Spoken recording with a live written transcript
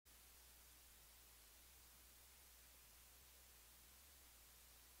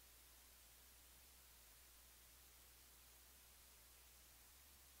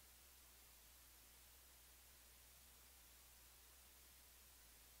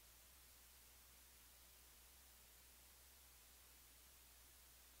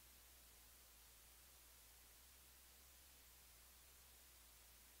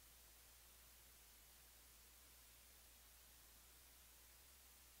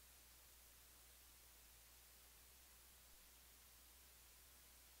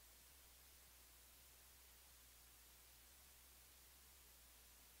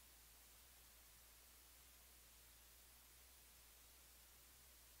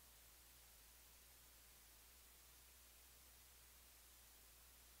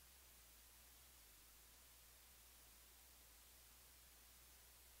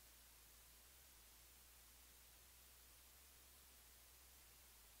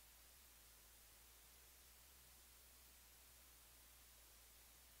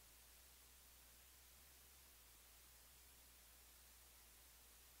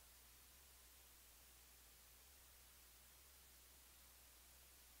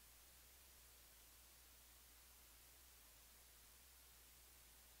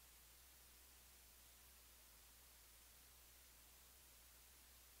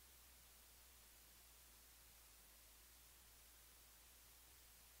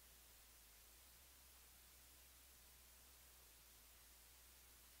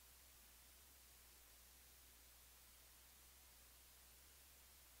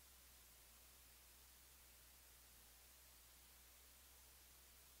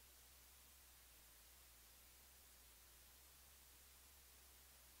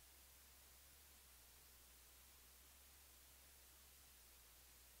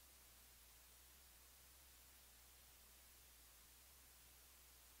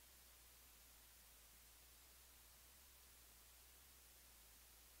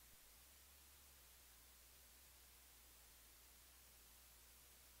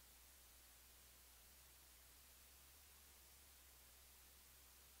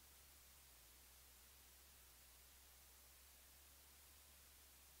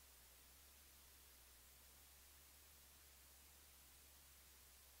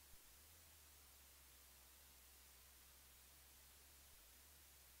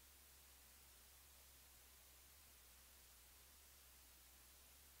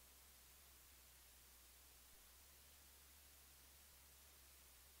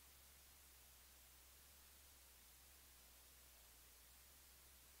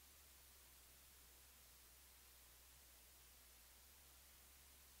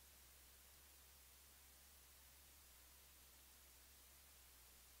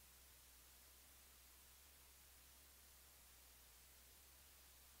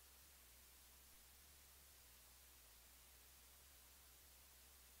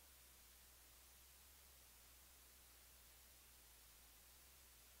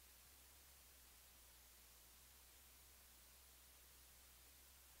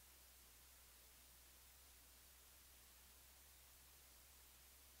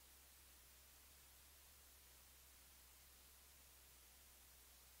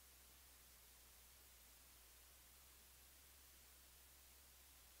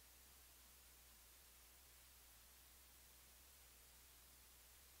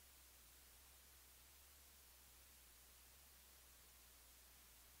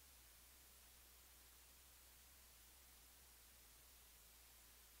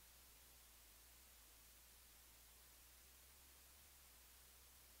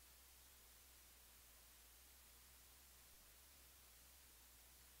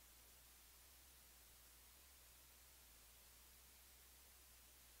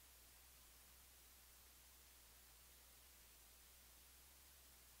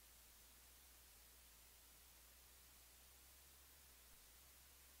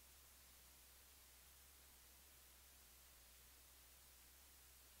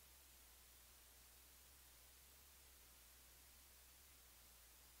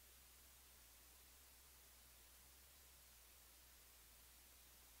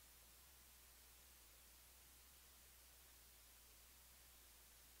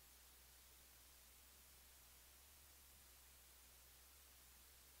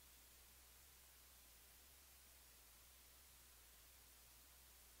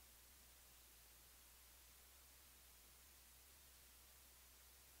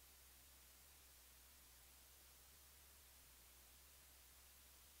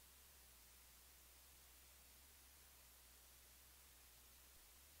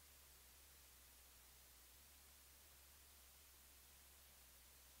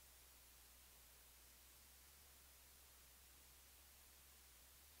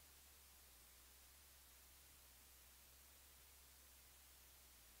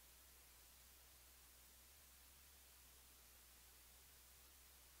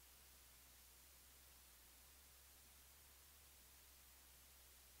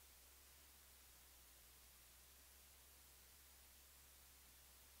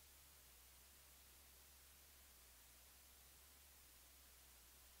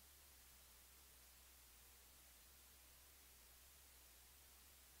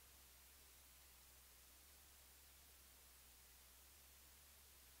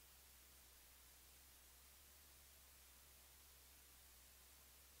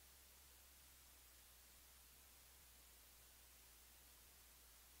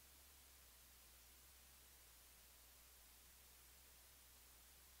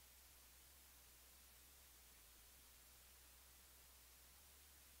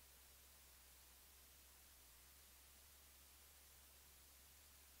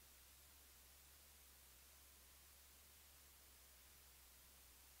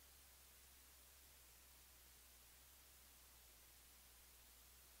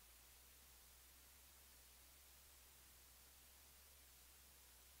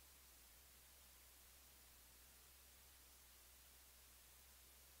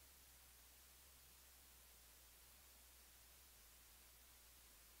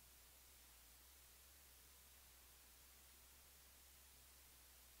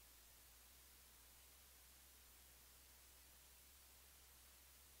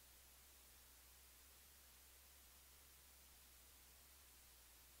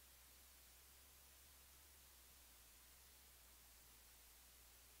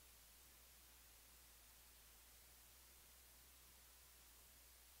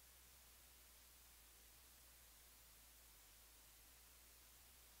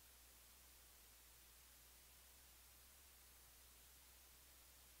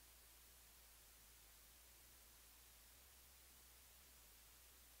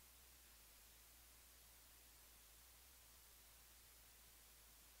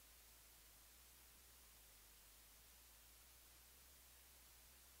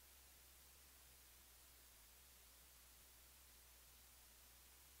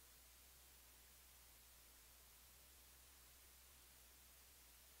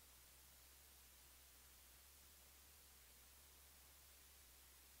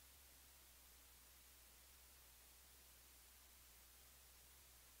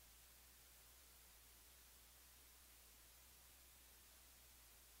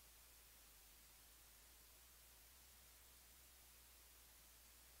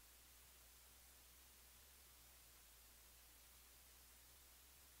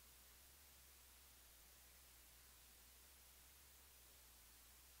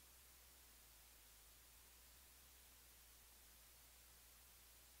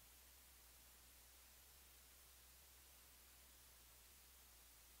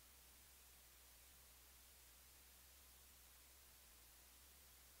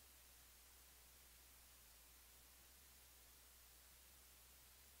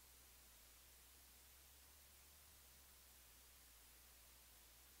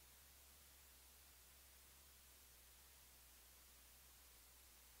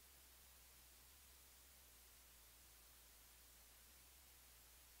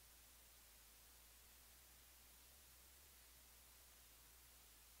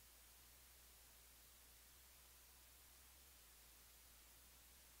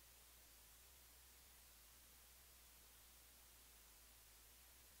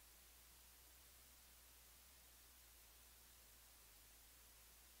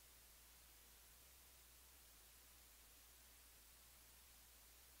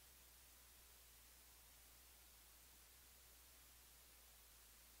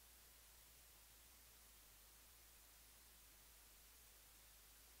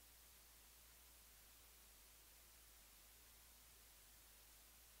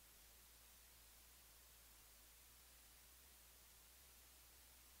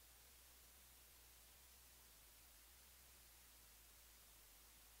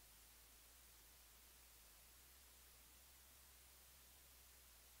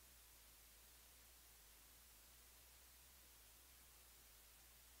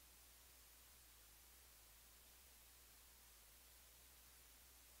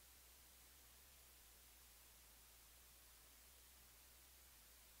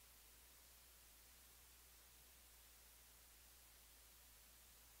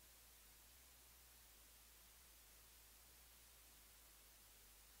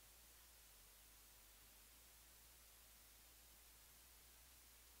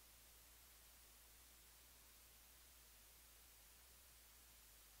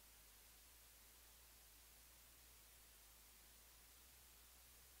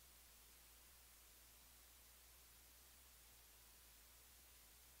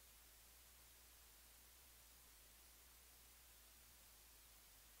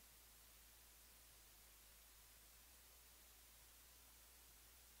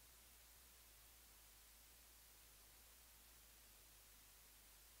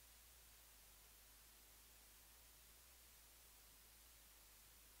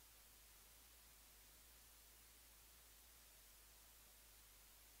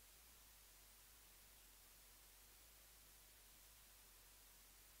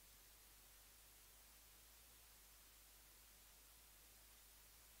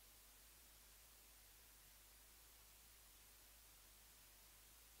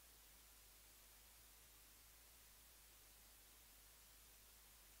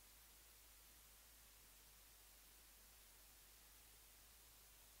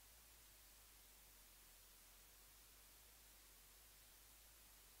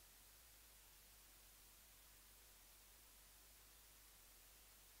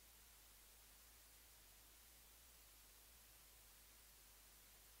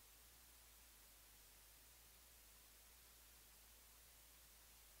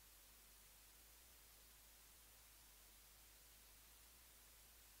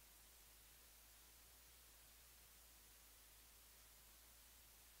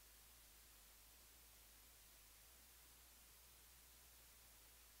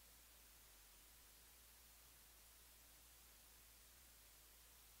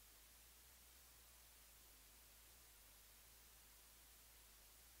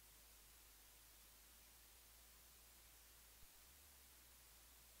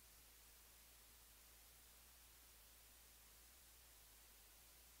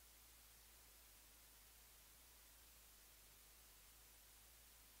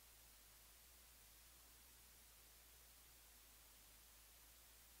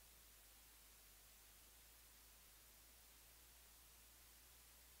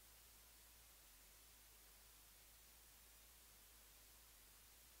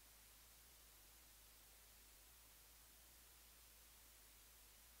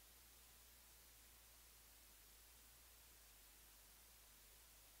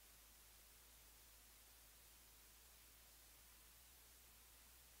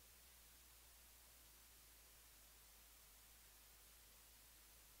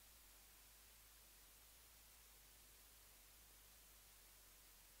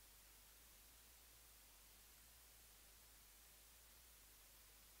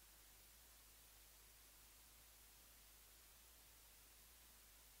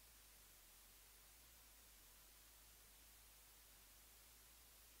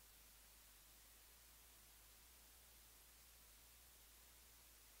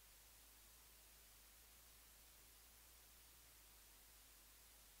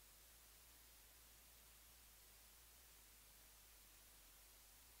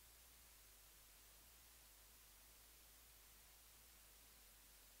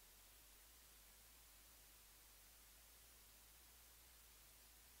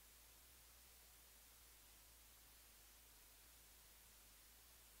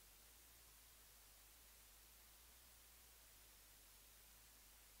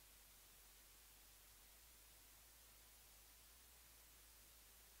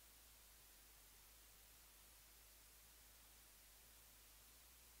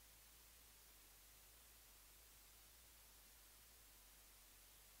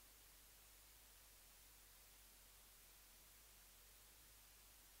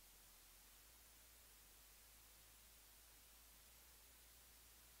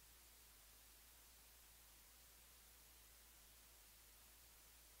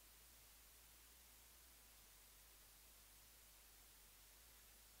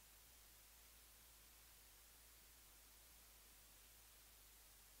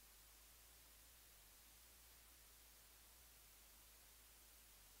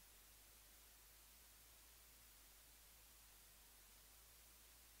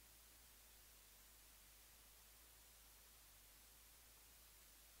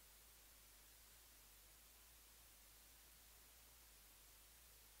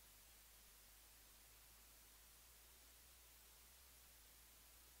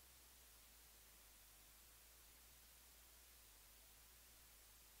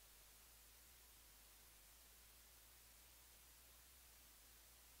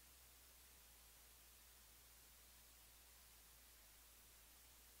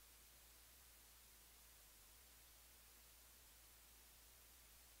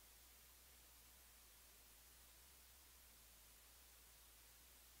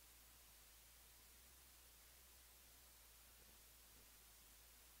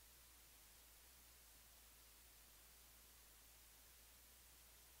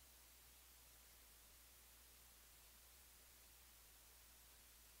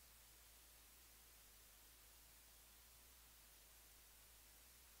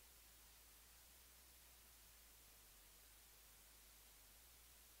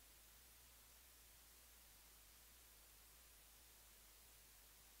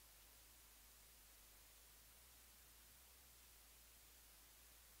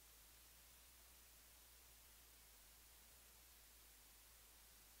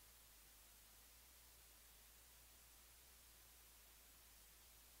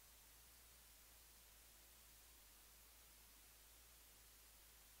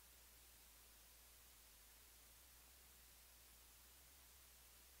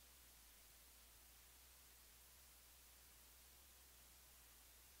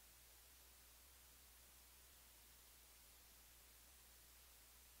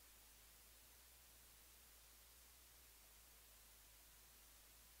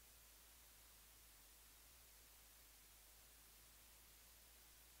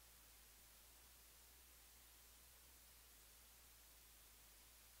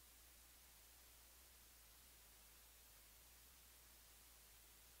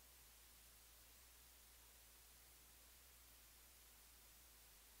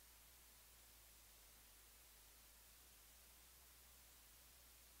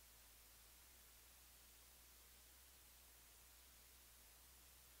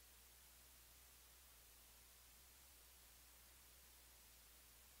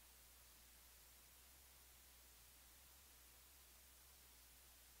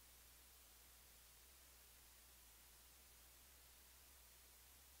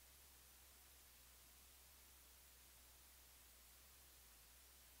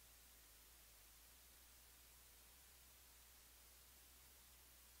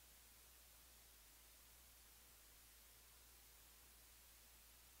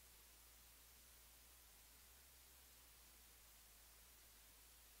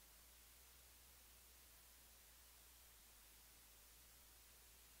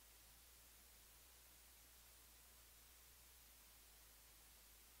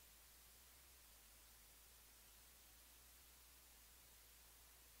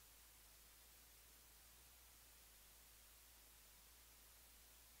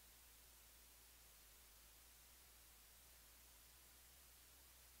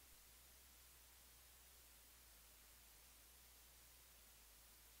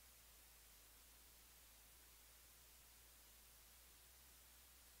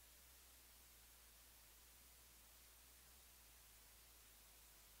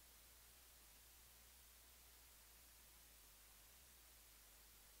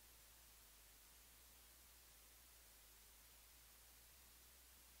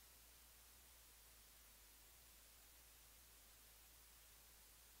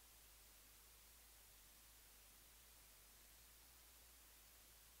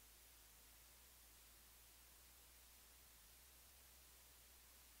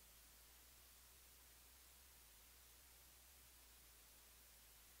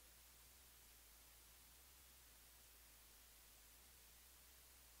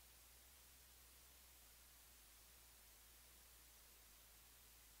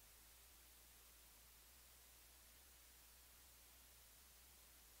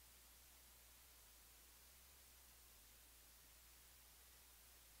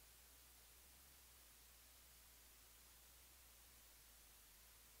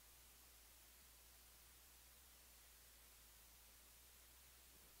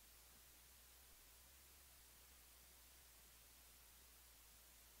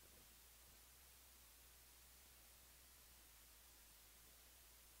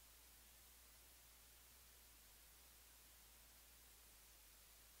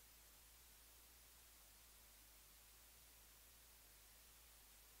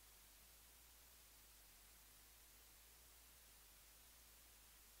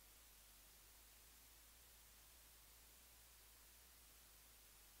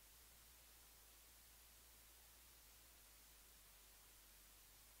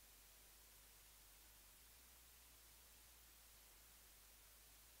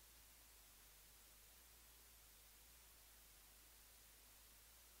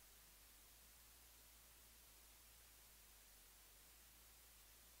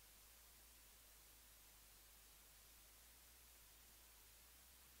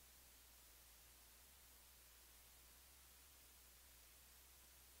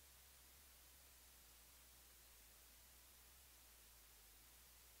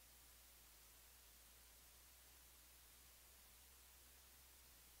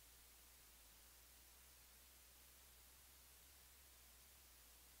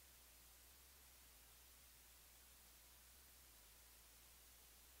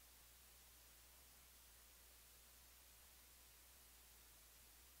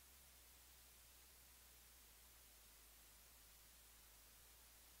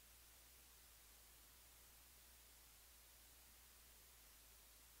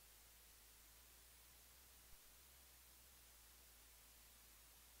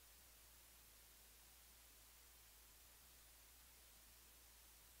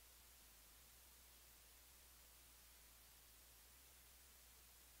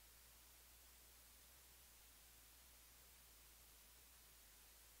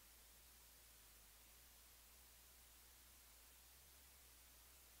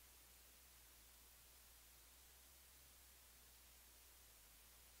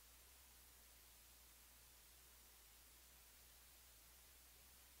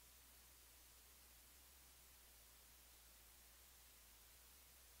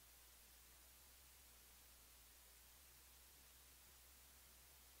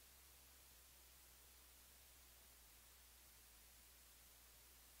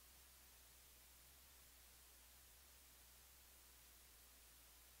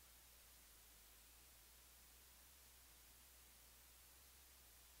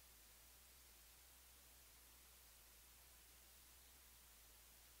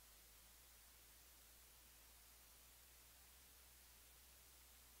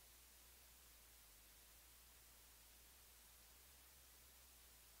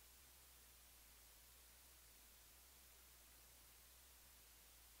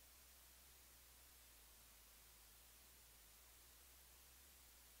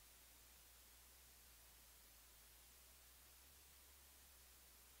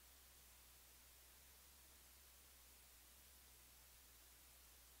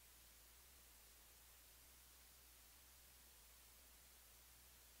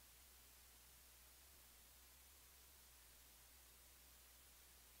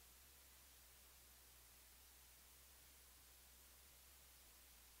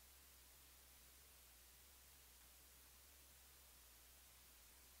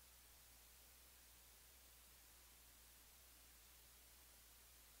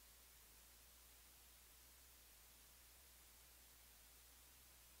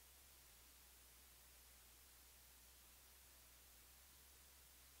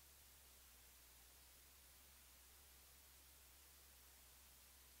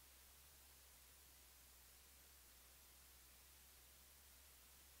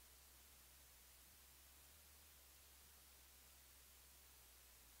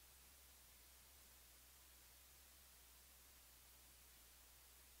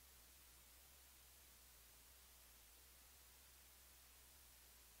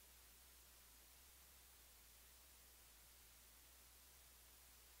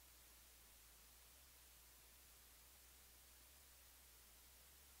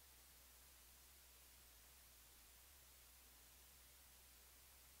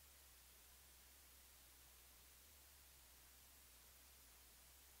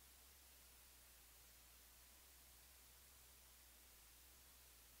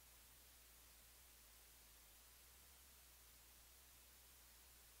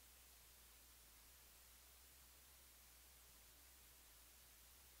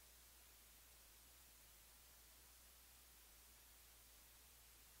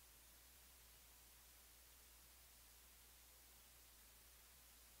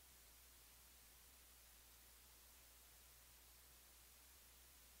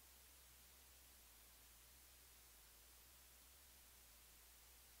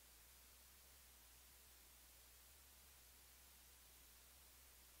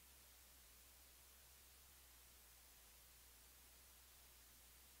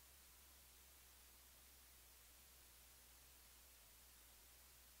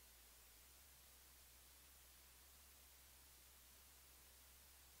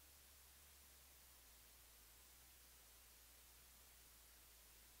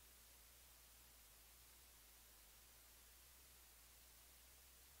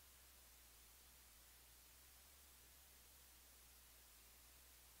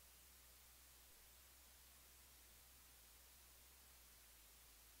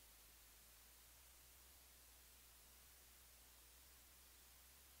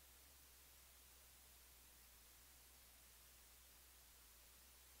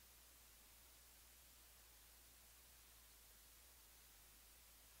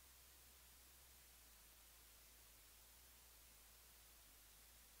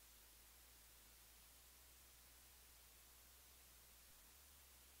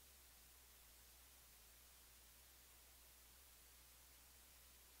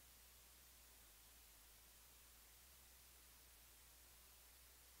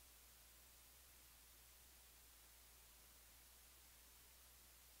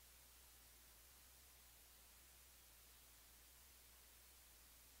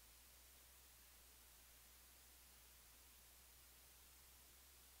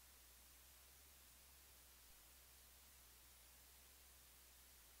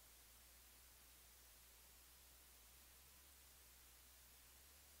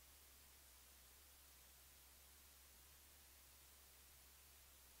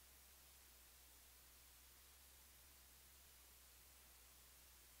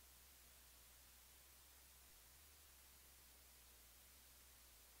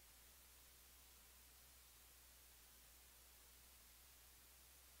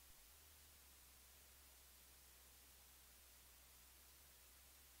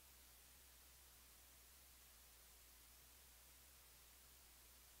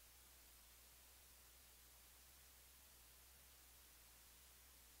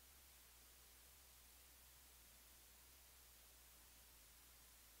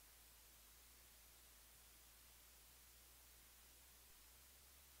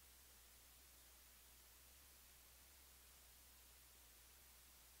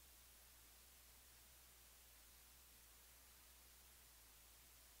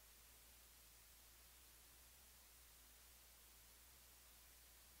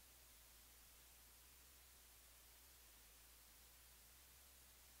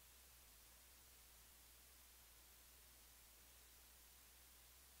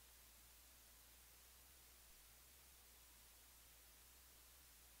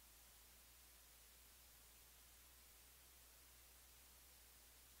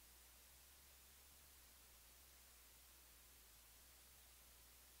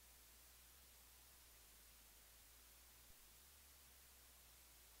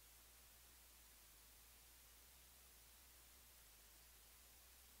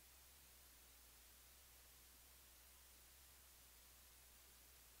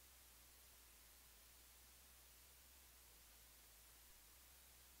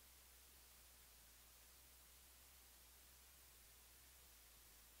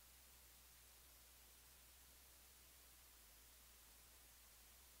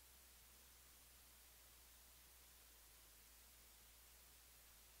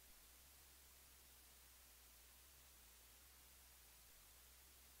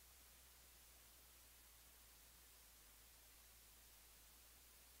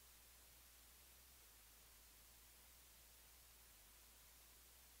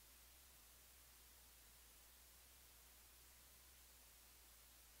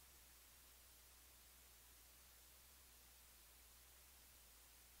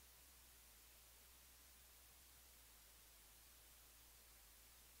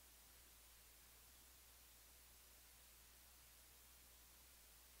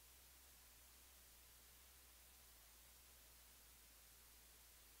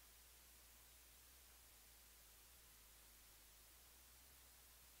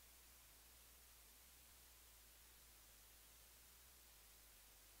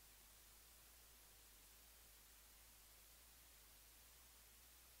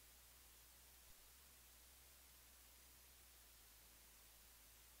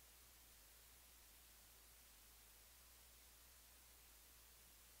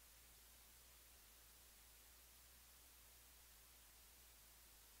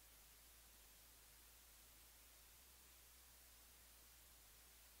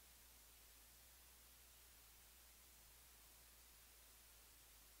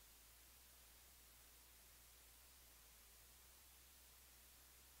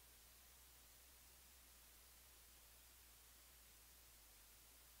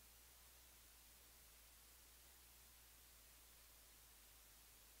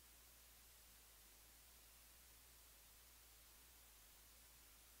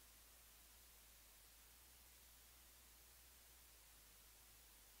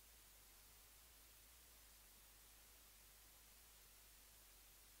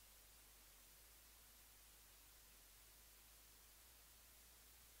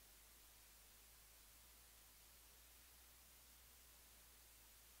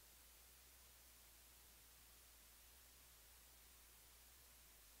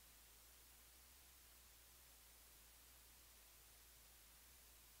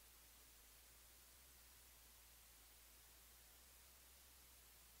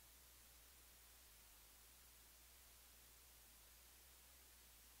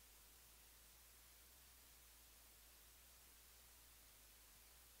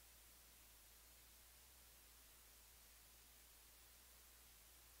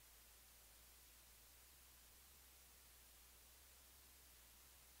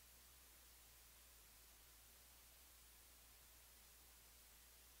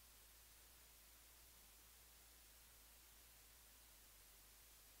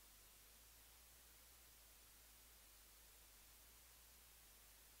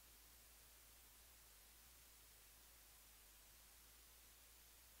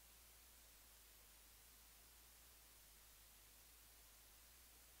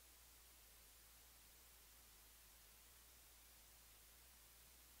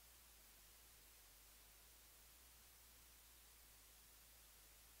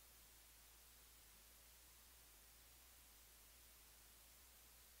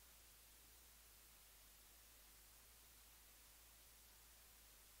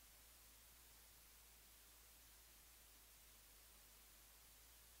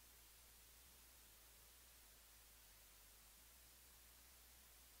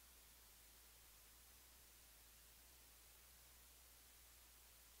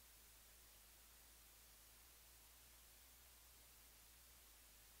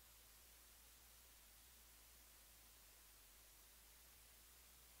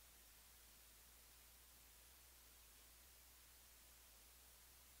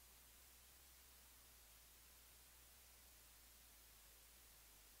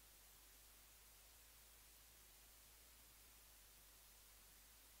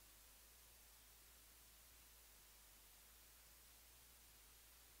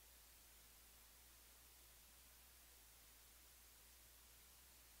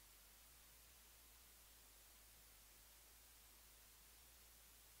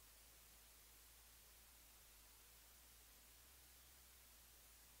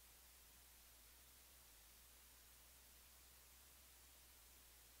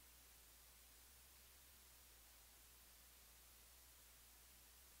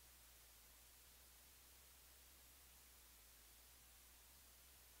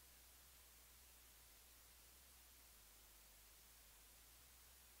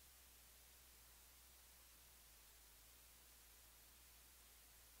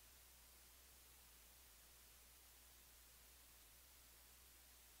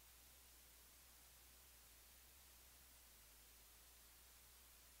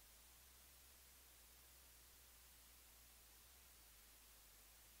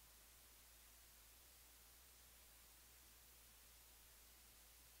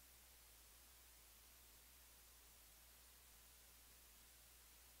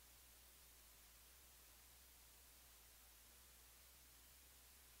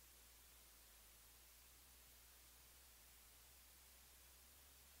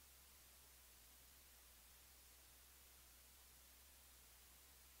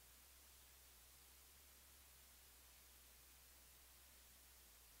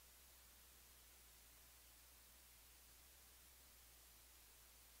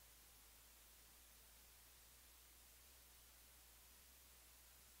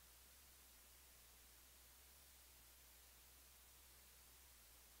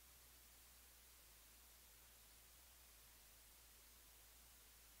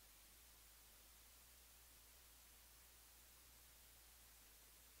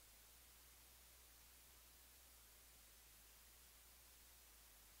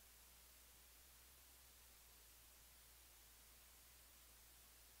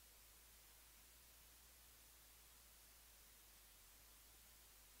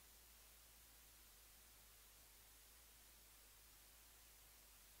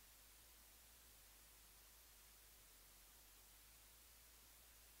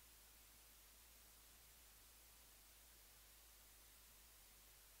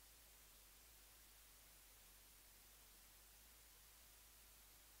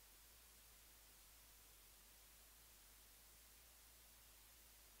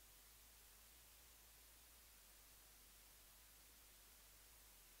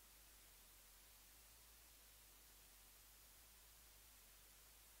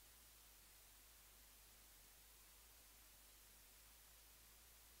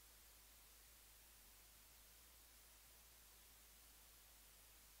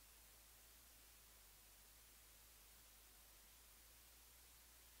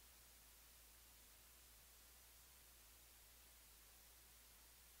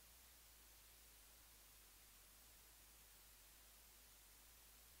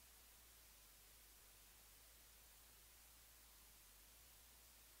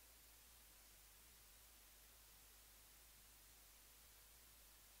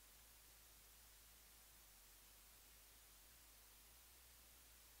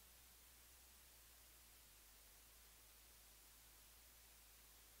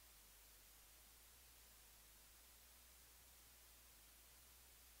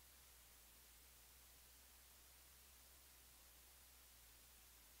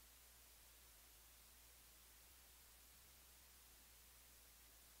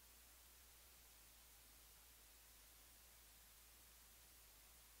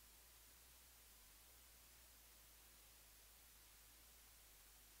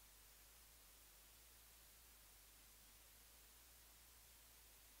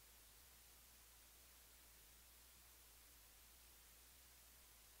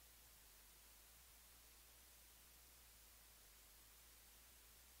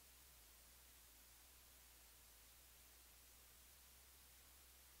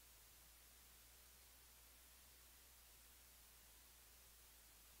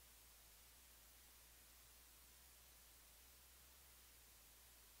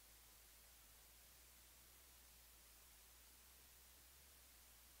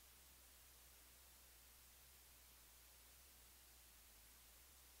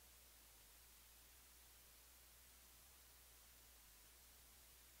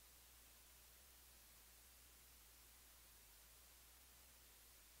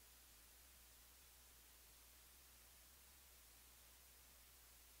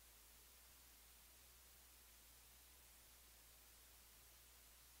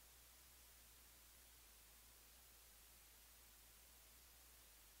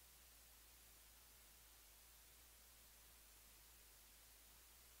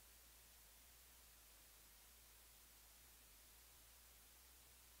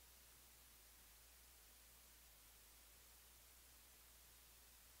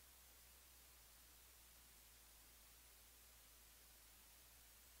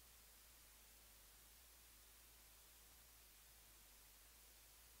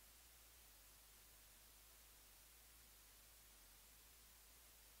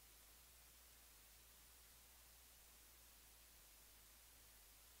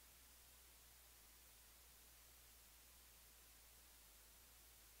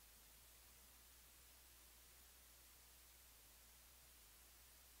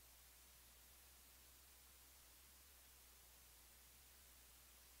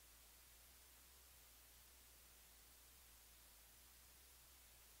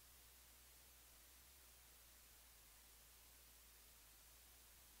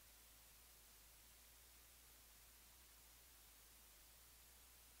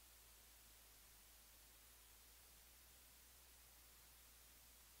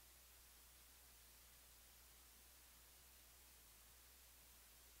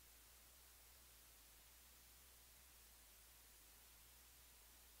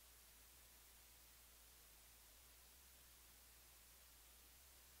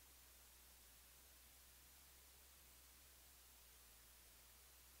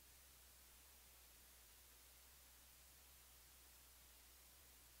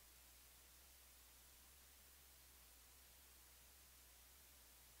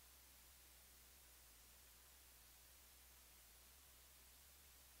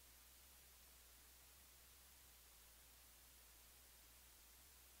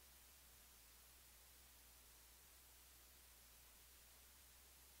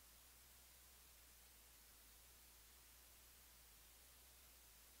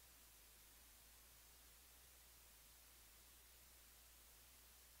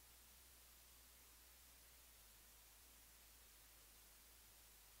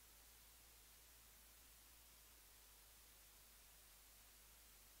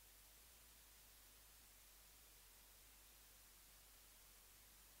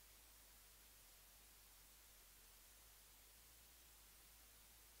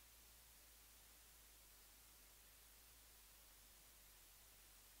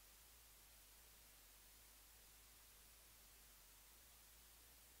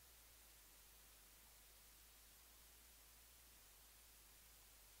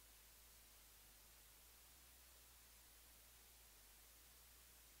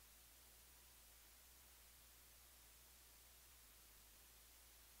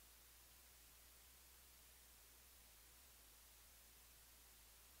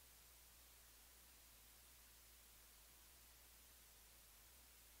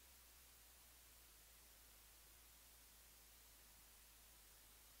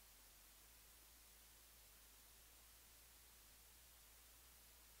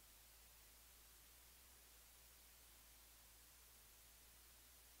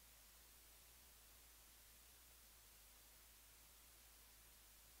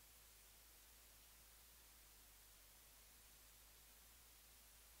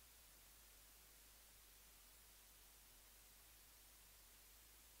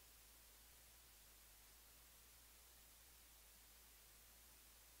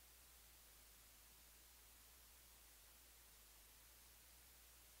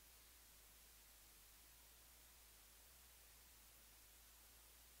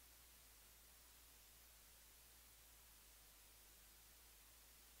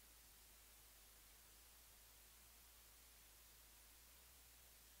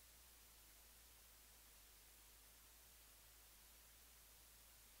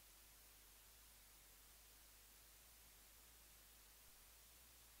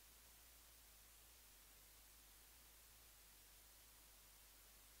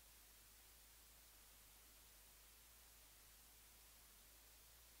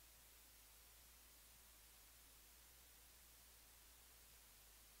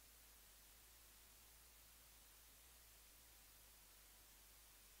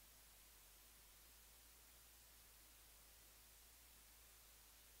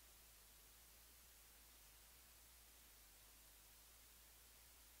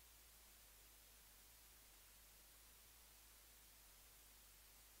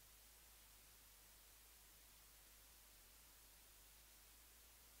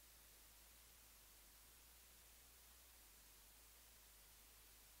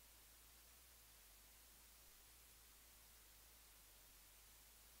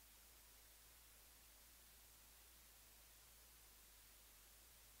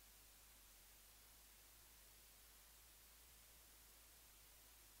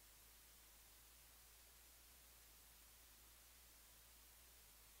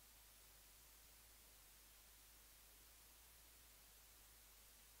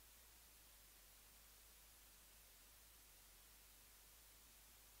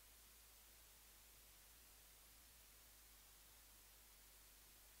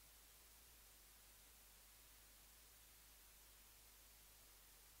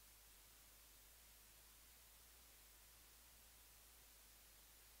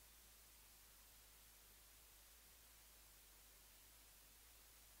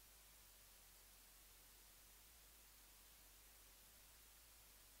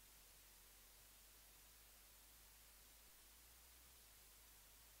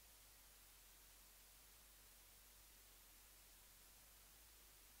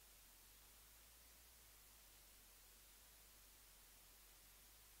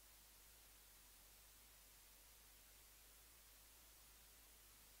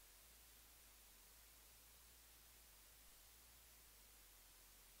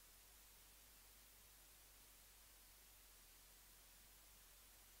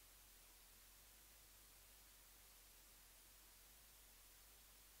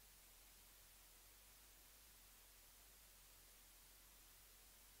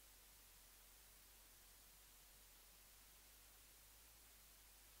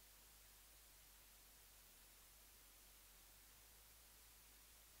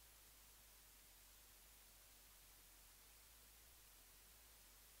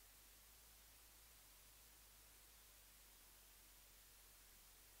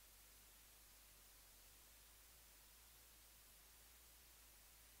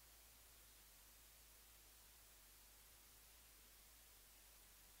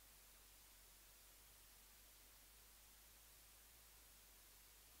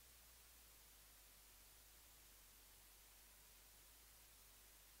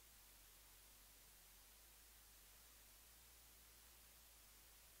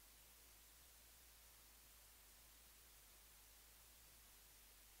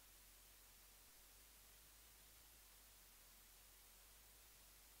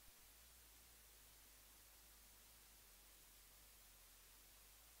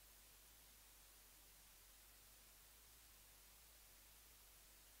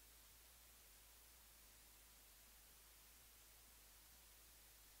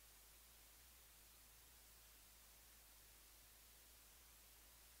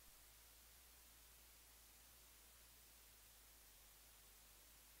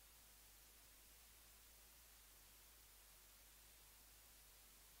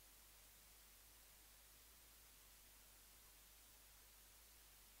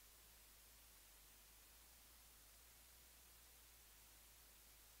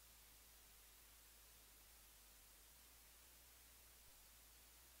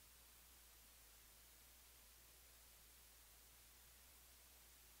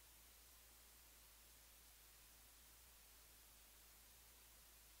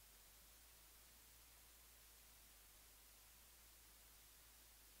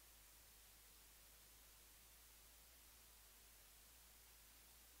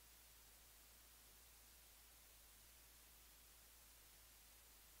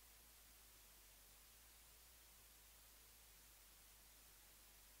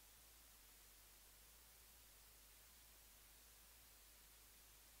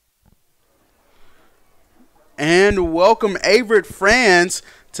And welcome Averett fans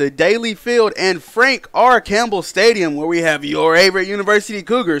to Daly Field and Frank R. Campbell Stadium, where we have your Averett University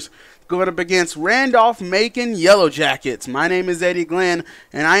Cougars going up against Randolph-Macon Yellow Jackets. My name is Eddie Glenn,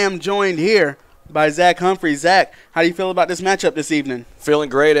 and I am joined here by Zach Humphrey. Zach, how do you feel about this matchup this evening? Feeling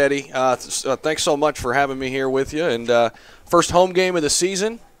great, Eddie. Thanks so much for having me here with you. And first home game of the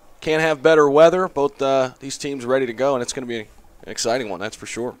season. Can't have better weather. Both these teams ready to go, and it's going to be an exciting one, that's for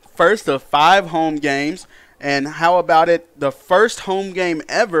sure. First of 5 home games. And how about it, the first home game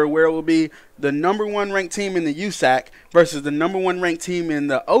ever where it will be the number 1 ranked team in the USAC versus the number 1 ranked team in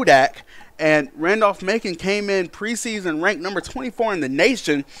the ODAC. And Randolph-Macon came in preseason ranked number 24 in the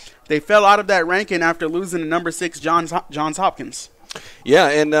nation. They fell out of that ranking after losing to number 6 Johns Hopkins. Yeah,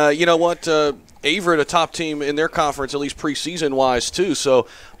 and you know what? Averett, a top team in their conference, at least preseason-wise, too. So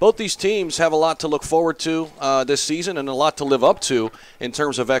both these teams have a lot to look forward to this season and a lot to live up to in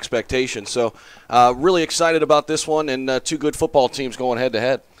terms of expectations. So really excited about this one, and 2 good football teams going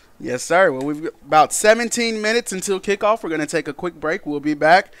head-to-head. Yes, sir. Well, we've got about 17 minutes until kickoff. We're going to take a quick break. We'll be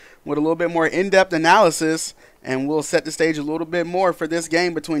back with a little bit more in-depth analysis, and we'll set the stage a little bit more for this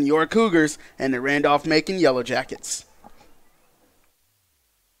game between your Cougars and the Randolph-Macon Yellow Jackets.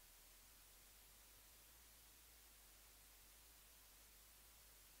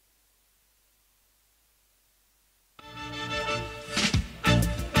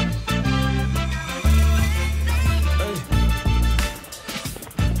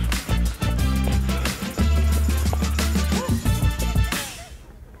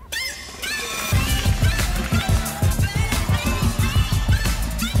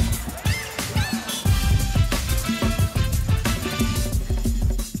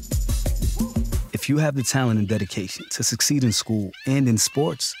 If you have the talent and dedication to succeed in school and in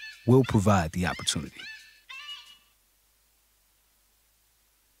sports, we'll provide the opportunity.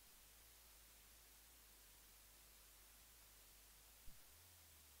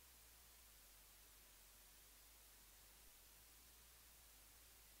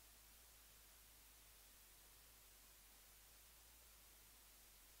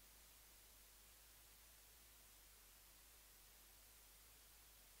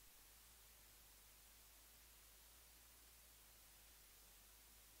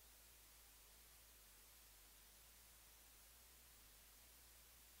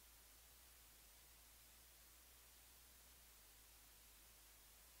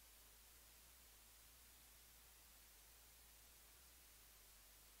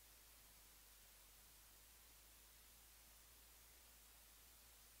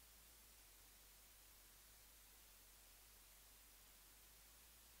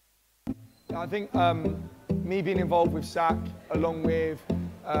 I think me being involved with SAC, along with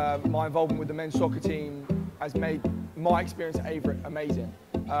my involvement with the men's soccer team, has made my experience at Averett amazing.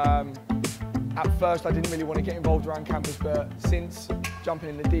 At first, I didn't really want to get involved around campus, but since jumping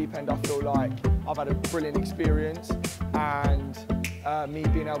in the deep end, I feel like I've had a brilliant experience, and me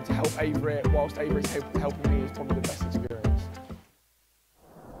being able to help Averett whilst Averett's helping me is probably the best experience.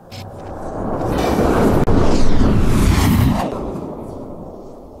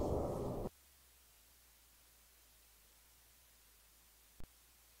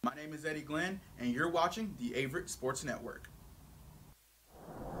 My name is Eddie Glenn, and you're watching the Averett Sports Network.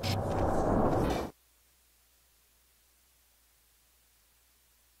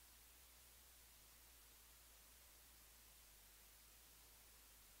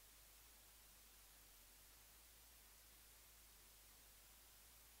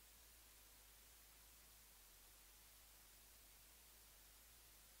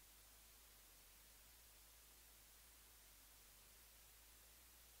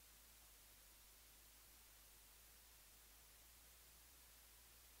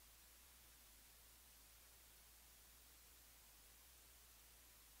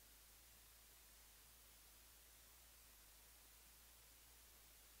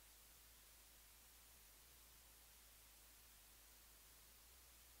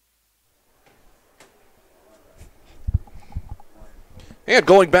 And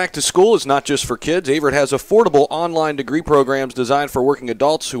going back to school is not just for kids. Averett has affordable online degree programs designed for working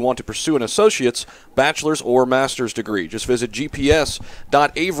adults who want to pursue an associate's, bachelor's, or master's degree. Just visit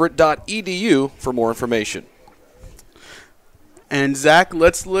gps.averett.edu for more information. And Zach,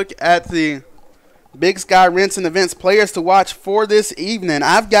 let's look at the Big Sky Rents and Events players to watch for this evening.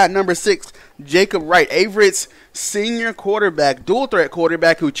 I've got number 6 Jacob Wright, Averett's senior quarterback, dual threat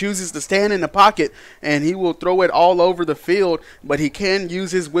quarterback who chooses to stand in the pocket, and he will throw it all over the field, but he can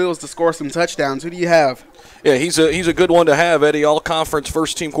use his wheels to score some touchdowns. Who do you have? Yeah, he's a good one to have, Eddie, all-conference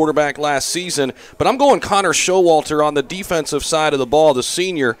first-team quarterback last season. But I'm going Connor Showalter on the defensive side of the ball, the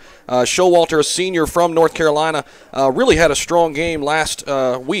senior. Showalter, a senior from North Carolina, really had a strong game last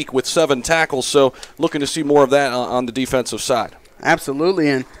week with 7 tackles, so looking to see more of that on the defensive side. Absolutely,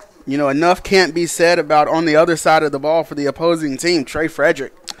 and enough can't be said about on the other side of the ball for the opposing team, Trey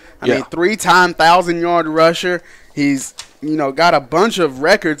Frederick. I mean, 3-time 1,000-yard rusher. He's, got a bunch of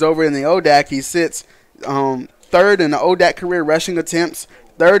records over in the ODAC. He sits third in the ODAC career rushing attempts,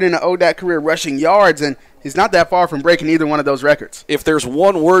 third in the ODAC career rushing yards, and he's not that far from breaking either one of those records. If there's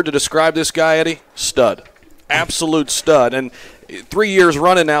one word to describe this guy, Eddie, stud. Absolute stud. And 3 years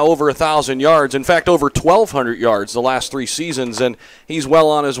running now, over 1,000 yards. In fact, over 1,200 yards the last 3 seasons, and he's well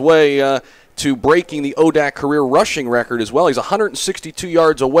on his way to breaking the ODAC career rushing record as well. He's 162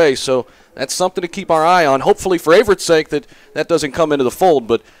 yards away, so that's something to keep our eye on. Hopefully, for Averett's sake, that doesn't come into the fold,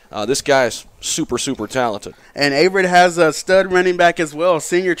 but this guy is super, super talented. And Averett has a stud running back as well.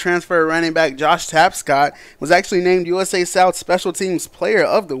 Senior transfer running back Josh Tapscott was actually named USA South Special Teams Player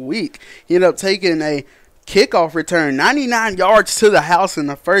of the Week. He ended up taking a kickoff return, 99 yards to the house in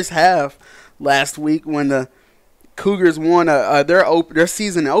the first half last week when the Cougars won their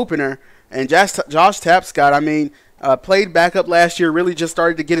season opener. And Josh Tapscott, played backup last year, really just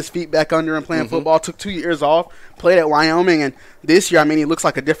started to get his feet back under him playing football, took 2 years off, played at Wyoming, and this year, he looks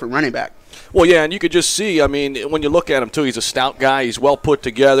like a different running back. Well, yeah, and you could just see, when you look at him, too, he's a stout guy. He's well put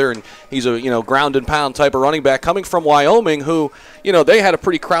together, and he's a, ground and pound type of running back coming from Wyoming who, they had a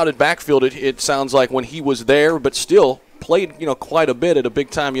pretty crowded backfield, it sounds like, when he was there, but still played, quite a bit at a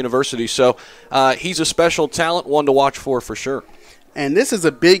big-time university. So he's a special talent, one to watch for sure. And this is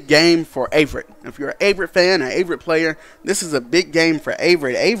a big game for Averett. If you're an Averett fan, an Averett player, this is a big game for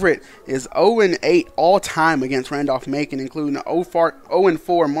Averett. Averett is 0-8 all-time against Randolph-Macon, including an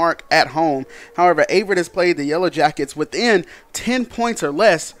 0-4 mark at home. However, Averett has played the Yellow Jackets within 10 points or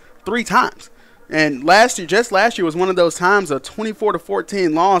less 3 times. And just last year was one of those times, a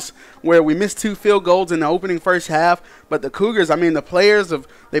 24-14 loss where we missed 2 field goals in the opening first half. But the Cougars, the players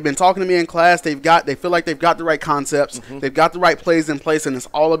they've been talking to me in class. They feel like they've got the right concepts, they've got the right plays in place, and it's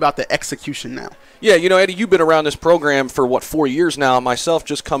all about the execution now. Yeah, Eddie, you've been around this program for 4 years now. Myself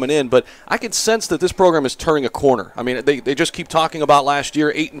just coming in, but I can sense that this program is turning a corner. They just keep talking about last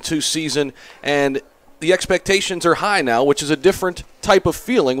year, 8-2 season, and the expectations are high now, which is a different type of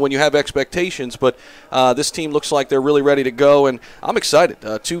feeling when you have expectations. But this team looks like they're really ready to go, and I'm excited.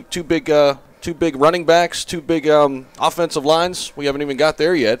 Two big running backs, 2 big offensive lines. We haven't even got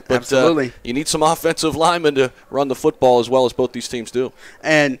there yet. But absolutely. You need some offensive linemen to run the football as well as both these teams do.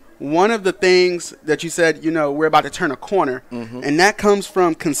 And one of the things that you said, we're about to turn a corner, and that comes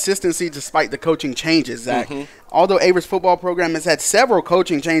from consistency despite the coaching changes, Zach. Although Averett's football program has had several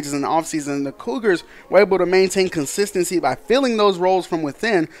coaching changes in the offseason, the Cougars were able to maintain consistency by filling those roles from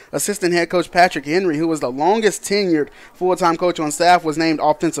within. Assistant head coach Patrick Henry, who was the longest tenured full-time coach on staff, was named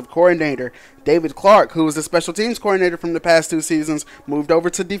offensive coordinator. David Clark, who was the special teams coordinator from the past 2 seasons, moved over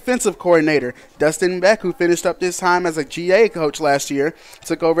to defensive coordinator. Dustin Beck, who finished up this time as a GA coach last year,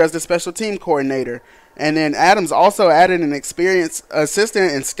 took over as the special team coordinator. And then Adams also added an experienced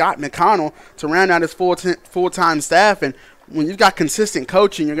assistant in Scott McConnell to round out his full-time staff. And when you've got consistent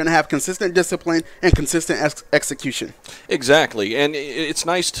coaching, you're going to have consistent discipline and consistent execution. Exactly. And it's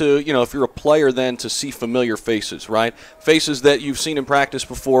nice to, if you're a player then, to see familiar faces, right? Faces that you've seen in practice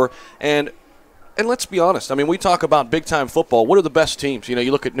before. And let's be honest. We talk about big-time football. What are the best teams?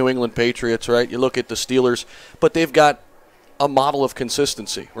 You look at New England Patriots, right? You look at the Steelers. But they've got a model of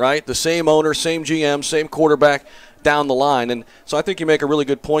consistency, right? The same owner, same GM, same quarterback down the line. And so I think you make a really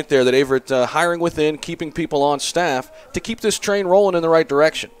good point there that Averett hiring within, keeping people on staff to keep this train rolling in the right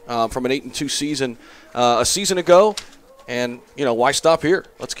direction from an 8-2 season a season ago. And, why stop here?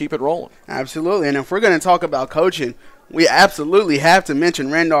 Let's keep it rolling. Absolutely. And if we're going to talk about coaching, we absolutely have to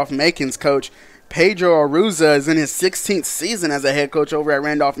mention Randolph-Macon's coach. Pedro Aruza is in his 16th season as a head coach over at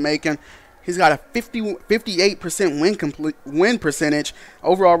Randolph-Macon. He's got a 58% win percentage,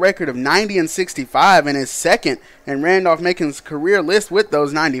 overall record of 90-65, and is second in Randolph-Macon's career list with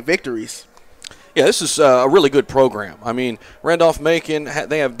those 90 victories. Yeah, this is a really good program. Randolph-Macon,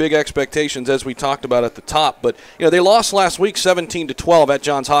 they have big expectations, as we talked about at the top. But, they lost last week 17-12 at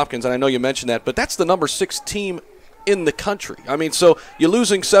Johns Hopkins, and I know you mentioned that. But that's the number 6 team in the country. So you're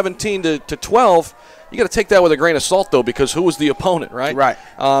losing 17-12. You got to take that with a grain of salt, though, because who was the opponent, right? Right.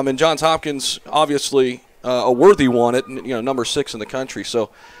 And Johns Hopkins, obviously, a worthy one at number 6 in the country. So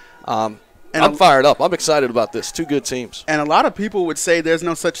And I'm fired up. I'm excited about this. Two good teams. And a lot of people would say there's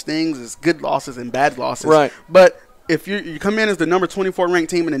no such things as good losses and bad losses. Right. But if you come in as the number 24 ranked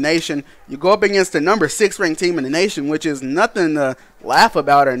team in the nation, you go up against the number 6 ranked team in the nation, which is nothing to laugh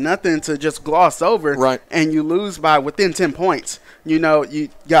about or nothing to just gloss over. Right. And you lose by within 10 points. You know, you're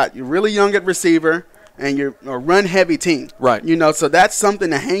really young at receiver. And you're a run-heavy team. Right. You know, so that's something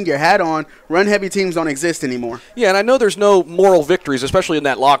to hang your hat on. Run-heavy teams don't exist anymore. Yeah, and I know there's no moral victories, especially in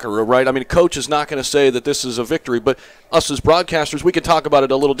that locker room, right? I mean, a coach is not going to say that this is a victory, but us as broadcasters, we can talk about it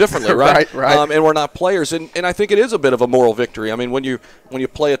a little differently, right? Right. And we're not players, and I think it is a bit of a moral victory. I mean, when you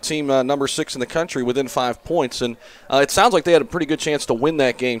play a team number 6 in the country within 5 points, and it sounds like they had a pretty good chance to win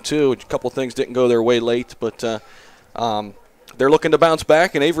that game too. A couple of things didn't go their way late, but they're looking to bounce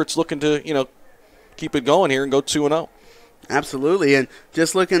back, and Averett's looking to, keep it going here and go 2-0. Absolutely, and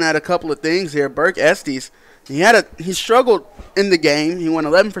just looking at a couple of things here, Burke Estes, he struggled in the game. He went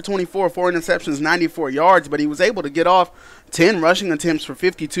 11 for 24, 4 interceptions, 94 yards, but he was able to get off 10 rushing attempts for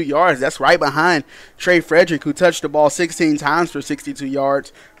 52 yards. That's right behind Trey Frederick, who touched the ball 16 times for 62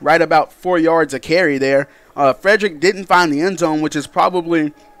 yards, right about 4 yards a carry there. Frederick didn't find the end zone, which is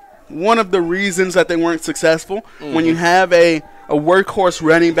probably one of the reasons that they weren't successful. Mm-hmm. When you have a workhorse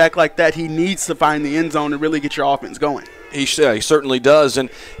running back like that, he needs to find the end zone to really get your offense going. He certainly does. And,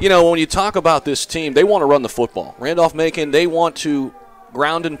 when you talk about this team, they want to run the football. Randolph-Macon, they want to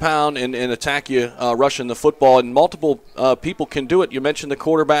ground and pound and attack you rushing the football, and multiple people can do it. You mentioned the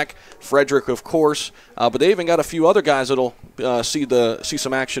quarterback, Frederick, of course, but they even got a few other guys that'll see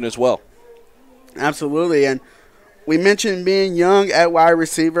some action as well. Absolutely, and we mentioned being young at wide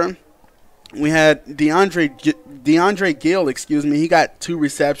receiver. We had DeAndre Gill, he got 2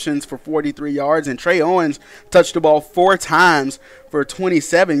 receptions for 43 yards, and Trey Owens touched the ball 4 times for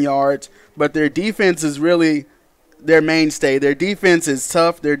 27 yards, but their defense is really their mainstay. Their defense is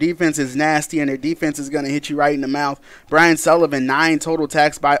tough, their defense is nasty, and their defense is going to hit you right in the mouth. Brian Sullivan, 9 total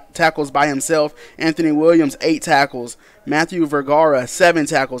tackles by himself. Anthony Williams, 8 tackles. Matthew Vergara, 7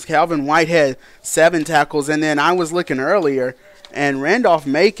 tackles. Calvin Whitehead, 7 tackles. And then I was looking earlier, and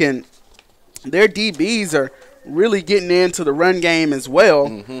Randolph-Macon, their DBs are really getting into the run game as well.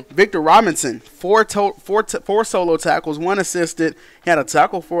 Mm-hmm. Victor Robinson, 4 solo tackles, 1 assisted. He had a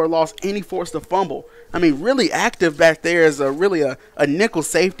tackle for a loss, and he forced a fumble. I mean, really active back there as a nickel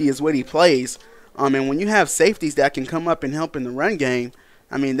safety is what he plays. And when you have safeties that can come up and help in the run game,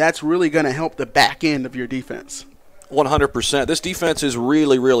 I mean, that's really going to help the back end of your defense. 100%. This defense is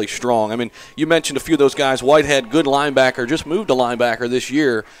really, really strong. I mean, you mentioned a few of those guys. Whitehead, good linebacker, just moved to linebacker this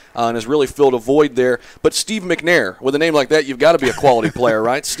year and has really filled a void there. But Steve McNair, with a name like that, you've got to be a quality player,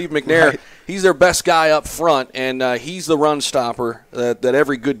 right? Steve McNair, right. He's their best guy up front, and he's the run stopper that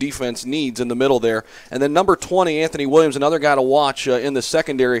every good defense needs in the middle there. And then number 20, Anthony Williams, another guy to watch in the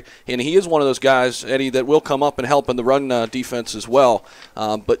secondary, and he is one of those guys, Eddie, that will come up and help in the run defense as well.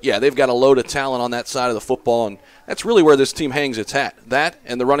 But, yeah, they've got a load of talent on that side of the football, and that's really where this team hangs its hat. That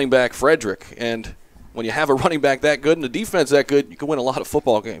and the running back, Frederick. And when you have a running back that good and the defense that good, you can win a lot of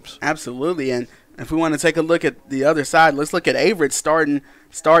football games. Absolutely. And if we want to take a look at the other side, let's look at Averett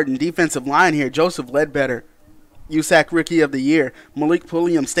starting defensive line here. Joseph Ledbetter, USAC Rookie of the Year. Malik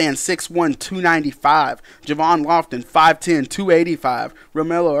Pulliam stands 6'1", 295. Javon Lofton, 5'10", 285.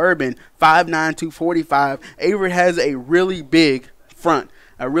 Romello Urban, 5'9", 245. Averett has a really big front.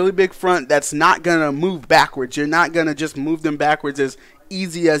 A really big front that's not going to move backwards. You're not going to just move them backwards as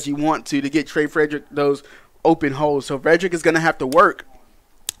easy as you want to get Trey Frederick those open holes. So Frederick is going to have to work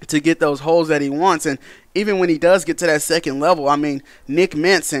to get those holes that he wants. And even when he does get to that second level, I mean, Nick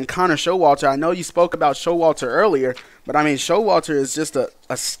Mintz and Connor Showalter, I know you spoke about Showalter earlier, but I mean, Showalter is just a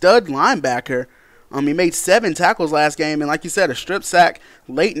stud linebacker. He made 7 tackles last game, and like you said, a strip sack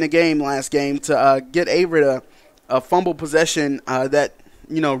late in the game last game to get Averett a fumble possession that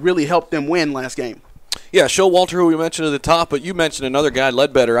really helped them win last game. Yeah, Showalter, who we mentioned at the top, but you mentioned another guy,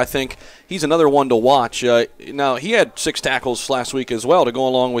 Ledbetter. I think he's another one to watch. Now, he had 6 tackles last week as well to go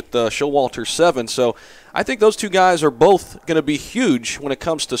along with Showalter's 7. So I think those two guys are both going to be huge when it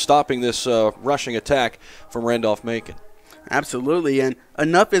comes to stopping this rushing attack from Randolph-Macon. Absolutely, and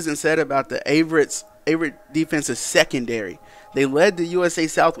enough isn't said about the Averett defensive secondary. They led the USA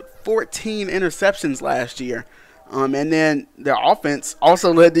South with 14 interceptions last year. And then their offense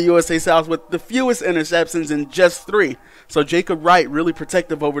also led the USA South with the fewest interceptions in just 3. So Jacob Wright really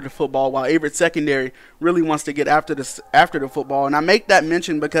protective over the football, while Averett secondary really wants to get after the football. And I make that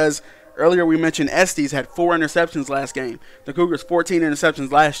mention because earlier we mentioned Estes had 4 interceptions last game. The Cougars 14 interceptions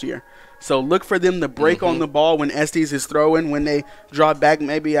last year. So look for them to break on the ball when Estes is throwing, when they draw back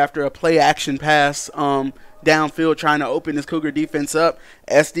maybe after a play action pass. downfield trying to open this Cougar defense up.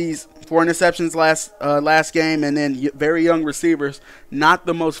 SD's 4 interceptions last game, and then very young receivers. Not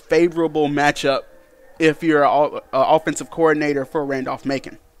the most favorable matchup if you're an offensive coordinator for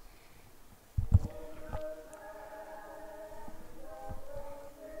Randolph-Macon.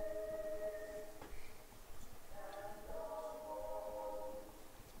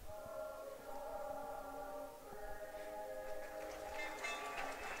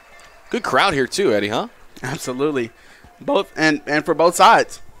 Good crowd here too, Eddie, huh? Absolutely. Both and for both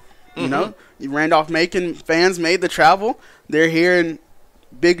sides. You know, Randolph-Macon fans made the travel. They're here in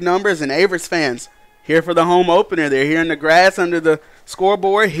big numbers, and Averett's fans here for the home opener. They're here in the grass under the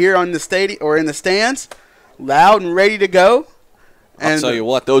scoreboard, here on the stadium or in the stands, loud and ready to go. And I'll tell you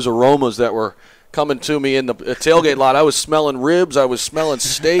what, those aromas that were coming to me in the tailgate lot, I was smelling ribs, I was smelling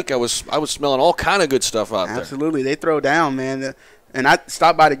steak, I was smelling all kind of good stuff out there. Absolutely. They throw down, man. And I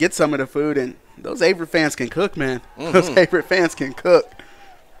stopped by to get some of the food, and those Averett fans can cook, man. Those Averett fans can cook.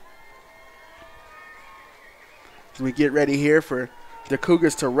 As we get ready here for the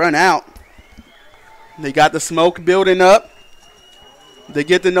Cougars to run out. They got the smoke building up. They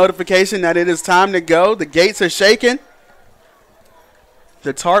get the notification that it is time to go. The gates are shaking.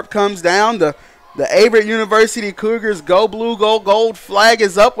 The tarp comes down. The Averett University Cougars Go Blue, Go Gold flag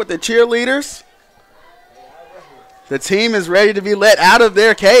is up with the cheerleaders. The team is ready to be let out of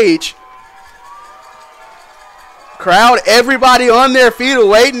their cage. Crowd, everybody on their feet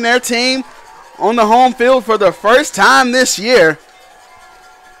awaiting their team on the home field for the first time this year.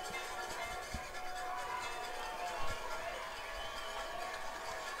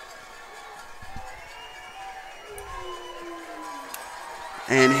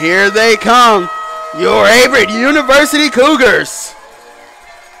 And here they come, your Averett University Cougars.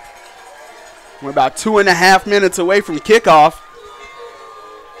 We're about 2.5 minutes away from kickoff.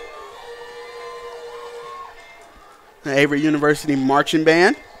 The Averett University Marching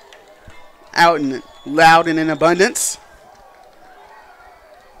Band out and loud and in abundance.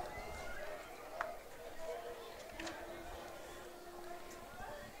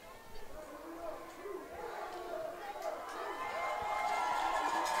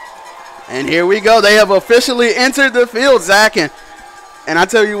 And here we go. They have officially entered the field, Zach. And I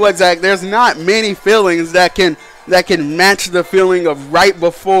tell you what, Zach, there's not many feelings that can match the feeling of right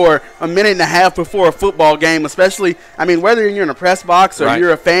before, a minute and a half before a football game, especially, I mean, whether you're in a press box or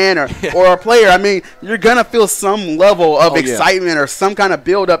you're a fan or a player, I mean, you're going to feel some level of excitement or some kind of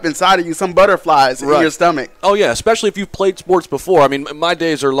buildup inside of you, some butterflies in your stomach. Oh, yeah, especially if you've played sports before. I mean, my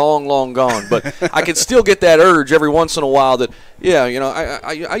days are long, long gone, but I can still get that urge every once in a while that, yeah, you know,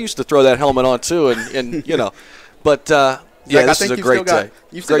 I used to throw that helmet on too, and you know, but yeah, this is a great day.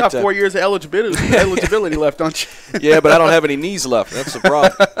 You've still got 4 years of eligibility left, don't you? Yeah, but I don't have any knees left. That's the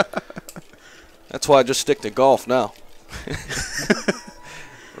problem. That's why I just stick to golf now.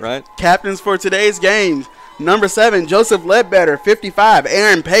 Right? Captains for today's games. Number 7, Joseph Ledbetter, 55.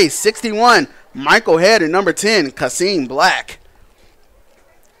 Aaron Pace, 61. Michael Head, and number 10, Kasim Black.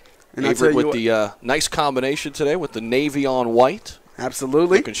 And Averett with the nice combination today with the navy on white.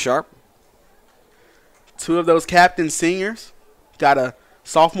 Absolutely. Looking sharp. 2 of those captain seniors. Got a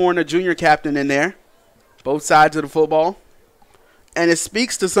sophomore and a junior captain in there. Both sides of the football. And it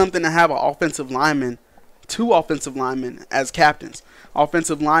speaks to something to have an offensive lineman, 2 offensive linemen as captains.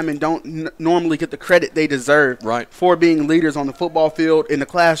 Offensive linemen don't normally get the credit they deserve for being leaders on the football field, in the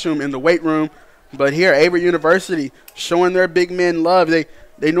classroom, in the weight room. But here, Averett University showing their big men love. They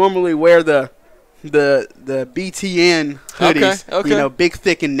normally wear the BTN hoodies, you know, big,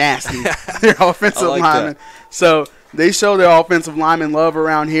 thick, and nasty. They're offensive linemen. So they show their offensive linemen love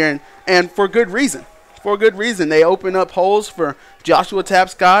around here, and for good reason. For good reason. They open up holes for Joshua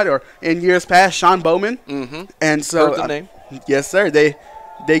Tapscott, or in years past, Sean Bowman. And so, heard the name. Yes, sir. They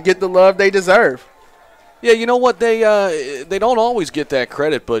get the love they deserve. Yeah, you know what? They don't always get that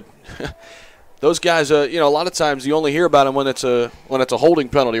credit, but those guys, you know, a lot of times you only hear about them when it's a holding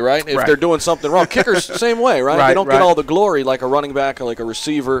penalty, right? If they're doing something wrong. Kickers, same way, right? They don't get all the glory like a running back or like a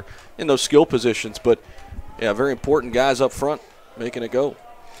receiver in those skill positions. But, yeah, very important guys up front making it go.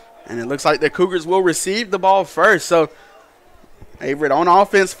 And it looks like the Cougars will receive the ball first. So, Averett on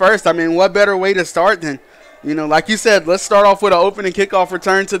offense first. I mean, what better way to start than, you know, like you said, let's start off with an opening kickoff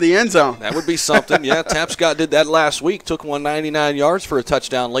return to the end zone. That would be something. Yeah, Tapscott did that last week, took 199 yards for a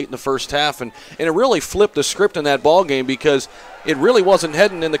touchdown late in the first half, and it really flipped the script in that ball game because it really wasn't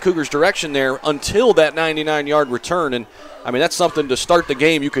heading in the Cougars' direction there until that 99-yard return. And, I mean, that's something to start the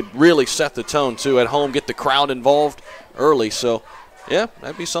game. You could really set the tone, too, at home, get the crowd involved early. So, yeah,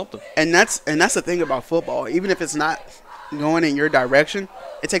 that'd be something. And that's the thing about football. Even if it's not going in your direction,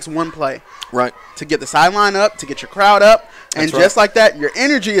 it takes one play. Right. To get the sideline up, to get your crowd up, and That's right. just like that, your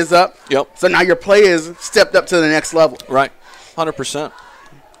energy is up. Yep. So now your play is stepped up to the next level. Right. 100%.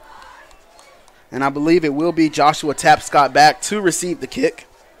 And I believe it will be Joshua Tapscott back to receive the kick.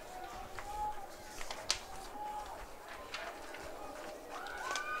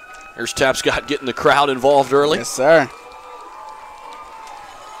 There's Tapscott getting the crowd involved early. Yes, sir.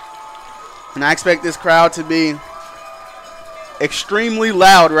 And I expect this crowd to be extremely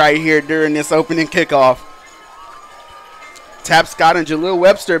loud right here during this opening kickoff. Tapscott and Jaleel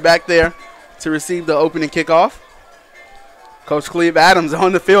Webster back there to receive the opening kickoff. Coach Cleve Adams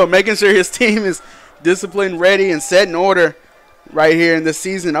on the field, making sure his team is disciplined, ready, and set in order right here in the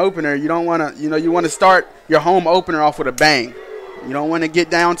season opener. You don't want to, you want to start your home opener off with a bang. You don't want to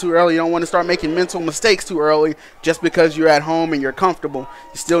get down too early. You don't want to start making mental mistakes too early just because you're at home and you're comfortable.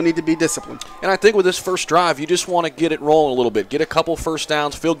 You still need to be disciplined. And I think with this first drive, you just want to get it rolling a little bit. Get a couple first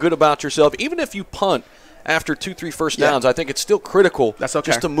downs, feel good about yourself. Even if you punt after 2-3 first downs, I think it's still critical. That's okay.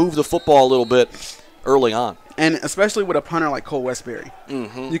 Just to move the football a little bit early on. And especially with a punter like Cole Westbury.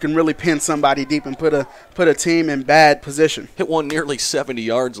 You can really pin somebody deep and put a team in bad position. Hit one nearly 70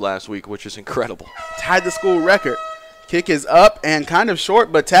 yards last week, which is incredible. Tied the school record. Kick is up and kind of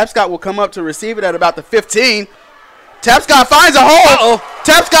short, but Tapscott will come up to receive it at about the 15. Tapscott finds a hole.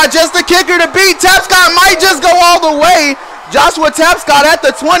 Tapscott just the kicker to beat. Tapscott might just go all the way. Joshua Tapscott at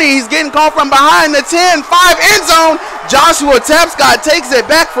the 20. He's getting called from behind the 10. 5 end zone. Joshua Tapscott takes it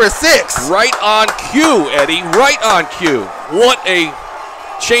back for 6. Right on cue, Eddie. Right on cue. What a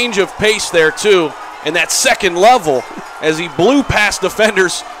change of pace there, too, in that second level as he blew past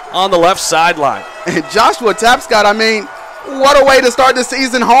defenders on the left sideline. And Joshua Tapscott, I mean, what a way to start the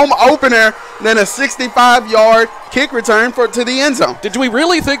season. Home opener, then a 65-yard kick return to the end zone. Did we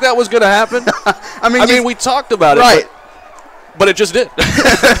really think that was going to happen? I mean, we talked about it. Right. But it just did.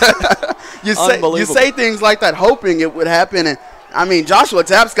 You say things like that hoping it would happen. And, I mean, Joshua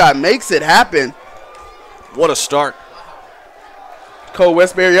Tapscott makes it happen. What a start. Cole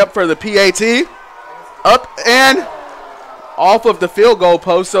Westbury up for the PAT. Up and off of the field goal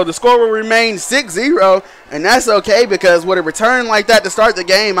post. So the score will remain 6-0, and that's okay because with a return like that to start the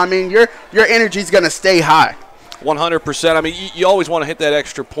game, I mean, your energy's going to stay high. 100%. I mean, you always want to hit that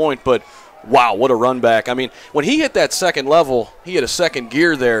extra point, but wow, what a run back. I mean, when he hit that second level, he hit a second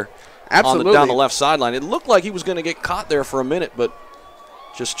gear there. Absolutely. Down the left sideline. It looked like he was going to get caught there for a minute, but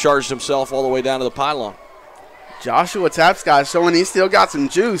just charged himself all the way down to the pylon. Joshua Tapscott showing he still got some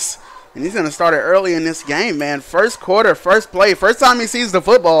juice, and he's going to start it early in this game, man. First quarter, first play, first time he sees the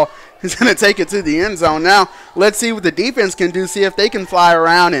football, he's going to take it to the end zone. Now, let's see what the defense can do, see if they can fly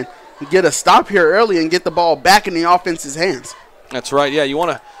around and get a stop here early and get the ball back in the offense's hands. That's right. Yeah, you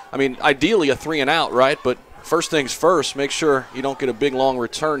want to, I mean, ideally a 3-and-out, right? But first things first, make sure you don't get a big, long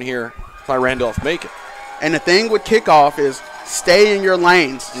return here by Randolph-Macon. And the thing with kickoff is stay in your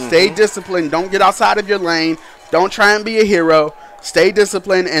lanes. Stay disciplined. Don't get outside of your lane. Don't try and be a hero. Stay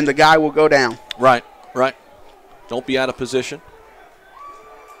disciplined, and the guy will go down. Right, right. Don't be out of position.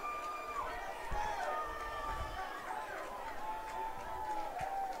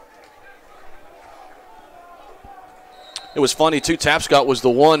 It was funny, too. Tapscott was the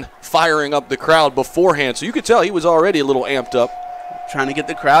one firing up the crowd beforehand, so you could tell he was already a little amped up. Trying to get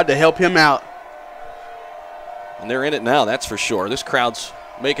the crowd to help him out. And they're in it now, that's for sure. This crowd's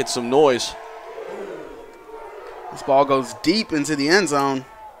making some noise. This ball goes deep into the end zone.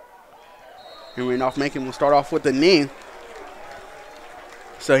 And Randolph-Macon will start off with the knee.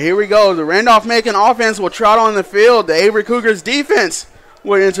 So here we go. The Randolph-Macon offense will trot on the field. The Averett Cougars defense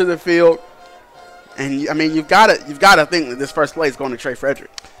will enter the field. And, I mean, you've got to think that this first play is going to Trey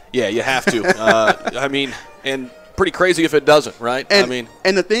Frederick. Yeah, you have to. I mean, and pretty crazy if it doesn't, right? And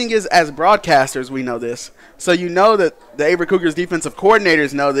the thing is, as broadcasters, we know this. So you know that the Averett Cougars defensive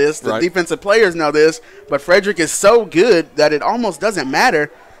coordinators know this. The defensive players know this. But Frederick is so good that it almost doesn't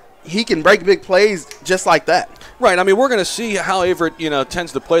matter. He can break big plays just like that. Right. I mean, we're going to see how Averett,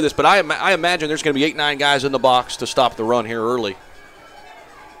 tends to play this. But I imagine there's going to be 8-9 guys in the box to stop the run here early.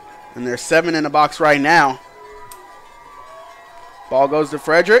 And there's 7 in the box right now. Ball goes to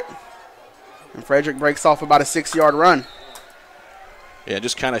Frederick. And Frederick breaks off about a 6-yard run. Yeah,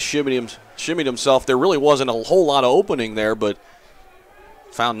 just kind of shimmied himself. There really wasn't a whole lot of opening there, but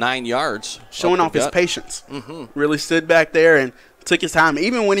found 9 yards. Showing off his patience. Really stood back there and took his time.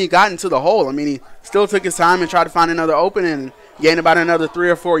 Even when he got into the hole, I mean, he still took his time and tried to find another opening and gain about another 3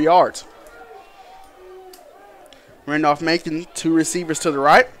 or 4 yards. Randolph-Macon, 2 receivers to the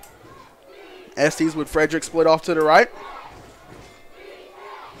right. Estes with Frederick split off to the right.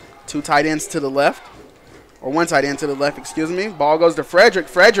 2 tight ends to the left. or one tight end to the left, excuse me. Ball goes to Frederick.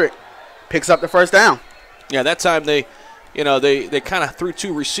 Frederick picks up the first down. Yeah, that time they kind of threw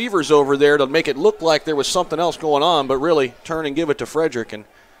two receivers over there to make it look like there was something else going on, but really turn and give it to Frederick, and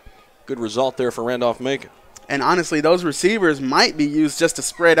good result there for Randolph-Macon. And honestly, those receivers might be used just to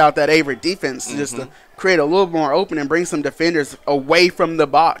spread out that Averett defense, just to create a little more open and bring some defenders away from the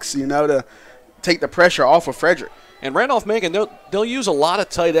box, to take the pressure off of Frederick. And Randolph-Macon, they'll use a lot of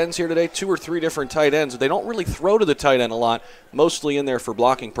tight ends here today, 2 or 3 different tight ends. They don't really throw to the tight end a lot, mostly in there for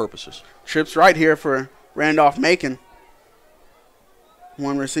blocking purposes. Trips right here for Randolph-Macon.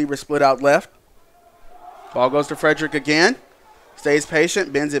 One receiver split out left. Ball goes to Frederick again. Stays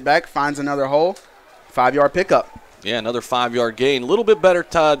patient, bends it back, finds another hole. 5-yard pickup. Yeah, another 5-yard gain. A little bit better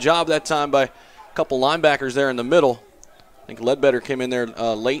job that time by a couple linebackers there in the middle. I think Ledbetter came in there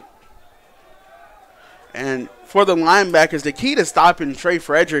late. And for the linebackers, the key to stopping Trey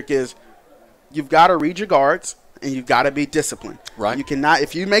Frederick is you've got to read your guards and you've got to be disciplined. Right. You cannot,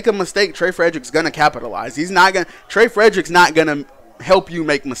 if you make a mistake, Trey Frederick's going to capitalize. Trey Frederick's not going to help you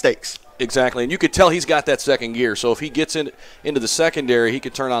make mistakes. Exactly, and you could tell he's got that second gear. So if he gets into the secondary, he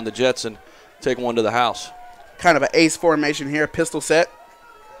could turn on the jets and take one to the house. Kind of an ace formation here, pistol set.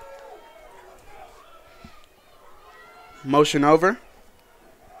 Motion over.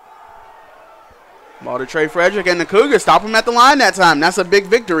 Ball to Trey Frederick, and the Cougars stop him at the line that time. That's a big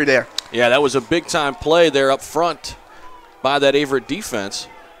victory there. Yeah, that was a big-time play there up front by that Averett defense.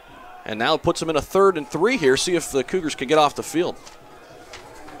 And now it puts them in a 3rd and 3 here. See if the Cougars can get off the field.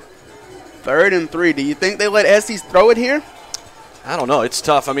 3rd and 3. Do you think they let Estes throw it here? I don't know. It's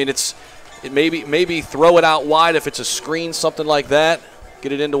tough. I mean, it maybe throw it out wide if it's a screen, something like that.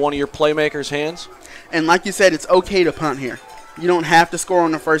 Get it into one of your playmakers' hands. And like you said, it's okay to punt here. You don't have to score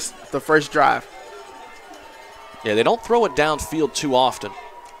on the first drive. Yeah, they don't throw it downfield too often.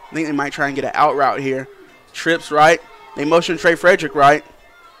 I think they might try and get an out route here. Trips right. They motion Trey Frederick right.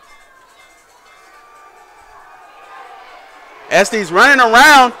 Estes running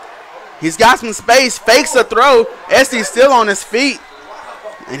around. He's got some space, fakes a throw. Estes still on his feet,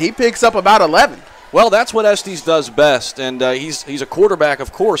 and he picks up about 11. Well, that's what Estes does best, and he's a quarterback,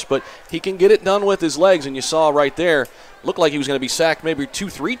 of course, but he can get it done with his legs, and you saw right there, looked like he was going to be sacked maybe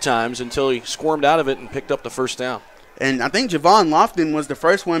 2-3 times until he squirmed out of it and picked up the first down. And I think Javon Lofton was the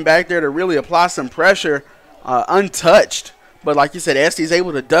first one back there to really apply some pressure untouched. But like you said, Estes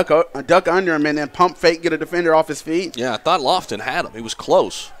able to duck under him and then pump fake, get a defender off his feet. Yeah, I thought Lofton had him. He was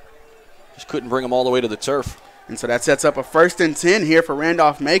close. Just couldn't bring him all the way to the turf. And so that sets up a 1st and 10 here for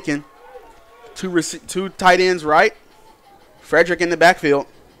Randolph-Macon. Two tight ends right. Frederick in the backfield.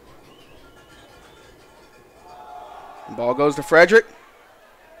 Ball goes to Frederick.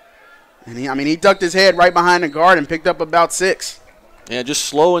 And he ducked his head right behind the guard and picked up about 6. Yeah, just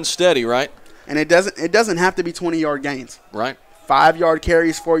slow and steady, right? And it doesn't have to be 20-yard gains. Right. 5-yard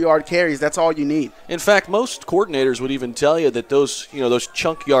carries, 4-yard carries, that's all you need. In fact, most coordinators would even tell you that those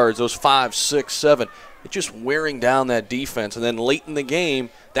chunk yards, those 5, 6, 7, it's just wearing down that defense. And then late in the game,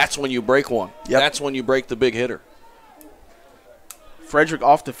 that's when you break one. Yep. That's when you break the big hitter. Frederick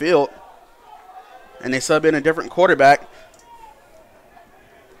off the field. And they sub in a different quarterback.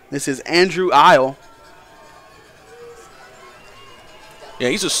 This is Andrew Isle. Yeah,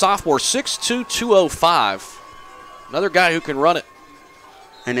 he's a sophomore, 6'2", 205. Another guy who can run it.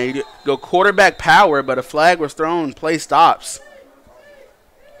 And they go quarterback power, but a flag was thrown. Play stops.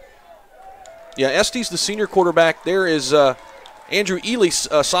 Yeah, Estes, the senior quarterback. There is Andrew Ely,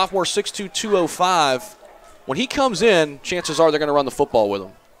 sophomore, 6'2", 205. When he comes in, chances are they're going to run the football with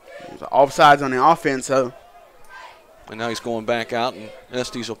him. There's offsides on the offense, so. And now he's going back out, and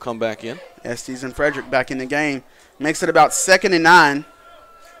Estes will come back in. Estes and Frederick back in the game. Makes it about 2nd and 9.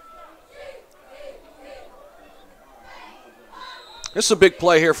 This is a big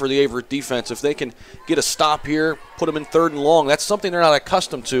play here for the Averett defense. If they can get a stop here, put them in 3rd and long, that's something they're not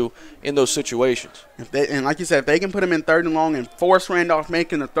accustomed to in those situations. And like you said, if they can put them in 3rd and long and force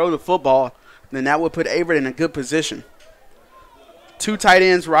Randolph-Macon to throw the football, then that would put Averett in a good position. 2 tight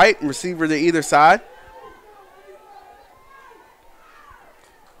ends right, receiver to either side.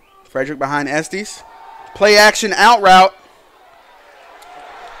 Frederick behind Estes. Play action out route.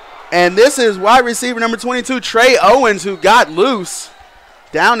 And this is wide receiver number 22, Trey Owens, who got loose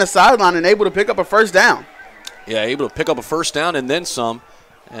down the sideline and able to pick up a 1st down. Yeah, able to pick up a 1st down and then some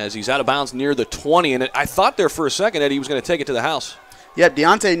as he's out of bounds near the 20. And I thought there for a second that he was going to take it to the house. Yep,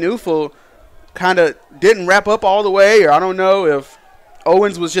 Deontay Neufel kind of didn't wrap up all the way, or I don't know if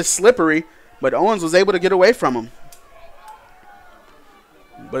Owens was just slippery, but Owens was able to get away from him.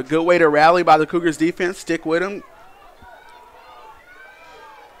 But a good way to rally by the Cougars defense, stick with him.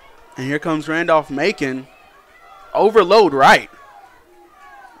 And here comes Randolph-Macon. overload right.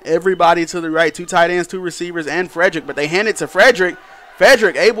 Everybody to the right, 2 tight ends, 2 receivers, and Frederick. But they hand it to Frederick.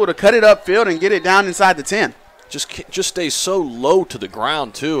 Frederick able to cut it upfield and get it down inside the 10. Just stays so low to the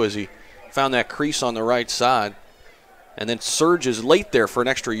ground, too, as he found that crease on the right side. And then surges late there for an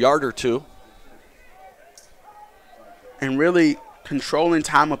extra yard or 2. And really controlling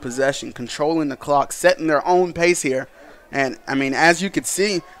time of possession, controlling the clock, setting their own pace here. And, I mean, as you could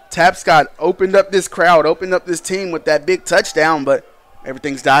see, Tapscott opened up this crowd, opened up this team with that big touchdown, but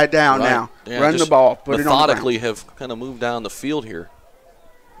everything's died down now. Yeah, run the ball, put it on the ground. Methodically have kind of moved down the field here.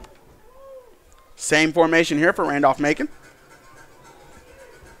 Same formation here for Randolph-Macon.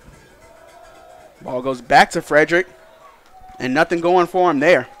 Ball goes back to Frederick, and nothing going for him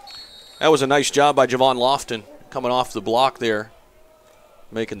there. That was a nice job by Javon Lofton coming off the block there,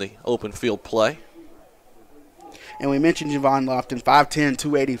 making the open field play. And we mentioned Javon Lofton, 5'10",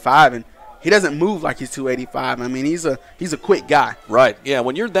 285, and he doesn't move like he's 285. I mean, he's a quick guy. Right, yeah,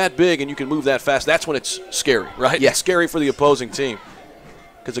 when you're that big and you can move that fast, that's when it's scary, right? Yeah. It's scary for the opposing team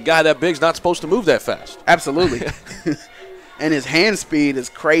because a guy that big is not supposed to move that fast. Absolutely. And his hand speed is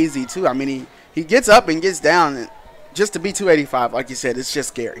crazy, too. I mean, he gets up and gets down, and just to be 285, like you said, it's just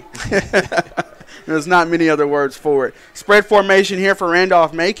scary. There's not many other words for it. Spread formation here for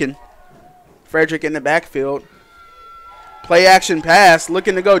Randolph-Macon. Frederick in the backfield. Play action pass,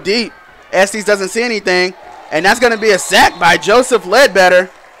 looking to go deep. Estes doesn't see anything, and that's going to be a sack by Joseph Ledbetter.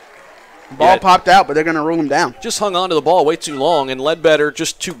 Ball popped out, but they're going to rule him down. Just hung on to the ball way too long, and Ledbetter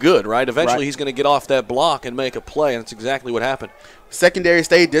just too good, right? Eventually he's going to get off that block and make a play, and that's exactly what happened. Secondary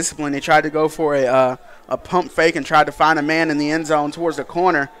stayed disciplined. They tried to go for a pump fake and tried to find a man in the end zone towards the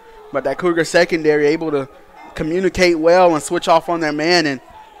corner, but that Cougar secondary able to communicate well and switch off on their man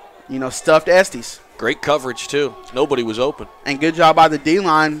and, stuffed Estes. Great coverage, too. Nobody was open. And good job by the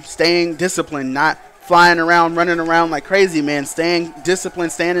D-line staying disciplined, not flying around, running around like crazy, man. Staying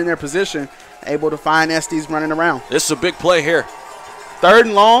disciplined, staying in their position, able to find Estes running around. This is a big play here. 3rd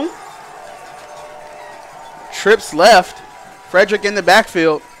and long. Trips left. Frederick in the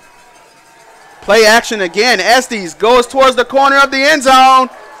backfield. Play action again. Estes goes towards the corner of the end zone.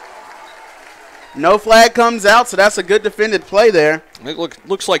 No flag comes out, so that's a good defended play there. It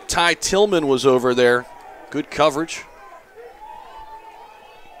looks like Ty Tillman was over there. Good coverage.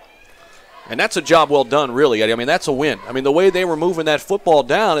 And that's a job well done, really. I mean, that's a win. I mean, the way they were moving that football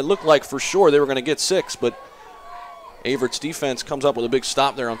down, it looked like for sure they were going to get 6, but Averett's defense comes up with a big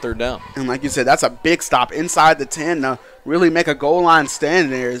stop there on 3rd down. And like you said, that's a big stop inside the 10 to really make a goal line stand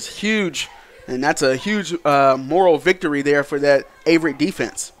there is huge, and that's a huge moral victory there for that Averett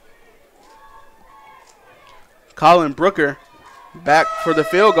defense. Colin Brooker back for the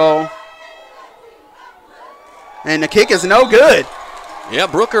field goal. And the kick is no good. Yeah,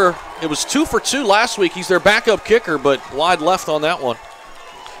 Brooker, it was 2 for 2 last week. He's their backup kicker, but wide left on that one.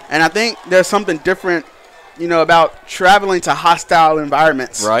 And I think there's something different, about traveling to hostile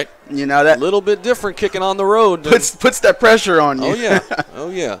environments. Right. That a little bit different kicking on the road. Puts that pressure on you. Oh, yeah. Oh,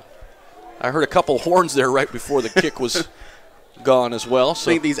 yeah. I heard a couple horns there right before the kick was gone as well. So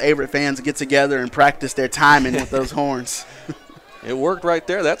I think these Averett fans get together and practice their timing with those horns. It worked right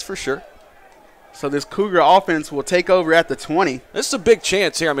there, that's for sure. So this Cougar offense will take over at the 20. This is a big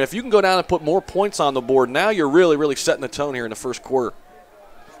chance here. I mean, if you can go down and put more points on the board, now you're really, really setting the tone here in the first quarter.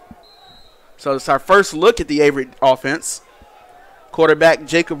 So it's our first look at the Averett offense. Quarterback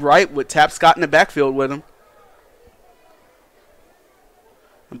Jacob Wright with Tapscott in the backfield with him.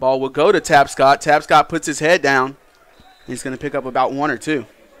 The ball will go to Tapscott. Tapscott puts his head down. He's going to pick up about 1 or 2.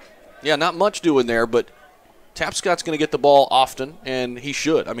 Yeah, not much doing there, but Tapscott's going to get the ball often, and he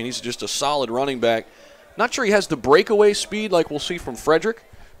should. I mean, he's just a solid running back. Not sure he has the breakaway speed like we'll see from Frederick,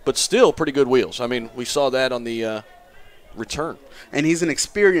 but still pretty good wheels. I mean, we saw that on the return. And he's an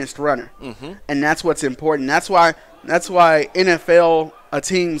experienced runner, and that's what's important. That's why NFL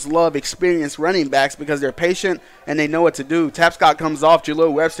teams love experienced running backs because they're patient and they know what to do. Tapscott comes off.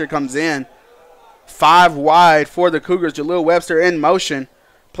 Jalil Webster comes in. 5 wide for the Cougars. Jalil Webster in motion.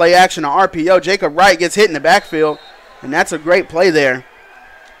 Play action on RPO. Jacob Wright gets hit in the backfield, and that's a great play there.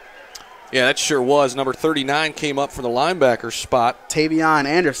 Yeah, that sure was. Number 39 came up for the linebacker spot. Tavion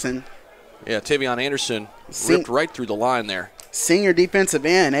Anderson. Yeah, Tavion Anderson ripped right through the line there. Senior defensive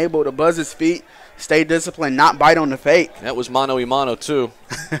end, able to buzz his feet, stay disciplined, not bite on the fake. That was mano-a-mano, too.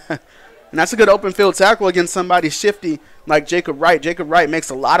 And that's a good open field tackle against somebody shifty like Jacob Wright. Jacob Wright makes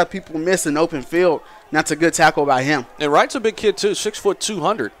a lot of people miss in open field, and that's a good tackle by him. And Wright's a big kid, too, 6 foot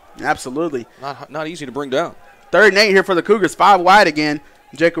 200. Absolutely. Not easy to bring down. 3rd and 8 here for the Cougars, 5 wide again.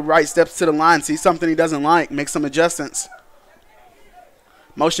 Jacob Wright steps to the line, sees something he doesn't like, makes some adjustments.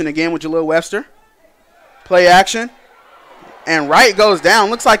 Motion again with Jalil Webster. Play action. And Wright goes down.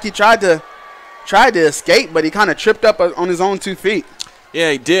 Looks like he tried to escape, but he kind of tripped up on his own 2 feet.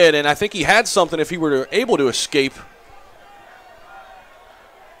 Yeah, he did, and I think he had something if he were able to escape.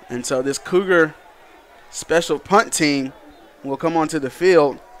 And so this Cougar special punt team will come onto the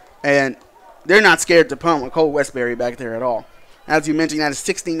field, and they're not scared to punt with Cole Westbury back there at all. As you mentioned, he had a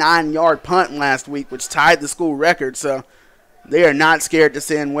 69-yard punt last week, which tied the school record, so they are not scared to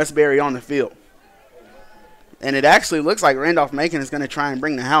send Westbury on the field. And it actually looks like Randolph-Macon is going to try and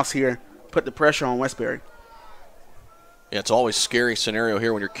bring the house here, put the pressure on Westbury. Yeah, it's always a scary scenario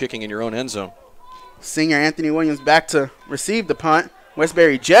here when you're kicking in your own end zone. Senior Anthony Williams back to receive the punt.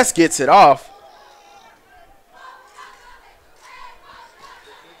 Westbury just gets it off.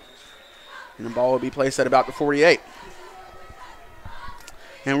 And the ball will be placed at about the 48.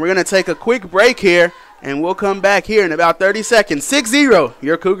 And we're going to take a quick break here, and we'll come back here in about 30 seconds. 6-0,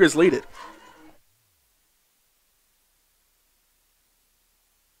 your Cougars lead it.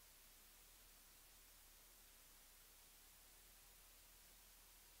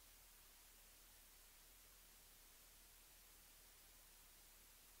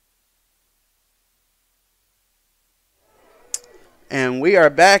 And we are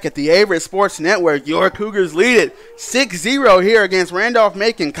back at the Averett Sports Network. Your Cougars lead it 6-0 here against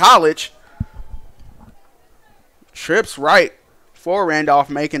Randolph-Macon College. Trips right for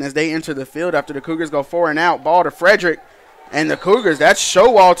Randolph-Macon as they enter the field after the Cougars go 4 and out. Ball to Frederick. And the Cougars, that's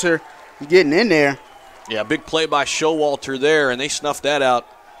Showalter getting in there. Yeah, big play by Showalter there, and they snuffed that out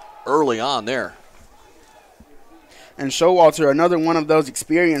early on there. And Showalter, another one of those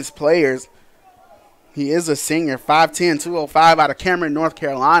experienced players. He is a senior, 5'10", 205 out of Cameron, North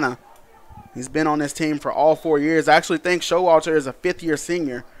Carolina. He's been on this team for all 4 years. I actually think Showalter is a fifth-year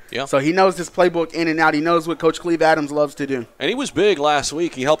senior. Yeah. So he knows this playbook in and out. He knows what Coach Cleve Adams loves to do. And he was big last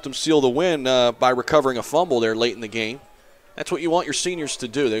week. He helped him seal the win by recovering a fumble there late in the game. That's what you want your seniors to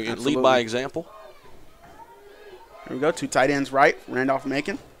do. They lead by example. Here we go, 2 tight ends right,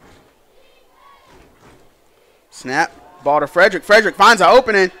 Randolph-Macon. Snap, ball to Frederick. Frederick finds an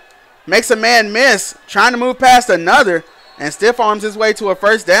opening. Makes a man miss, trying to move past another, and stiff arms his way to a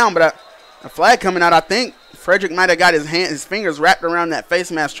first down. But a flag coming out. I think Frederick might have got his fingers wrapped around that face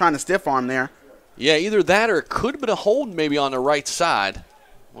mask trying to stiff arm there. Yeah, either that or it could have been a hold maybe on the right side.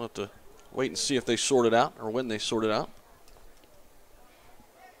 We'll have to wait and see if they sort it out or when they sort it out.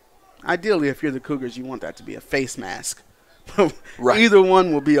 Ideally, if you're the Cougars, you want that to be a face mask. Right. Either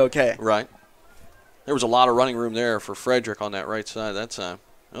one will be okay. Right. There was a lot of running room there for Frederick on that right side that time.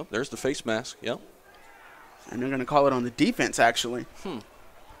 Oh, there's the face mask. Yep. And they're going to call it on the defense, actually.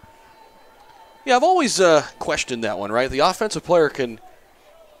 Yeah, I've always questioned that one, right? The offensive player can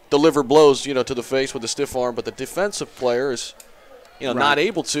deliver blows, to the face with a stiff arm, but the defensive player is, Right. not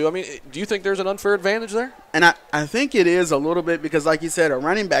able to. I mean, do you think there's an unfair advantage there? And I think it is a little bit because, like you said, a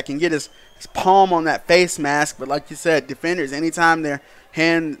running back can get his palm on that face mask. But like you said, defenders, anytime their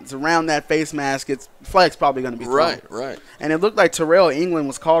hands around that face mask, flag's probably going to be thrown. Right. And it looked like Terrell England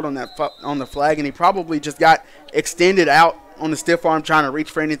was called on the flag, and he probably just got extended out on the stiff arm trying to reach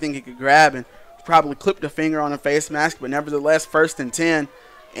for anything he could grab and probably clipped a finger on a face mask. But nevertheless, 1st and 10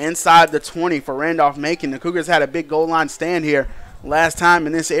 inside the 20 for Randolph-Macon. The Cougars had a big goal line stand here last time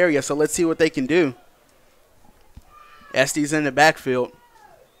in this area, so let's see what they can do. Estes in the backfield.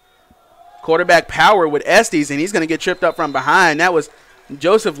 Quarterback power with Estes, and he's going to get tripped up from behind. That was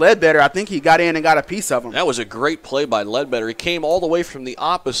Joseph Ledbetter. I think he got in and got a piece of him. That was a great play by Ledbetter. He came all the way from the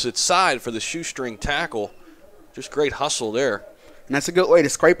opposite side for the shoestring tackle. Just great hustle there. And that's a good way to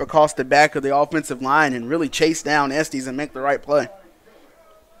scrape across the back of the offensive line and really chase down Estes and make the right play.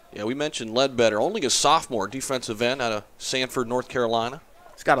 Yeah, we mentioned Ledbetter, only a sophomore defensive end out of Sanford, North Carolina.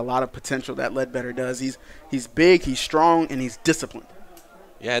 He's got a lot of potential, that Ledbetter does. He's big, he's strong, and he's disciplined.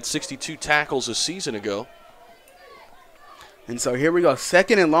 Yeah, had 62 tackles a season ago. And so here we go,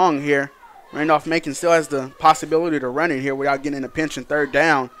 2nd and long here. Randolph-Macon still has the possibility to run it here without getting a pinch and 3rd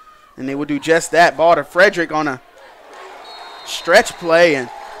down. And they will do just that. Ball to Frederick on a stretch play. And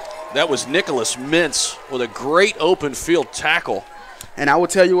that was Nicholas Mintz with a great open field tackle. And I will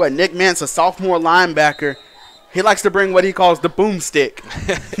tell you what, Nick Mintz, a sophomore linebacker, he likes to bring what he calls the boomstick.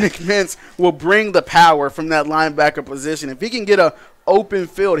 Nick Mintz will bring the power from that linebacker position. If he can get a open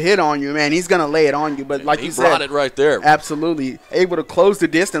field hit on you, man, he's going to lay it on you. But like you said, he brought it right there. Absolutely. Able to close the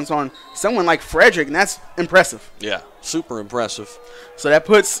distance on someone like Frederick, and that's impressive. Yeah, super impressive. So that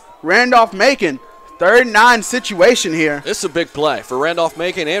puts Randolph-Macon 3rd and 9 situation here. This is a big play for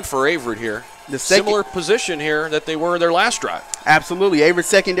Randolph-Macon and for Averett here. Similar position here that they were in their last drive. Absolutely. Averett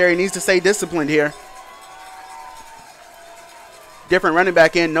secondary needs to stay disciplined here. Different running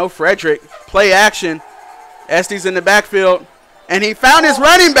back in, no Frederick. Play action. Estes in the backfield, and he found his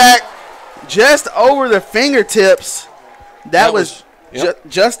running back just over the fingertips. That was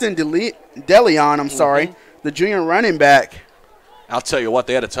Justin DeLeon, I'm sorry, the junior running back. I'll tell you what,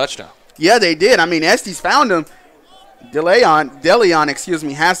 they had a touchdown. Yeah, they did. I mean, Estes found him.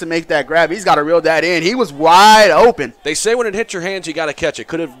 DeLeon, has to make that grab. He's got to reel that in. He was wide open. They say when it hits your hands, you got to catch it.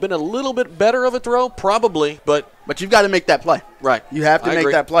 Could have been a little bit better of a throw, probably, but you've got to make that play. Right. You have to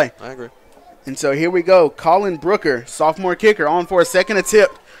make that play. I agree. And so here we go. Colin Brooker, sophomore kicker, on for a second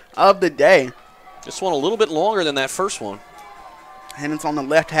attempt of the day. This one a little bit longer than that first one. And it's on the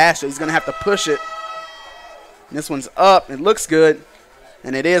left hash, so he's going to have to push it. And this one's up. It looks good,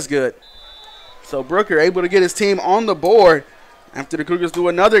 and it is good. So Brooker able to get his team on the board after the Cougars do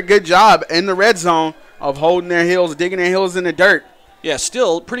another good job in the red zone of holding their heels, digging their heels in the dirt. Yeah,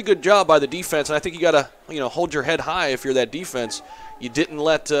 still pretty good job by the defense. And I think you got to hold your head high if you're that defense. You didn't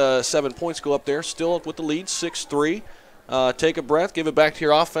let 7 points go up there. Still with the lead, 6-3. Take a breath, give it back to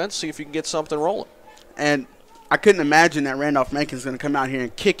your offense, see if you can get something rolling. And I couldn't imagine that Randolph-Macon is going to come out here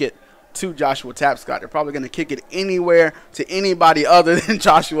and kick it to Joshua Tapscott. They're probably going to kick it anywhere to anybody other than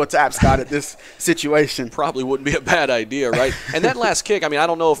Joshua Tapscott at this situation. Probably wouldn't be a bad idea, right? And that last kick, I mean, I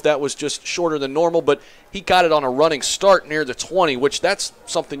don't know if that was just shorter than normal, but he got it on a running start near the 20, which that's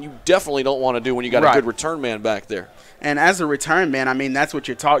something you definitely don't want to do when you got a good return man back there. And as a return man, I mean, that's what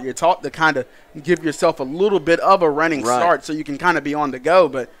you're taught. You're taught to kind of give yourself a little bit of a running start so you can kind of be on the go.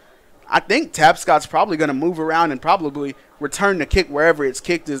 But I think Tapscott's probably going to move around and probably return the kick wherever it's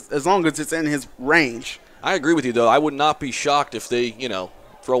kicked as long as it's in his range. I agree with you, though. I would not be shocked if they,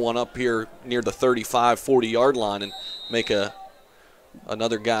 throw one up here near the 35, 40-yard line and make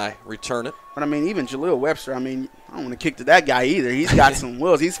another guy return it. But, I mean, even Jaleel Webster, I mean, I don't want to kick to that guy either. He's got some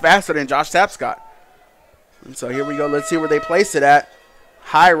wheels. He's faster than Josh Tapscott. And so here we go. Let's see where they place it at.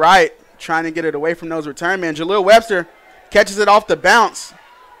 High right, trying to get it away from those return men. Jaleel Webster catches it off the bounce.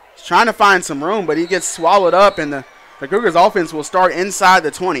 He's trying to find some room, but he gets swallowed up, and the Cougars offense will start inside the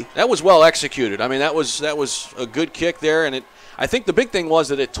 20. That was well executed. I mean, that was a good kick there, and I think the big thing was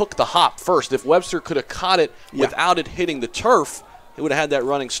that it took the hop first. If Webster could have caught it without it hitting the turf, it would have had that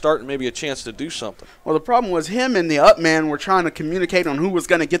running start and maybe a chance to do something. Well, the problem was him and the up man were trying to communicate on who was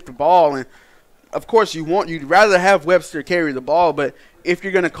going to get the ball, and of course you'd rather have Webster carry the ball, but if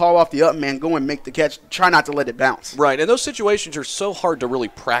you're going to call off the up man, go and make the catch. Try not to let it bounce. Right, and those situations are so hard to really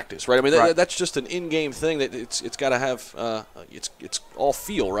practice, right? I mean, that's just an in-game thing that it's got to have. It's all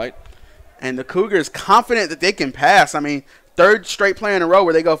feel, right? And the Cougars confident that they can pass. I mean, third straight play in a row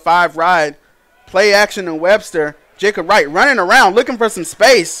where they go 5 wide, play action to Webster. Jacob Wright running around looking for some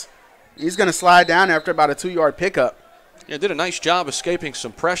space. He's going to slide down after about a 2-yard pickup. Yeah, did a nice job escaping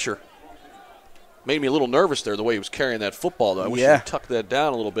some pressure. Made me a little nervous there, the way he was carrying that football, though. I wish he tucked that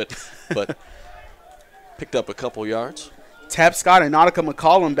down a little bit, but picked up a couple yards. Tapscott and Nautica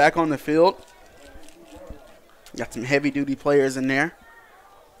McCollum back on the field. Got some heavy-duty players in there.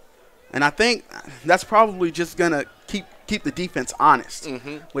 And I think that's probably just going to keep the defense honest.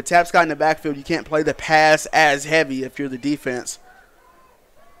 With Tapscott in the backfield, you can't play the pass as heavy if you're the defense.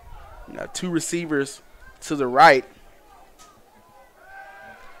 You got 2 receivers to the right.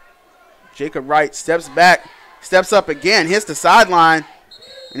 Jacob Wright steps back, steps up again, hits the sideline,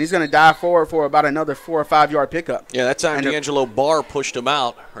 and he's going to dive forward for about another 4 or 5 yard pickup. Yeah, that time D'Angelo Barr pushed him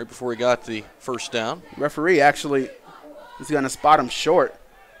out right before he got the first down. Referee actually is going to spot him short.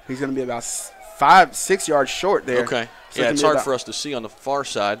 He's going to be about 5-6 yards short there. Okay. So yeah, it's hard for us to see on the far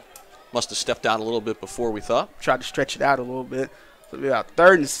side. Must have stepped down a little bit before we thought. Tried to stretch it out a little bit. So it'll be about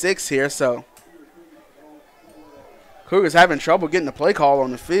 3rd and 6 here. So Cougars having trouble getting the play call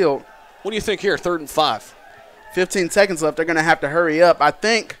on the field. What do you think here, 3rd and 5? 15 seconds left. They're going to have to hurry up. I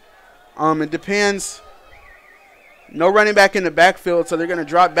think it depends. No running back in the backfield, so they're going to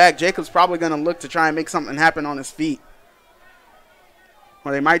drop back. Jacob's probably going to look to try and make something happen on his feet.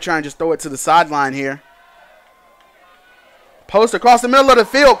 Or they might try and just throw it to the sideline here. Post across the middle of the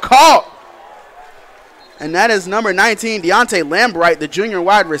field. Caught. And that is number 19, Deontay Lambright, the junior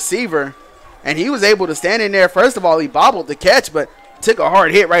wide receiver. And he was able to stand in there. First of all, he bobbled the catch, but took a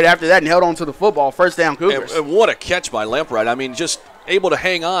hard hit right after that and held on to the football. First down, Cougars. And what a catch by Lambright. I mean, just able to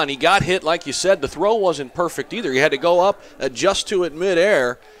hang on. He got hit, like you said. The throw wasn't perfect either. He had to go up, adjust to it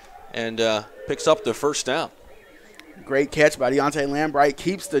midair, and picks up the first down. Great catch by Deontay Lambright.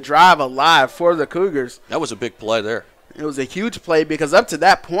 Keeps the drive alive for the Cougars. That was a big play there. It was a huge play because up to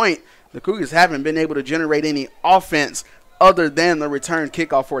that point, the Cougars haven't been able to generate any offense other than the return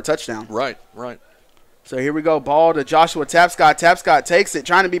kickoff for a touchdown. Right, right. So here we go. Ball to Joshua Tapscott. Tapscott takes it,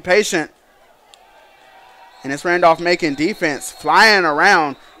 trying to be patient. And it's Randolph-Macon defense flying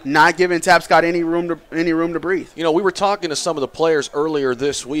around, not giving Tapscott any room to breathe. You know, we were talking to some of the players earlier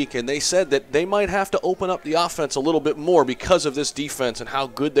this week, and they said that they might have to open up the offense a little bit more because of this defense and how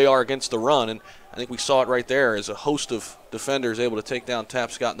good they are against the run. And I think we saw it right there as a host of defenders able to take down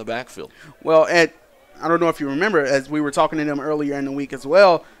Tapscott in the backfield. Well, Ed, I don't know if you remember, as we were talking to them earlier in the week as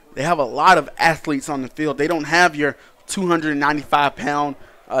well, they have a lot of athletes on the field. They don't have your 295-pound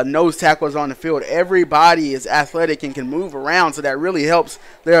nose tackles on the field. Everybody is athletic and can move around, so that really helps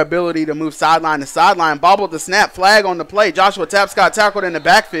their ability to move sideline to sideline. Bobbled the snap, flag on the play. Joshua Tapscott tackled in the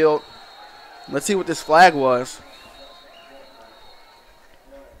backfield. Let's see what this flag was.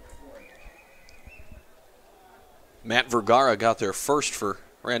 Matt Vergara got there first for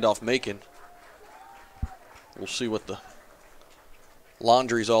Randolph-Macon. We'll see what the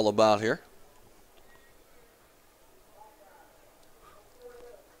laundry's all about here.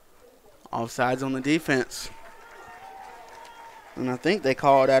 Offsides on the defense. And I think they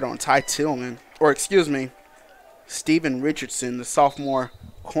called that on Ty Tillman. Or, excuse me, Steven Richardson, the sophomore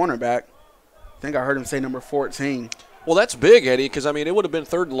cornerback. I think I heard him say number 14. Well, that's big, Eddie, because, I mean, it would have been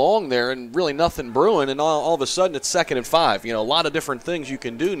 3rd and long there and really nothing brewing, and all of a sudden it's 2nd and 5. You know, a lot of different things you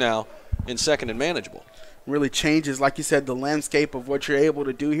can do now in 2nd and manageable. Really changes, like you said, the landscape of what you're able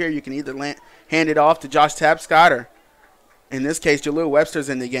to do here. You can either hand it off to Josh Tapscott or, in this case, Jaleel Webster's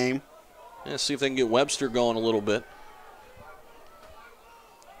in the game. Yeah, see if they can get Webster going a little bit.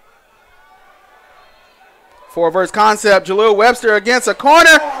 Four-verse concept, Jaleel Webster against a corner,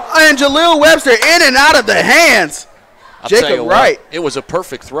 and Jaleel Webster in and out of the hands. Jacob Wright. It was a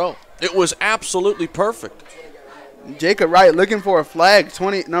perfect throw. It was absolutely perfect. Jacob Wright looking for a flag,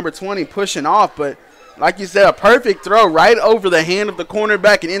 number 20 pushing off, but like you said, a perfect throw right over the hand of the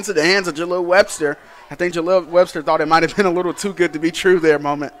cornerback and into the hands of Jaleel Webster. I think Jaleel Webster thought it might have been a little too good to be true there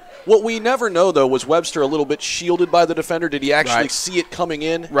moment. What we never know, though, was Webster a little bit shielded by the defender? Did he actually see it coming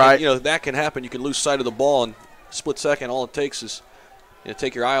in? Right. And, you know, that can happen. You can lose sight of the ball in a split second. All it takes is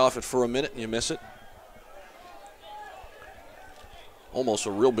take your eye off it for a minute and you miss it. Almost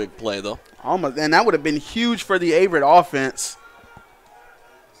a real big play, though. Almost, and that would have been huge for the Averett offense.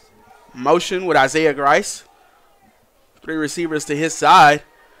 Motion with Isaiah Grice. 3 receivers to his side.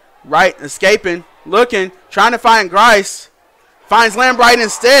 Wright escaping, looking, trying to find Grice. Finds Lambright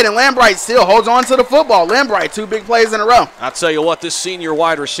instead, and Lambright still holds on to the football. Lambright, 2 big plays in a row. I'll tell you what, this senior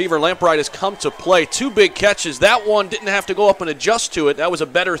wide receiver, Lambright, has come to play. 2 big catches. That one didn't have to go up and adjust to it. That was a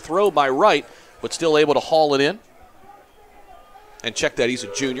better throw by Wright, but still able to haul it in. And check that, he's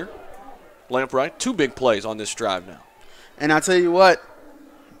a junior. Lambright, 2 big plays on this drive now. And I'll tell you what,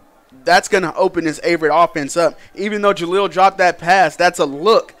 that's going to open this Averett offense up. Even though Jaleel dropped that pass, that's a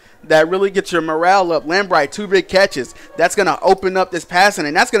look that really gets your morale up. Lambright, 2 big catches. That's going to open up this passing,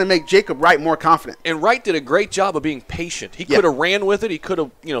 and that's going to make Jacob Wright more confident. And Wright did a great job of being patient. He could have ran with it. He could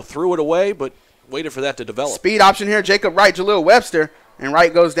have, threw it away, but waited for that to develop. Speed option here, Jacob Wright, Jaleel Webster, and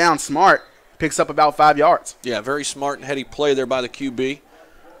Wright goes down smart. Picks up about 5 yards. Yeah, very smart and heady play there by the QB.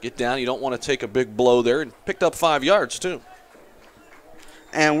 Get down. You don't want to take a big blow there. And picked up 5 yards, too.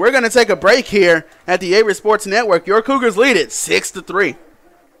 And we're going to take a break here at the Averett Sports Network. Your Cougars lead it 6-3.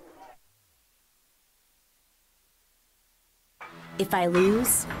 If I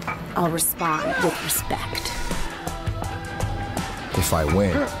lose, I'll respond with respect. If I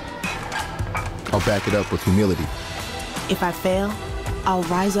win, I'll back it up with humility. If I fail, I'll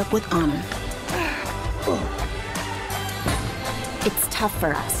rise up with honor. It's tough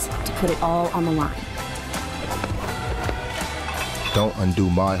for us to put it all on the line. Don't undo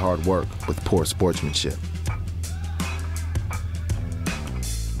my hard work with poor sportsmanship.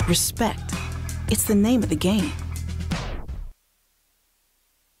 Respect. It's the name of the game.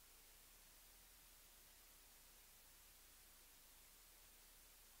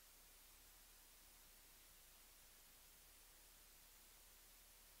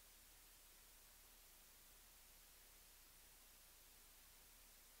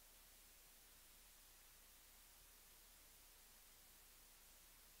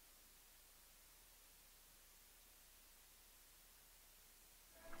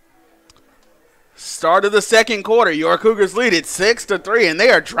 Start of the second quarter, your Cougars lead it 6-3, and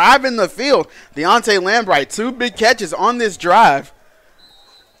they are driving the field. Deontay Lambright, 2 big catches on this drive.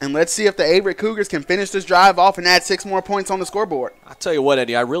 And let's see if the Averett Cougars can finish this drive off and add 6 more points on the scoreboard. I'll tell you what,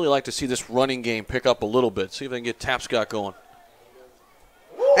 Eddie, I really like to see this running game pick up a little bit. See if they can get Tapscott going.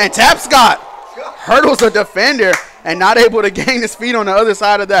 And Tapscott hurdles a defender and not able to gain his feet on the other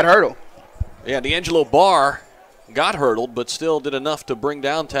side of that hurdle. Yeah, D'Angelo Barr got hurdled, but still did enough to bring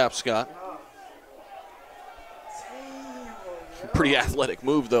down Tapscott. Pretty athletic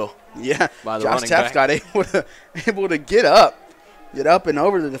move, though. Yeah, by the Josh running back. Tapscott able to get up. get up and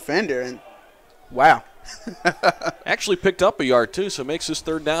over the defender, and wow. Actually picked up a yard, too, so it makes this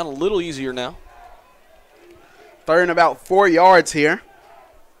third down a little easier now. Third and about 4 yards here.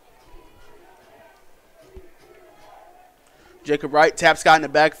 Jacob Wright, Tapscott in the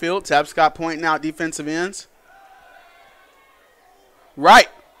backfield. Tapscott pointing out defensive ends. Wright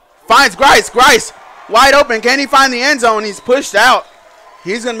finds Grice. Grice wide open. Can he find the end zone? He's pushed out.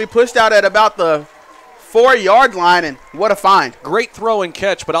 He's going to be pushed out at about the 4-yard line, and what a find. Great throw and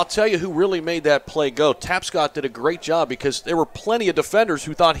catch, but I'll tell you who really made that play go. Tapscott did a great job because there were plenty of defenders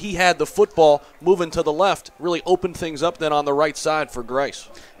who thought he had the football moving to the left. Really opened things up then on the right side for Grice.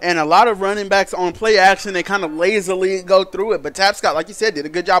 And a lot of running backs on play action, they kind of lazily go through it. But Tapscott, like you said, did a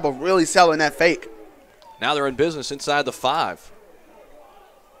good job of really selling that fake. Now they're in business inside the 5.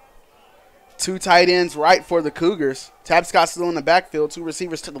 2 tight ends right for the Cougars. Tapscott still in the backfield, 2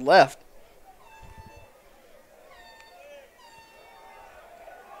 receivers to the left.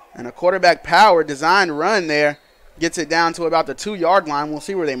 And a quarterback power designed run there gets it down to about the 2-yard line. We'll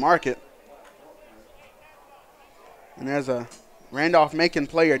see where they mark it. And there's a Randolph-Macon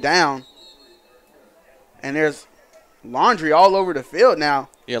player down. And there's laundry all over the field now.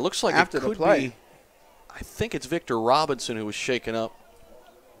 Yeah, it looks like after it could the play. be. I think it's Victor Robinson who was shaken up.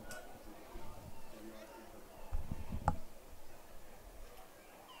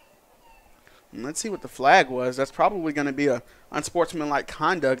 And let's see what the flag was. That's probably going to be a unsportsmanlike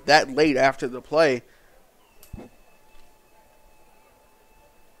conduct that late after the play.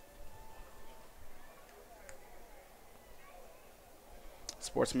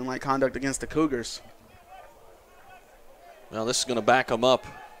 Sportsmanlike conduct against the Cougars. Well, this is going to back them up.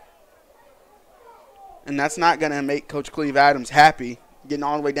 And that's not going to make Coach Cleve Adams happy, getting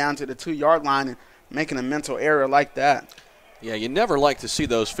all the way down to the 2-yard line and making a mental error like that. Yeah, you never like to see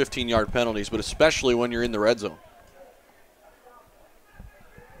those 15-yard penalties, but especially when you're in the red zone.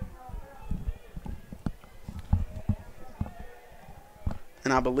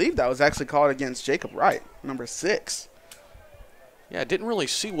 And I believe that was actually called against Jacob Wright, number 6. Yeah, I didn't really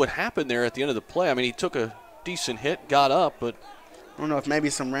see what happened there at the end of the play. I mean, he took a decent hit, got up, but I don't know if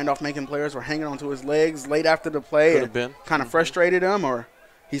maybe some Randolph-Macon players were hanging onto his legs late after the play. Could have been. Kind of frustrated him, or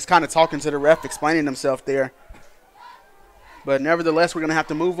he's kind of talking to the ref, explaining himself there. But nevertheless, we're going to have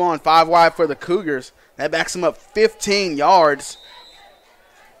to move on. 5 wide for the Cougars. That backs them up 15 yards.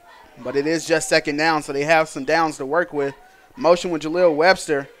 But it is just second down, so they have some downs to work with. Motion with Jaleel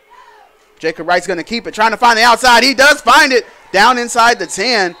Webster. Jacob Wright's going to keep it, trying to find the outside. He does find it down inside the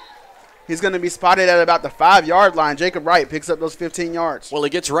 10. He's going to be spotted at about the 5-yard line. Jacob Wright picks up those 15 yards. Well, he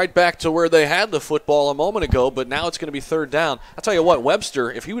gets right back to where they had the football a moment ago, but now it's going to be third down. I'll tell you what,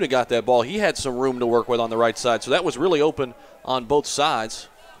 Webster, if he would have got that ball, he had some room to work with on the right side. So that was really open on both sides.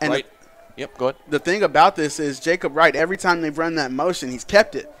 And right? Yep, go ahead. The thing about this is Jacob Wright, every time they've run that motion, he's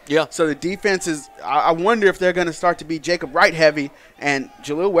kept it. Yeah. So the defense is, I wonder if they're going to start to be Jacob Wright heavy, and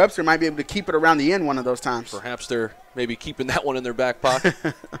Jaleel Webster might be able to keep it around the end one of those times. Perhaps they're maybe keeping that one in their back pocket.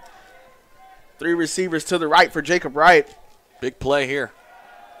 3 receivers to the right for Jacob Wright. Big play here.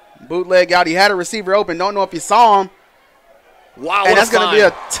 Bootleg out. He had a receiver open. Don't know if he saw him. Wow, and that's going to be a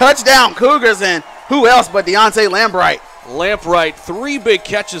touchdown, Cougars, and who else but Deontay Lambright. Lambright, 3 big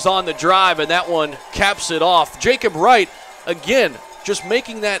catches on the drive, and that one caps it off. Jacob Wright, again, just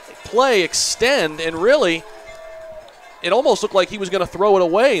making that play extend, and really, it almost looked like he was going to throw it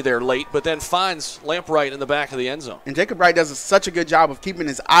away there late, but then finds Lambright in the back of the end zone. And Jacob Wright does such a good job of keeping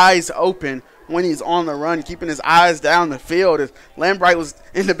his eyes open when he's on the run, keeping his eyes down the field. As Lambright was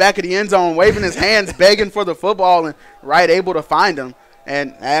in the back of the end zone, waving his hands, begging for the football, and Wright able to find him,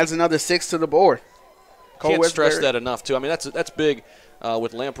 and adds another 6 to the board. Can't stress that enough, too. I mean, that's big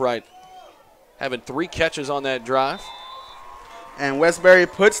with Lambright having 3 catches on that drive. And Westbury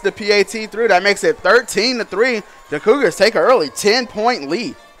puts the PAT through. That makes it 13-3. The Cougars take an early 10-point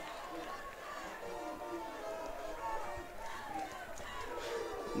lead.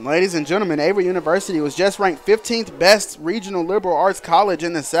 Ladies and gentlemen, Averett University was just ranked 15th best regional liberal arts college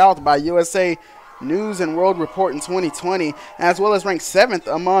in the South by USA News and World Report in 2020, as well as ranked 7th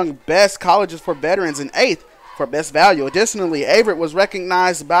among best colleges for veterans and 8th for best value. Additionally, Averett was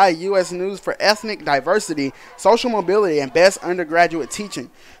recognized by U.S. News for ethnic diversity, social mobility, and best undergraduate teaching.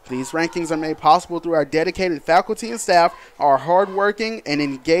 These rankings are made possible through our dedicated faculty and staff, our hardworking and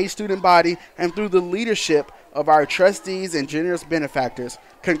engaged student body, and through the leadership of our trustees and generous benefactors.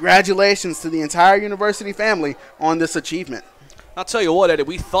 Congratulations to the entire university family on this achievement. I'll tell you what, Eddie,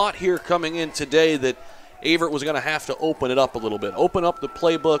 we thought here coming in today that Averett was going to have to open it up a little bit, open up the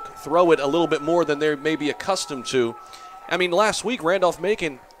playbook, throw it a little bit more than they may be accustomed to. I mean, last week,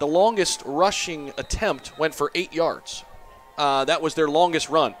 Randolph-Macon, the longest rushing attempt went for 8 yards. That was their longest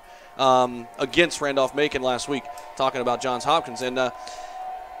run against Randolph-Macon last week, talking about Johns Hopkins. And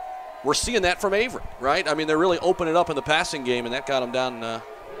we're seeing that from Averett, right? I mean, they're really opening it up in the passing game, and that got them down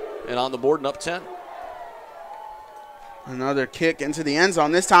and on the board and up 10. Another kick into the end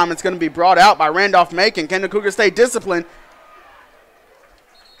zone. This time it's going to be brought out by Randolph-Macon. Can the Cougars stay disciplined?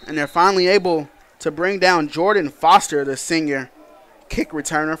 And they're finally able to bring down Jordan Foster, the senior kick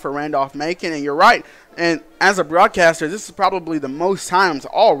returner for Randolph-Macon. And you're right. And as a broadcaster, this is probably the most times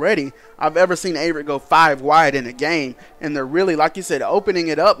already I've ever seen Averett go 5 wide in a game. And they're really, like you said, opening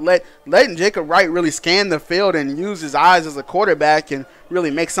it up, letting Jacob Wright really scan the field and use his eyes as a quarterback and really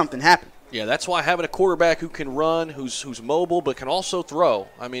make something happen. Yeah, that's why having a quarterback who can run, who's mobile, but can also throw.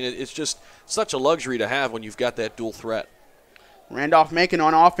 I mean, it's just such a luxury to have when you've got that dual threat. Randolph-Macon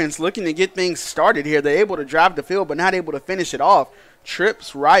on offense looking to get things started here. They're able to drive the field, but not able to finish it off.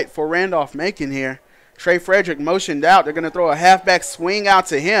 Trips right for Randolph-Macon here. Trey Frederick motioned out. They're going to throw a halfback swing out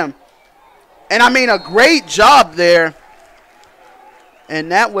to him. And, I mean, a great job there.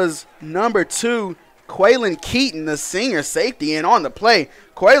 And that was number 2, Quaylen Keaton, the senior safety, and on the play.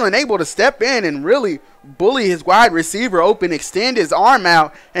 Quaylen able to step in and really bully his wide receiver open, extend his arm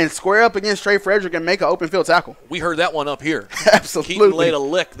out, and square up against Trey Frederick and make an open field tackle. We heard that one up here. Absolutely. Keaton laid a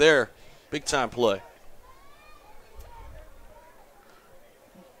lick there. Big-time play.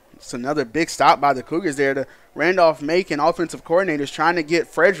 It's another big stop by the Cougars there. The Randolph-Macon offensive coordinators trying to get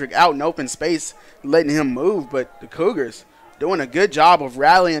Frederick out in open space, letting him move, but the Cougars doing a good job of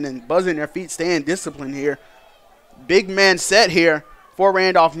rallying and buzzing their feet, staying disciplined here. Big man set here for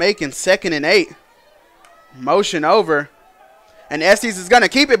Randolph-Macon, 2nd and 8. Motion over. And Estes is going to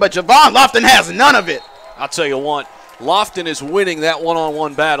keep it, but Javon Lofton has none of it. I'll tell you what, Lofton is winning that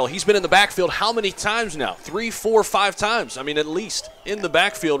one-on-one battle. He's been in the backfield how many times now? 3, 4, 5 times. I mean, at least in the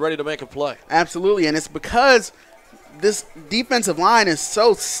backfield ready to make a play. Absolutely, and it's because this defensive line is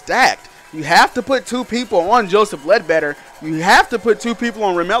so stacked. You have to put 2 people on Joseph Ledbetter. You have to put 2 people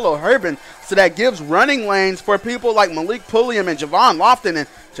on Romello Herbin, so that gives running lanes for people like Malik Pulliam and Javon Lofton. And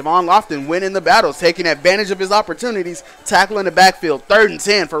Javon Lofton winning the battles, taking advantage of his opportunities, tackling the backfield. 3rd and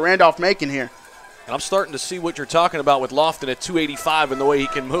 10 for Randolph-Macon here. And I'm starting to see what you're talking about with Lofton at 285 and the way he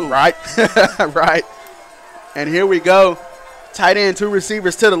can move. Right, right. And here we go. Tight end, 2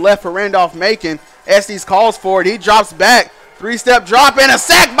 receivers to the left for Randolph-Macon. Estes calls for it. He drops back. 3-step drop and a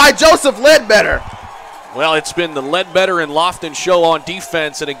sack by Joseph Ledbetter. Well, it's been the Ledbetter and Lofton show on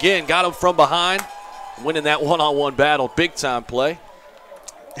defense, and again, got him from behind, winning that one-on-one battle. Big-time play.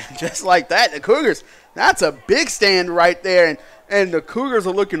 Just like that, the Cougars, that's a big stand right there, and the Cougars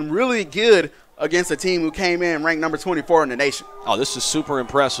are looking really good against a team who came in ranked number 24 in the nation. Oh, this is super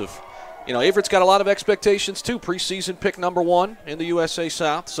impressive. You know, Averett's got a lot of expectations, too. Preseason pick number 1 in the USA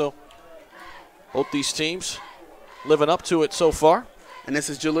South, so both these teams living up to it so far. And this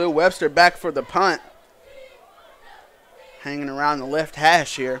is Jaleel Webster back for the punt. Hanging around the left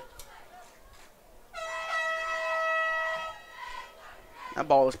hash here. That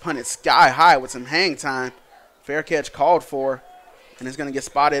ball was punted sky high with some hang time. Fair catch called for. And it's going to get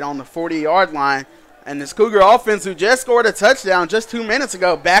spotted on the 40-yard line. And this Cougar offense, who just scored a touchdown just 2 minutes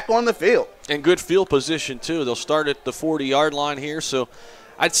ago, back on the field. And good field position, too. They'll start at the 40-yard line here, so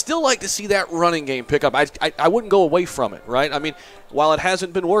I'd still like to see that running game pick up. I wouldn't go away from it, right? I mean, while it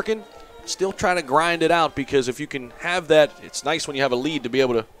hasn't been working, still trying to grind it out, because if you can have that, it's nice when you have a lead to be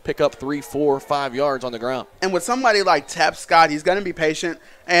able to pick up 3, 4, 5 yards on the ground. And with somebody like Tap Scott, he's going to be patient.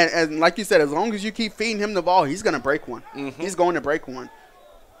 And like you said, as long as you keep feeding him the ball, he's going to break one. Mm-hmm. He's going to break one.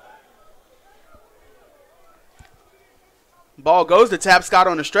 Ball goes to Tap Scott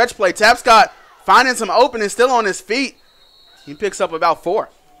on the stretch play. Tap Scott finding some opening, still on his feet. He picks up about 4.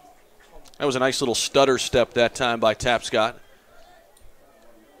 That was a nice little stutter step that time by Tap Scott.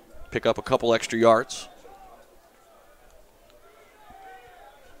 Pick up a couple extra yards.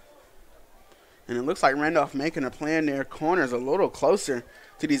 And it looks like Randolph-Macon are playing their corners a little closer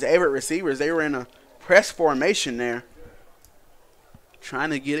to these Averett receivers. They were in a press formation there, trying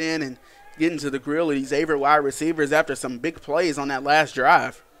to get in and get into the grill of these Averett wide receivers after some big plays on that last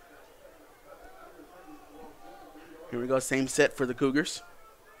drive. Here we go, same set for the Cougars.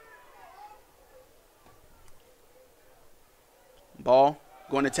 Ball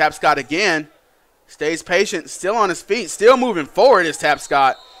going to Tap Scott again. Stays patient, still on his feet, still moving forward is Tap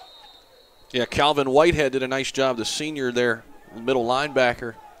Scott. Yeah, Calvin Whitehead did a nice job, the senior there, middle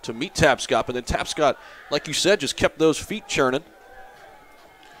linebacker, to meet Tap Scott. But then Tap Scott, like you said, just kept those feet churning.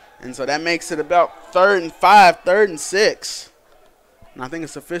 And so that makes it about 3rd and 5, 3rd and 6. And I think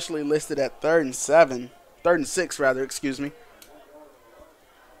it's officially listed at 3rd and 7. 3rd and 6, rather, excuse me.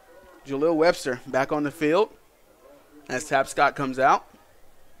 Jaleel Webster back on the field. as Tapscott comes out.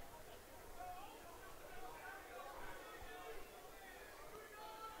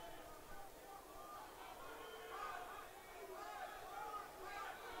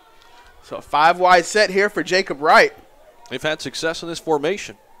 So a 5-wide set here for Jacob Wright. They've had success in this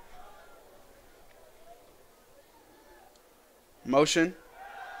formation. Motion,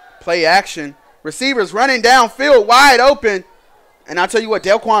 play action. Receivers running downfield, wide open. And I'll tell you what,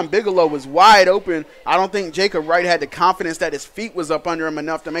 Delquan Bigelow was wide open. I don't think Jacob Wright had the confidence that his feet was up under him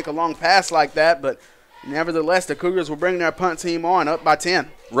enough to make a long pass like that. But nevertheless, the Cougars will bring their punt team on, up by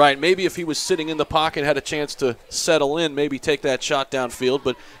 10. Right, maybe if he was sitting in the pocket, had a chance to settle in, maybe take that shot downfield.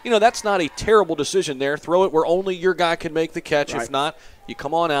 But, that's not a terrible decision there. Throw it where only your guy can make the catch. Right. If not, you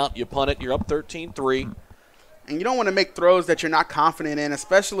come on out, you punt it, you're up 13-3. And you don't want to make throws that you're not confident in,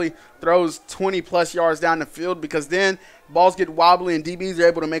 especially throws 20-plus yards down the field, because then balls get wobbly and DBs are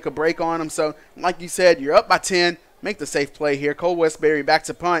able to make a break on them. So, like you said, you're up by 10. Make the safe play here. Cole Westbury back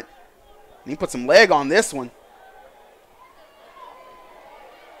to punt. And he put some leg on this one.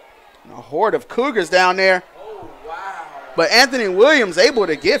 And a horde of Cougars down there. Oh, wow. But Anthony Williams able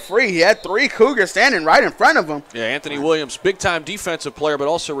to get free. He had 3 Cougars standing right in front of him. Yeah, Anthony Williams, big-time defensive player, but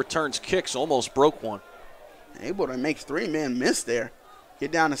also returns kicks, almost broke one. Able to make 3 men miss there.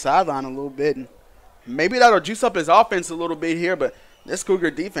 Get down the sideline a little bit. And maybe that'll juice up his offense a little bit here, but this Cougar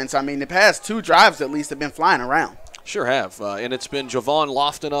defense, the past 2 drives at least have been flying around. Sure have. And it's been Javon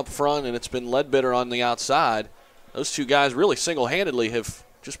Lofton up front, and it's been Ledbetter on the outside. Those 2 guys really single-handedly have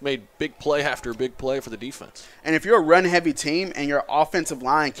just made big play after big play for the defense. And if you're a run-heavy team and your offensive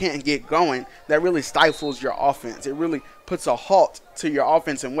line can't get going, that really stifles your offense. It really puts a halt to your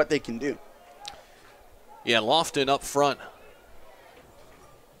offense and what they can do. Yeah, Lofton up front.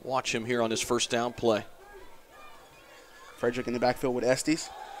 Watch him here on his first down play. Frederick in the backfield with Estes.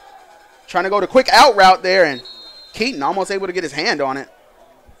 Trying to go the quick out route there, and Keaton almost able to get his hand on it.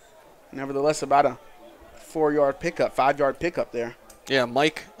 Nevertheless, about a 4-yard pickup, 5-yard pickup there. Yeah,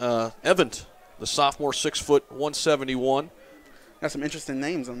 Mike Evans, the sophomore, 6 foot, 171. Got some interesting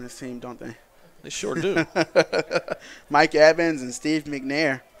names on this team, don't they? They sure do. Mike Evans and Steve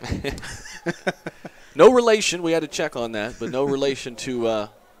McNair. No relation. We had to check on that, but no relation to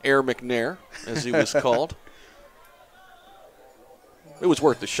Air McNair, as he was called. It was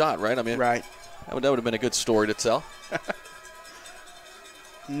worth the shot, right? Right. That would have been a good story to tell.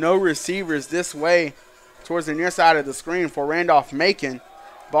 No receivers this way towards the near side of the screen for Randolph-Macon.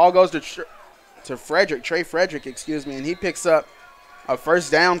 Ball goes to Frederick, Trey Frederick, and he picks up a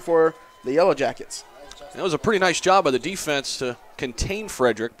first down for the Yellow Jackets. That was a pretty nice job by the defense to contain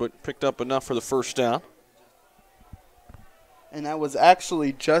Frederick, but picked up enough for the first down. And that was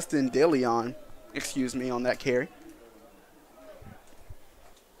actually Justin DeLeon, on that carry.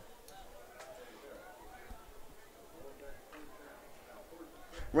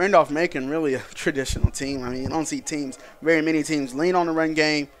 Randolph-Macon really a traditional team. You don't see very many teams lean on the run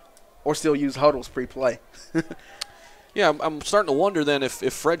game or still use huddles pre-play. Yeah, I'm starting to wonder then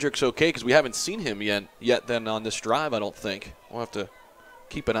if Frederick's okay, because we haven't seen him yet then on this drive, I don't think. We'll have to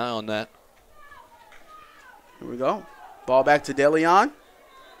keep an eye on that. Here we go. Ball back to DeLeon,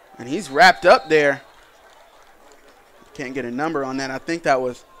 and he's wrapped up there. Can't get a number on that. I think that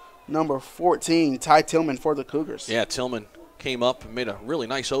was number 14, Ty Tillman for the Cougars. Yeah, Tillman came up and made a really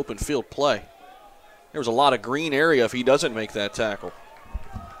nice open field play. There was a lot of green area if he doesn't make that tackle.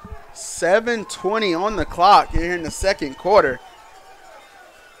 7:20 on the clock here in the second quarter.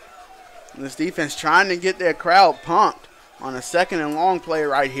 This defense trying to get their crowd pumped on a second and long play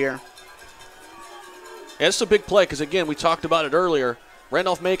right here. Yeah, it's a big play because, again, we talked about it earlier.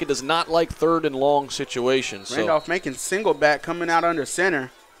 Randolph-Macon does not like third and long situations. Randolph-Macon single back coming out under center.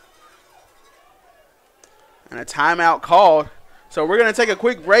 And a timeout called. So we're going to take a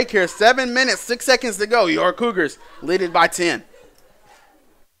quick break here. 7 minutes, 6 seconds to go. Your Cougars lead it by 10.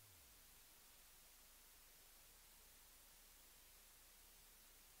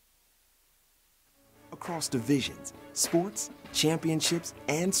 Across divisions, sports, championships,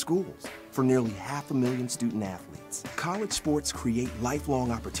 and schools for nearly 500,000 student athletes. College sports create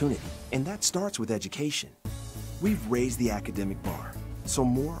lifelong opportunity, and that starts with education. We've raised the academic bar, so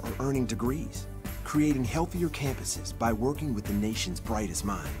more are earning degrees, creating healthier campuses by working with the nation's brightest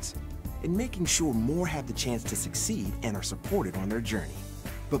minds, and making sure more have the chance to succeed and are supported on their journey.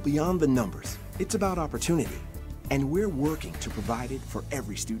 But beyond the numbers, it's about opportunity, and we're working to provide it for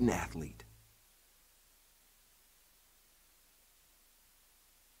every student athlete.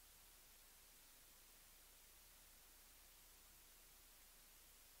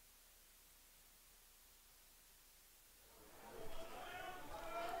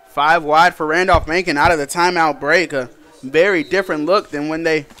 Five wide for Randolph-Macon out of the timeout break. A very different look than when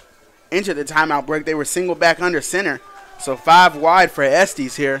they entered the timeout break. They were single back under center. So 5 wide for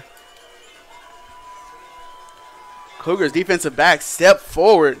Estes here. Cougars defensive back step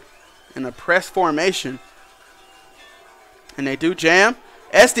forward in a press formation. And they do jam.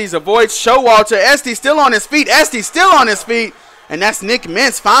 Estes avoids Showalter. Estes still on his feet. Estes still on his feet. And that's Nick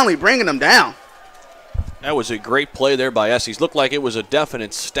Mintz finally bringing him down. That was a great play there by Estes. Looked like it was a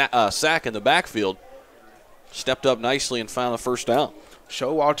definite sack in the backfield. Stepped up nicely and found the first down.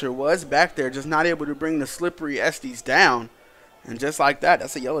 Showalter was back there, just not able to bring the slippery Estes down. And just like that,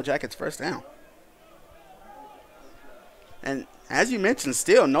 that's a Yellow Jackets first down. And as you mentioned,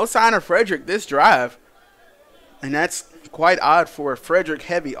 still no sign of Frederick this drive. And that's quite odd for a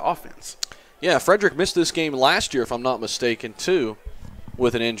Frederick-heavy offense. Yeah, Frederick missed this game last year, if I'm not mistaken, too,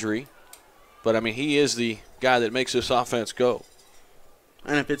 with an injury. But, I mean, he is the guy that makes this offense go.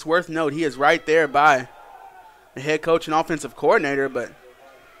 And if it's worth note, he is right there by the head coach and offensive coordinator, but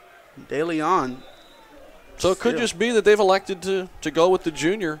De Leon. So it could just be that they've elected to go with the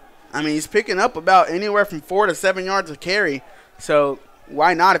junior. I mean, he's picking up about anywhere from 4 to 7 yards of carry. So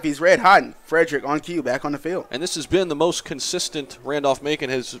why not if he's red hot? And Frederick on cue, back on the field. And this has been the most consistent Randolph-Macon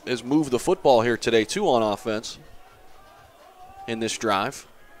has moved the football here today, too, on offense in this drive.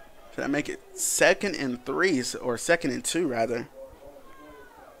 Should I make it 2nd and 3, or 2nd and 2, rather?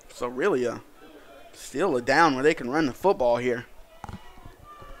 So really still a down where they can run the football here.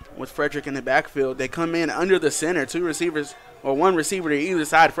 With Frederick in the backfield, they come in under the center, 2 receivers, or 1 receiver to either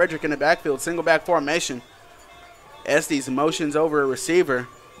side. Frederick in the backfield, single back formation. Estes motions over a receiver.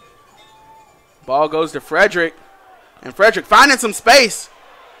 Ball goes to Frederick, and Frederick finding some space.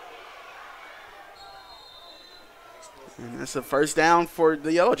 And that's a first down for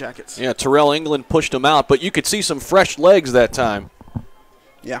the Yellow Jackets. Yeah, Terrell England pushed him out, but you could see some fresh legs that time.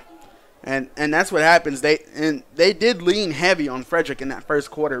 Yeah, and that's what happens. They did lean heavy on Frederick in that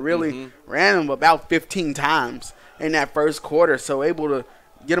first quarter. Really ran him about 15 times in that first quarter. So able to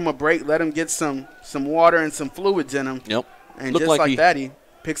get him a break, let him get some water and some fluids in him. Yep. And looked just like that, he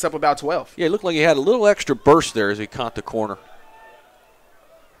picks up about 12. Yeah, it looked like he had a little extra burst there as he caught the corner.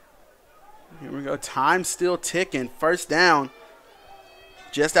 Here we go. Time still ticking. First down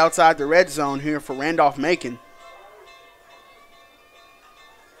just outside the red zone here for Randolph-Macon.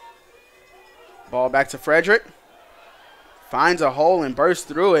 Ball back to Frederick. Finds a hole and bursts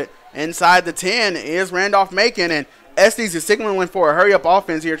through it. Inside the 10 is Randolph-Macon, and Estes is signaling for a hurry-up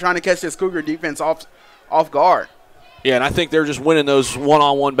offense here, trying to catch this Cougar defense off guard. Yeah, and I think they're just winning those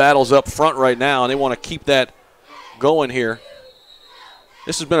one-on-one battles up front right now, and they want to keep that going here.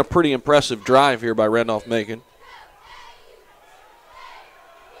 This has been a pretty impressive drive here by Randolph-Macon.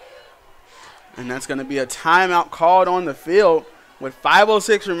 And that's going to be a timeout called on the field with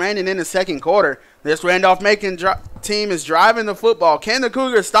 5:06 remaining in the second quarter. This Randolph-Macon team is driving the football. Can the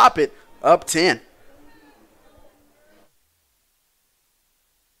Cougars stop it? Up 10.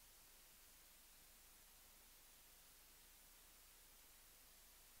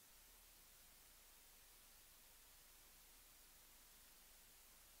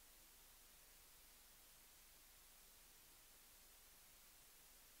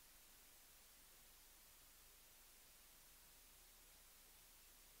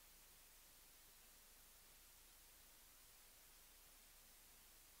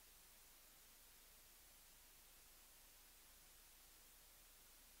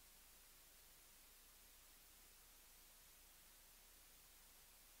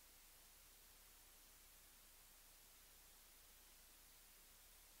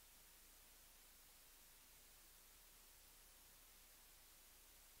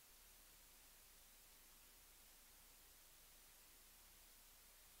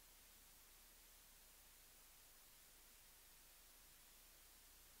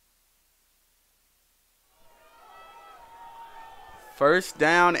 First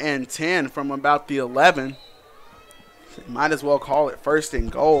down and 10 from about the 11. Might as well call it first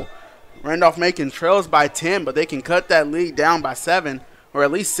and goal. Randolph-Macon trails by 10, but they can cut that lead down by 7, or at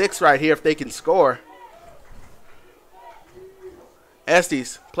least 6 right here if they can score.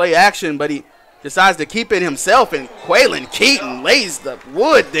 Estes, play action, but he decides to keep it himself, and Quaylen Keaton lays the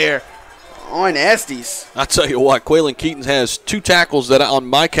wood there on Estes. I tell you what, Quaylen Keaton has 2 tackles that on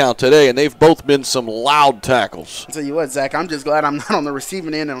my count today, and they've both been some loud tackles. I tell you what, Zach, I'm just glad I'm not on the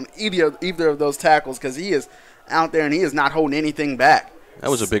receiving end on either of those tackles, because he is out there and he is not holding anything back. That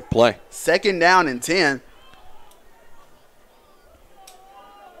was a big play. Second down and 10.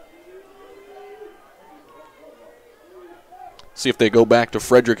 See if they go back to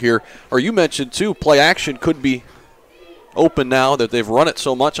Frederick here. Or you mentioned, too, play action could be open now that they've run it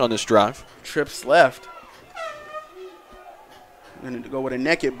so much on this drive. Trips left. Going to go with a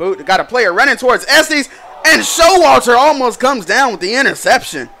naked boot. Got a player running towards Estes, and Showalter almost comes down with the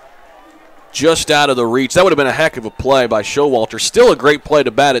interception. Just out of the reach. That would have been a heck of a play by Showalter. Still a great play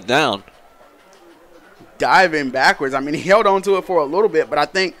to bat it down. Diving backwards. I mean, he held on to it for a little bit, but I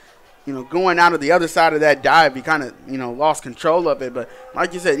think, going out of the other side of that dive, he kind of, lost control of it. But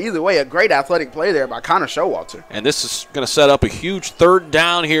like you said, either way, a great athletic play there by Connor Showalter. And this is going to set up a huge third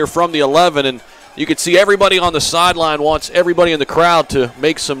down here from the 11, and you can see everybody on the sideline wants everybody in the crowd to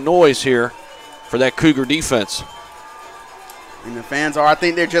make some noise here for that Cougar defense. And the fans I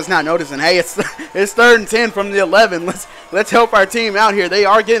think they're just not noticing. Hey, it's 3rd and 10 from the 11. Let's help our team out here. They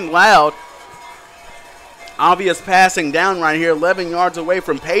are getting loud. Obvious passing down right here, 11 yards away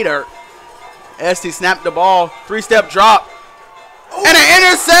from pay dirt. Esty snapped the ball, 3-step drop, and an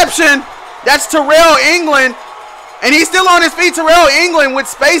interception. That's Terrell England, and he's still on his feet. Terrell England with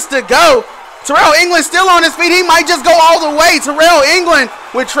space to go. Terrell England still on his feet. He might just go all the way. Terrell England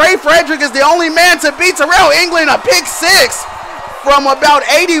with Trey Frederick is the only man to beat Terrell England. A pick 6 from about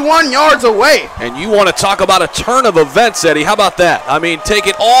 81 yards away. And you want to talk about a turn of events, Eddie. How about that? I mean, take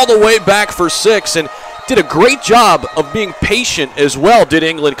it all the way back for 6, and did a great job of being patient as well, did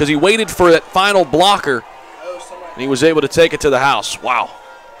England, because he waited for that final blocker, and he was able to take it to the house. Wow.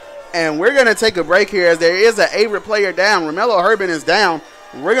 And we're going to take a break here as there is an Averett player down. Romello Herbin is down.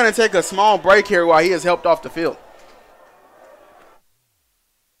 We're going to take a small break here while he is helped off the field.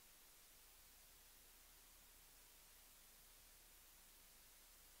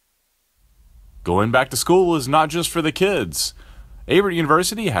 Going back to school is not just for the kids. Averett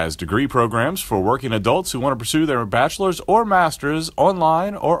University has degree programs for working adults who want to pursue their bachelor's or master's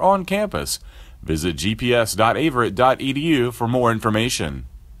online or on campus. Visit gps.averett.edu for more information.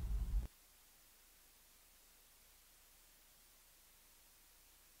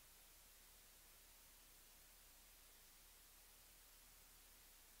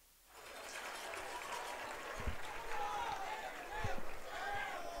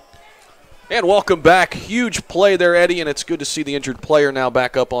 And welcome back. Huge play there, Eddie, and it's good to see the injured player now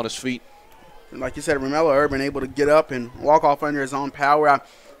back up on his feet. Like you said, Romello Urban able to get up and walk off under his own power. I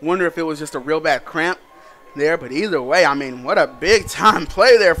wonder if it was just a real bad cramp there, but either way, I mean, what a big-time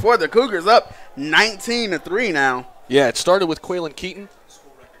play there for the Cougars, up 19-3 now. Yeah, it started with Quaylen Keaton.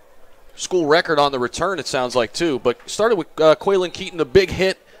 School record on the return, it sounds like, too. But started with Quaylen Keaton, a big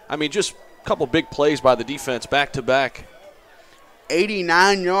hit. I mean, just a couple big plays by the defense back-to-back.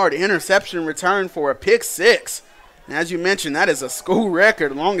 89-yard interception return for a pick 6. And as you mentioned, that is a school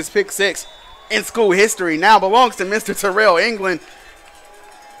record. Longest pick 6 in school history now belongs to Mr. Terrell England.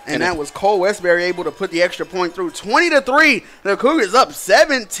 And that was Cole Westbury able to put the extra point through. 20-3, the Cougars up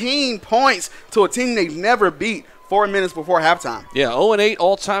 17 points to a team they've never beat 4 minutes before halftime. Yeah, 0-8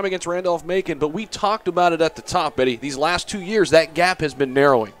 all-time against Randolph-Macon, but we talked about it at the top, Eddie. These last 2 years, that gap has been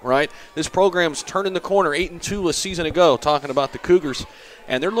narrowing, right? This program's turning the corner, 8-2 a season ago, talking about the Cougars,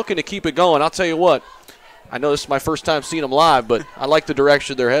 and they're looking to keep it going. I'll tell you what, I know this is my first time seeing them live, but I like the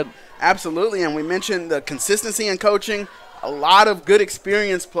direction they're heading. Absolutely, and we mentioned the consistency in coaching. A lot of good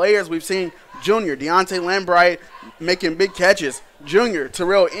experienced players. We've seen junior Deontay Lambright making big catches. Junior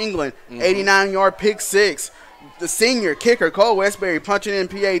Terrell England, 89-yard pick 6. The senior kicker, Cole Westbury, punching in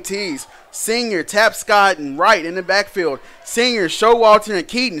PATs. Senior Tap Scott and Wright in the backfield. Senior Showalter and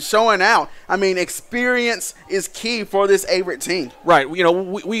Keaton showing out. I mean, experience is key for this Averett team. Right. You know,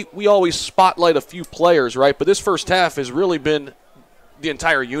 we always spotlight a few players, right? But this first half has really been the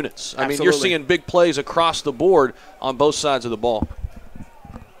entire units. I mean, you're seeing big plays across the board on both sides of the ball.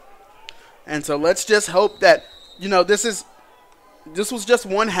 And so let's just hope that, you know, this was just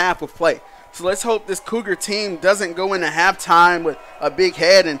one half of play. So let's hope this Cougar team doesn't go into halftime with a big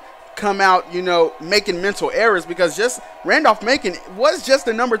head and come out, you know, making mental errors, because just Randolph-Macon was just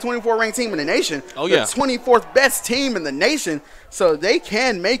the number 24 ranked team in the nation. Oh, yeah. The 24th best team in the nation. So they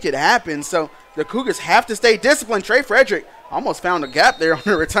can make it happen. So the Cougars have to stay disciplined. Trey Frederick almost found a gap there on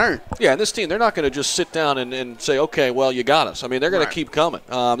the return. Yeah, and this team, they're not going to just sit down and say, okay, well, you got us. I mean, they're going to keep coming.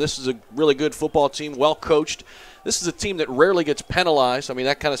 This is a really good football team, well coached. This is a team that rarely gets penalized. I mean,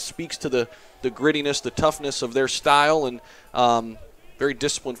 that kind of speaks to the grittiness, the toughness of their style, and very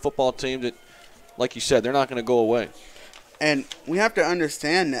disciplined football team that, like you said, they're not going to go away. And we have to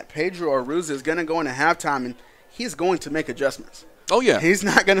understand that Pedro Arruza is going to go into halftime, and he's going to make adjustments. Oh, yeah. He's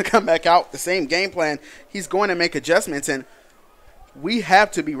not going to come back out with the same game plan. He's going to make adjustments, and we have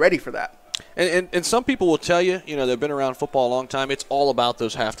to be ready for that. And some people will tell you, you know, they've been around football a long time, it's all about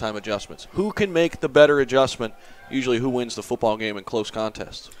those halftime adjustments. Who can make the better adjustment? Usually who wins the football game in close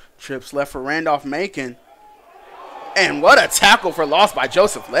contests. Trips left for Randolph-Macon. And what a tackle for loss by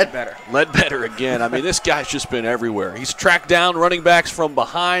Joseph Ledbetter. Ledbetter again. I mean, this guy's just been everywhere. He's tracked down running backs from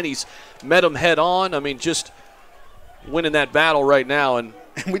behind. He's met them head on. I mean, just winning that battle right now. And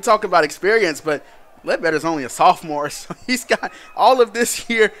we talk about experience, but Ledbetter's only a sophomore, so he's got all of this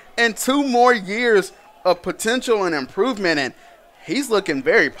year and 2 more years of potential and improvement, and he's looking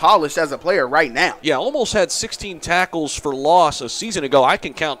very polished as a player right now. Yeah, almost had 16 tackles for loss a season ago. I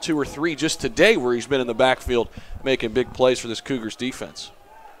can count 2 or 3 just today where he's been in the backfield making big plays for this Cougars defense.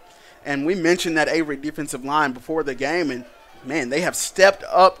 And we mentioned that Averett defensive line before the game, and, man, they have stepped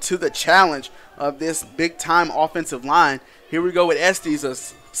up to the challenge of this big-time offensive line. Here we go with Estes, a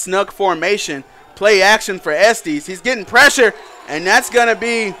snug formation. Play action for Estes. He's getting pressure, and that's going to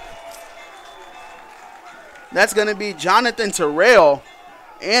be Jonathan Terrell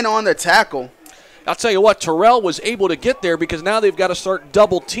in on the tackle. I'll tell you what, Terrell was able to get there because now they've got to start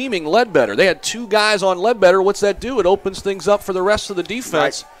double-teaming Ledbetter. They had 2 guys on Ledbetter. What's that do? It opens things up for the rest of the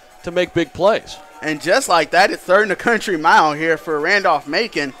defense to make big plays. And just like that, it's 3rd in the country mile here for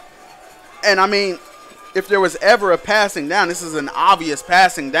Randolph-Macon. And, I mean, if there was ever a passing down, this is an obvious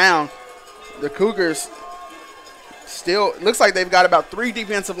passing down. The Cougars still – looks like they've got about 3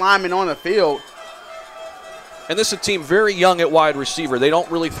 defensive linemen on the field. And this is a team very young at wide receiver. They don't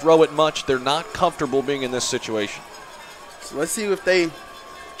really throw it much. They're not comfortable being in this situation. So let's see if they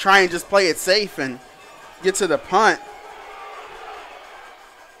try and just play it safe and get to the punt.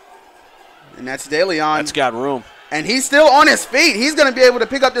 And that's DeLeon. That's got room. And he's still on his feet. He's going to be able to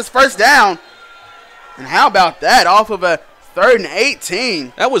pick up this first down. And how about that? Off of a 3rd and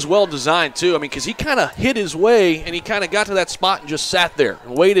 18. That was well designed, too. I mean, because he kind of hit his way, and he kind of got to that spot and just sat there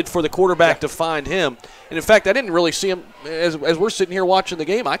and waited for the quarterback to find him. And, in fact, I didn't really see him. As we're sitting here watching the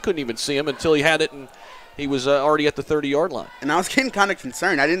game, I couldn't even see him until he had it, and he was already at the 30-yard line. And I was getting kind of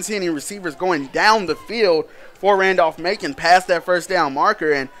concerned. I didn't see any receivers going down the field for Randolph-Macon past that first down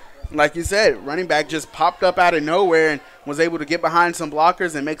marker. And like you said, running back just popped up out of nowhere and was able to get behind some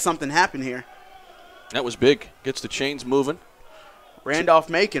blockers and make something happen here. That was big. Gets the chains moving.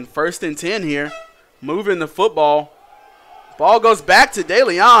 Randolph-Macon, 1st and 10 here, moving the football. Ball goes back to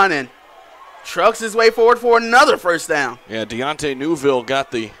DeLeon and trucks his way forward for another first down. Yeah, Deontay Newville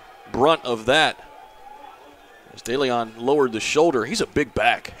got the brunt of that as DeLeon lowered the shoulder. He's a big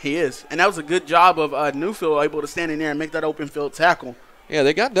back. He is. And that was a good job of Newville able to stand in there and make that open field tackle. Yeah,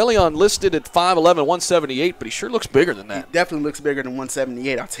 they got DeLeon listed at 5'11", 178, but he sure looks bigger than that. He definitely looks bigger than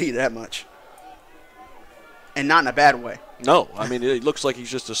 178, I'll tell you that much. And not in a bad way. No, I mean, it looks like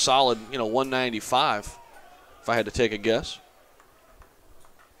he's just a solid, 195, if I had to take a guess.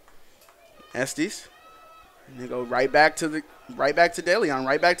 Estes. And they go right back to DeLeon,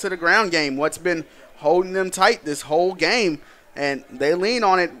 right back to the ground game. What's been holding them tight this whole game. And they lean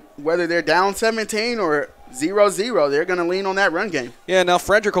on it, whether they're down 17 or 0-0. They're going to lean on that run game. Yeah, now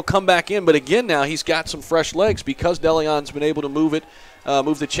Frederick will come back in, but again now he's got some fresh legs because DeLeon's been able to move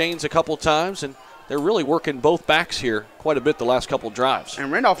the chains a couple times, and they're really working both backs here quite a bit the last couple drives.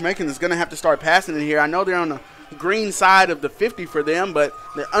 And Randolph-Macon is going to have to start passing it here. I know they're on the green side of the 50 for them, but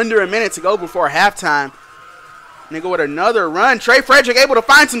they're under a minute to go before halftime. And they go with another run. Trey Frederick able to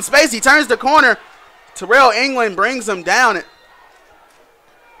find some space. He turns the corner. Terrell England brings him down.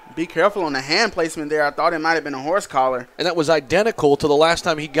 Be careful on the hand placement there. I thought it might have been a horse collar. And that was identical to the last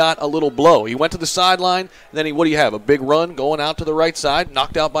time he got a little blow. He went to the sideline, and then what do you have? A big run going out to the right side,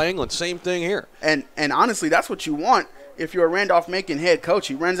 knocked out by England. Same thing here. And honestly, that's what you want if you're a Randolph-Macon head coach.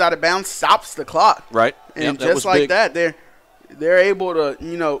 He runs out of bounds, stops the clock. Right. And just like that, they're able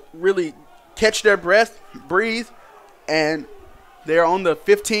to, really catch their breath, breathe, and they're on the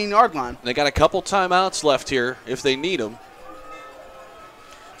 15-yard line. They got a couple timeouts left here if they need them.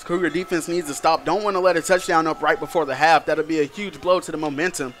 Cougar defense needs to stop. Don't want to let a touchdown up right before the half. That'll be a huge blow to the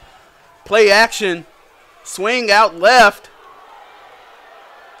momentum. Play action. Swing out left.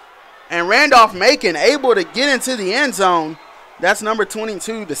 And Randolph-Macon able to get into the end zone. That's number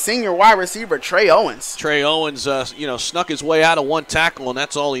 22, the senior wide receiver, Trey Owens. Trey Owens, snuck his way out of one tackle, and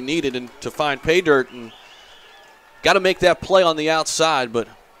that's all he needed to find pay dirt. And got to make that play on the outside, but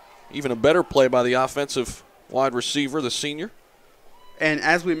even a better play by the offensive wide receiver, the senior. And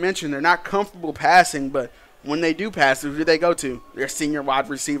as we mentioned, they're not comfortable passing, but when they do pass, who do they go to? Their senior wide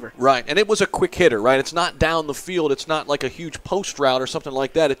receiver. Right, and it was a quick hitter, right? It's not down the field. It's not like a huge post route or something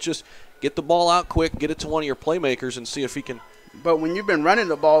like that. It's just get the ball out quick, get it to one of your playmakers, and see if he can. But when you've been running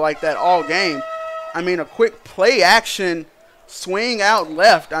the ball like that all game, a quick play action, swing out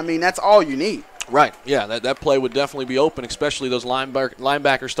left, that's all you need. Right, yeah, that play would definitely be open, especially those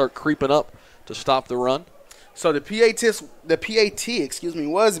linebackers start creeping up to stop the run. So the PAT,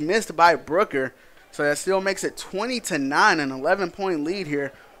 was missed by Brooker. So that still makes it 20-9, an 11-point lead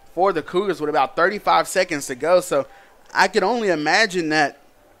here for the Cougars with about 35 seconds to go. So I could only imagine that,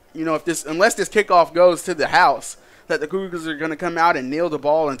 if unless this kickoff goes to the house, that the Cougars are going to come out and kneel the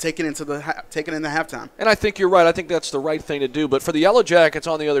ball and take it into halftime. And I think you're right. I think that's the right thing to do. But for the Yellow Jackets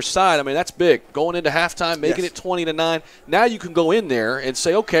on the other side, I mean, that's big. Going into halftime, making it 20-9. Now you can go in there and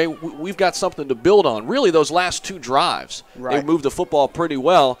say, okay, we've got something to build on. Really, those last two drives, they moved the football pretty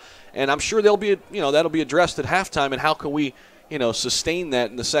well. And I'm sure that'll be addressed at halftime. And how can we, sustain that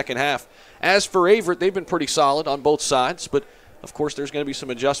in the second half? As for Averett, they've been pretty solid on both sides. But, of course, there's going to be some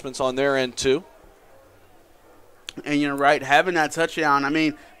adjustments on their end, too. And you're right, having that touchdown, I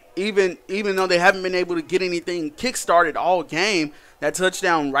mean, even though they haven't been able to get anything kick-started all game, that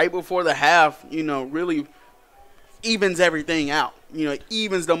touchdown right before the half, really evens everything out. It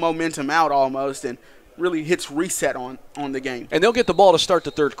evens the momentum out almost and really hits reset on the game. And they'll get the ball to start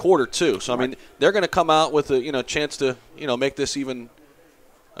the third quarter, too. So, I mean, they're going to come out with a chance to, make this even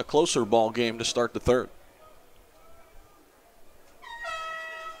a closer ball game to start the third.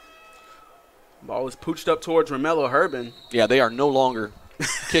 Ball is pooched up towards Romello Herbin. Yeah, they are no longer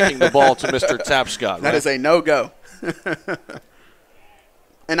kicking the ball to Mr. Tapscott. That is a no-go.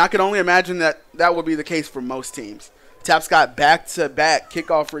 And I can only imagine that would be the case for most teams. Tapscott back-to-back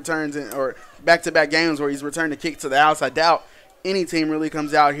kickoff returns or back-to-back games where he's returned a kick to the house. I doubt any team really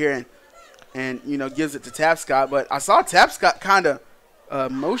comes out here and gives it to Tapscott. But I saw Tapscott kind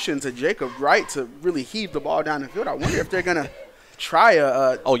of motion to Jacob Wright to really heave the ball down the field. I wonder if they're going to – try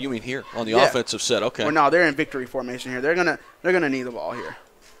oh, you mean here on the offensive set? Okay. Well, no, they're in victory formation here. They're gonna need the ball here.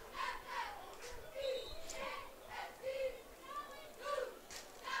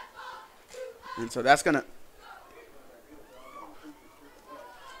 And so that's gonna.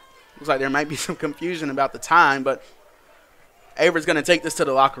 Looks like there might be some confusion about the time, but Averett's gonna take this to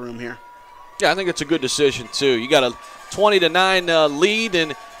the locker room here. Yeah, I think it's a good decision too. You got a 20-9 lead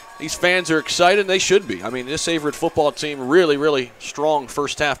and. These fans are excited, and they should be. I mean, this Averett football team really, really strong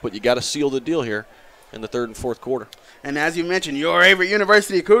first half, but you got to seal the deal here in the third and fourth quarter. And as you mentioned, your Averett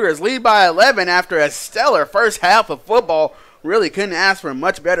University Cougars lead by 11 after a stellar first half of football. Really couldn't ask for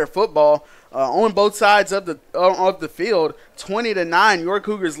much better football on both sides of the field. 20-9, your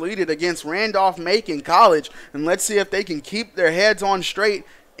Cougars lead it against Randolph-Macon College, and let's see if they can keep their heads on straight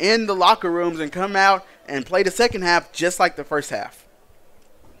in the locker rooms and come out and play the second half just like the first half.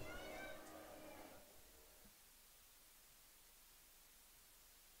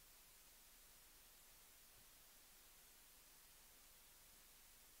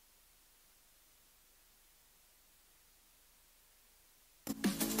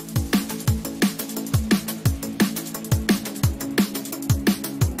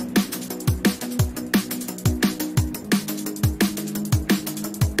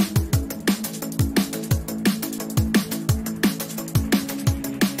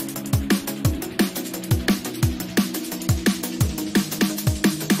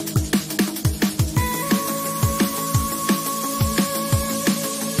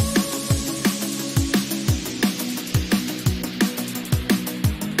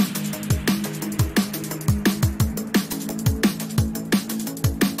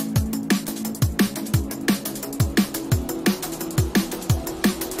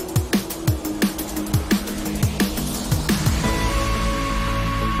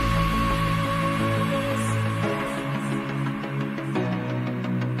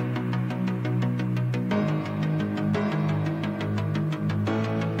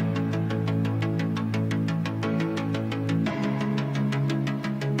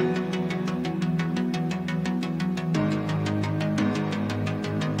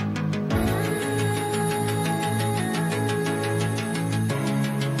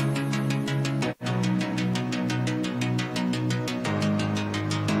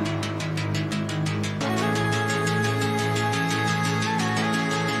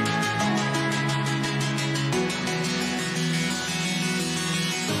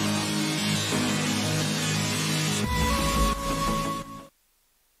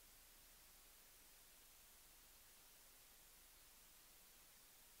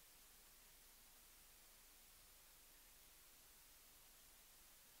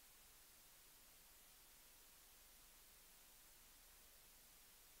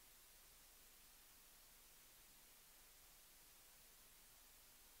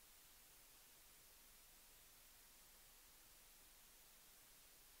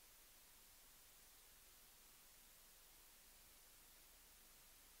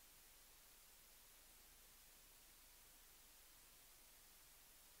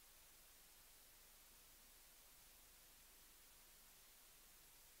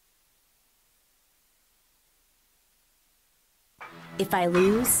 If I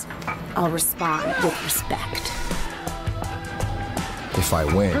lose, I'll respond with respect. If I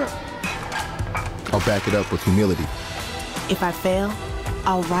win, I'll back it up with humility. If I fail,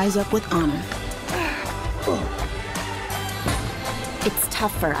 I'll rise up with honor. It's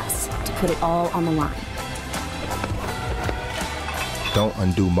tough for us to put it all on the line. Don't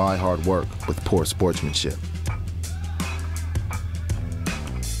undo my hard work with poor sportsmanship.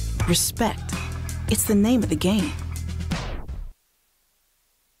 Respect. It's the name of the game.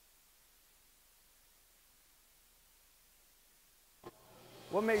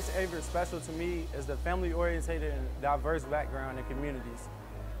 What makes Averett special to me is the family-oriented and diverse background and communities.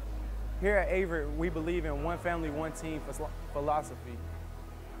 Here at Averett, we believe in one family, one team philosophy.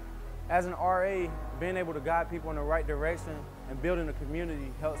 As an RA, being able to guide people in the right direction and building a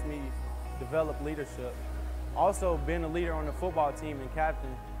community helps me develop leadership. Also, being a leader on the football team and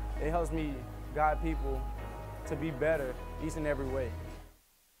captain, it helps me guide people to be better each and every way.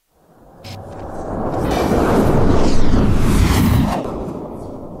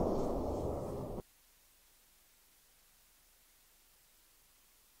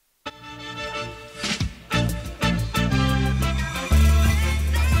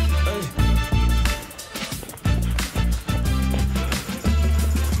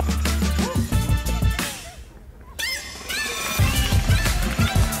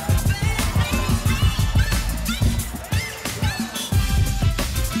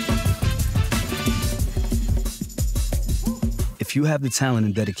 If you have the talent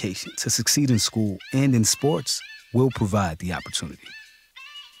and dedication to succeed in school and in sports, we'll provide the opportunity.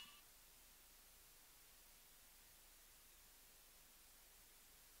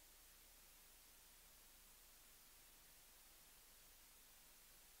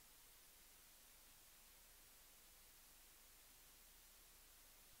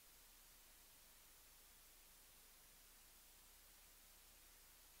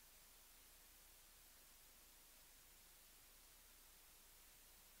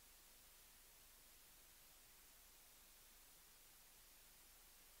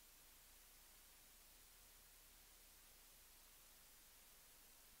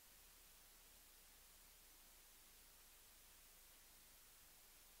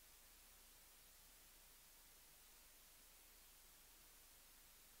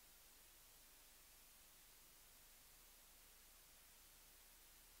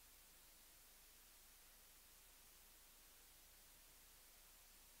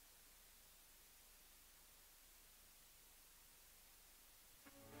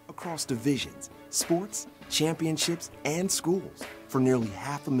 Across divisions, sports, championships, and schools for nearly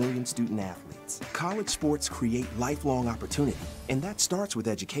 500,000 student athletes. College sports create lifelong opportunity, and that starts with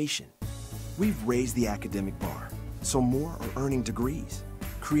education. We've raised the academic bar, so more are earning degrees,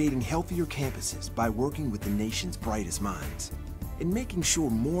 creating healthier campuses by working with the nation's brightest minds, and making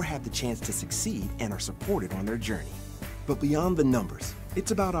sure more have the chance to succeed and are supported on their journey. But beyond the numbers,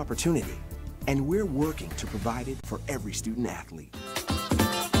 it's about opportunity, and we're working to provide it for every student athlete.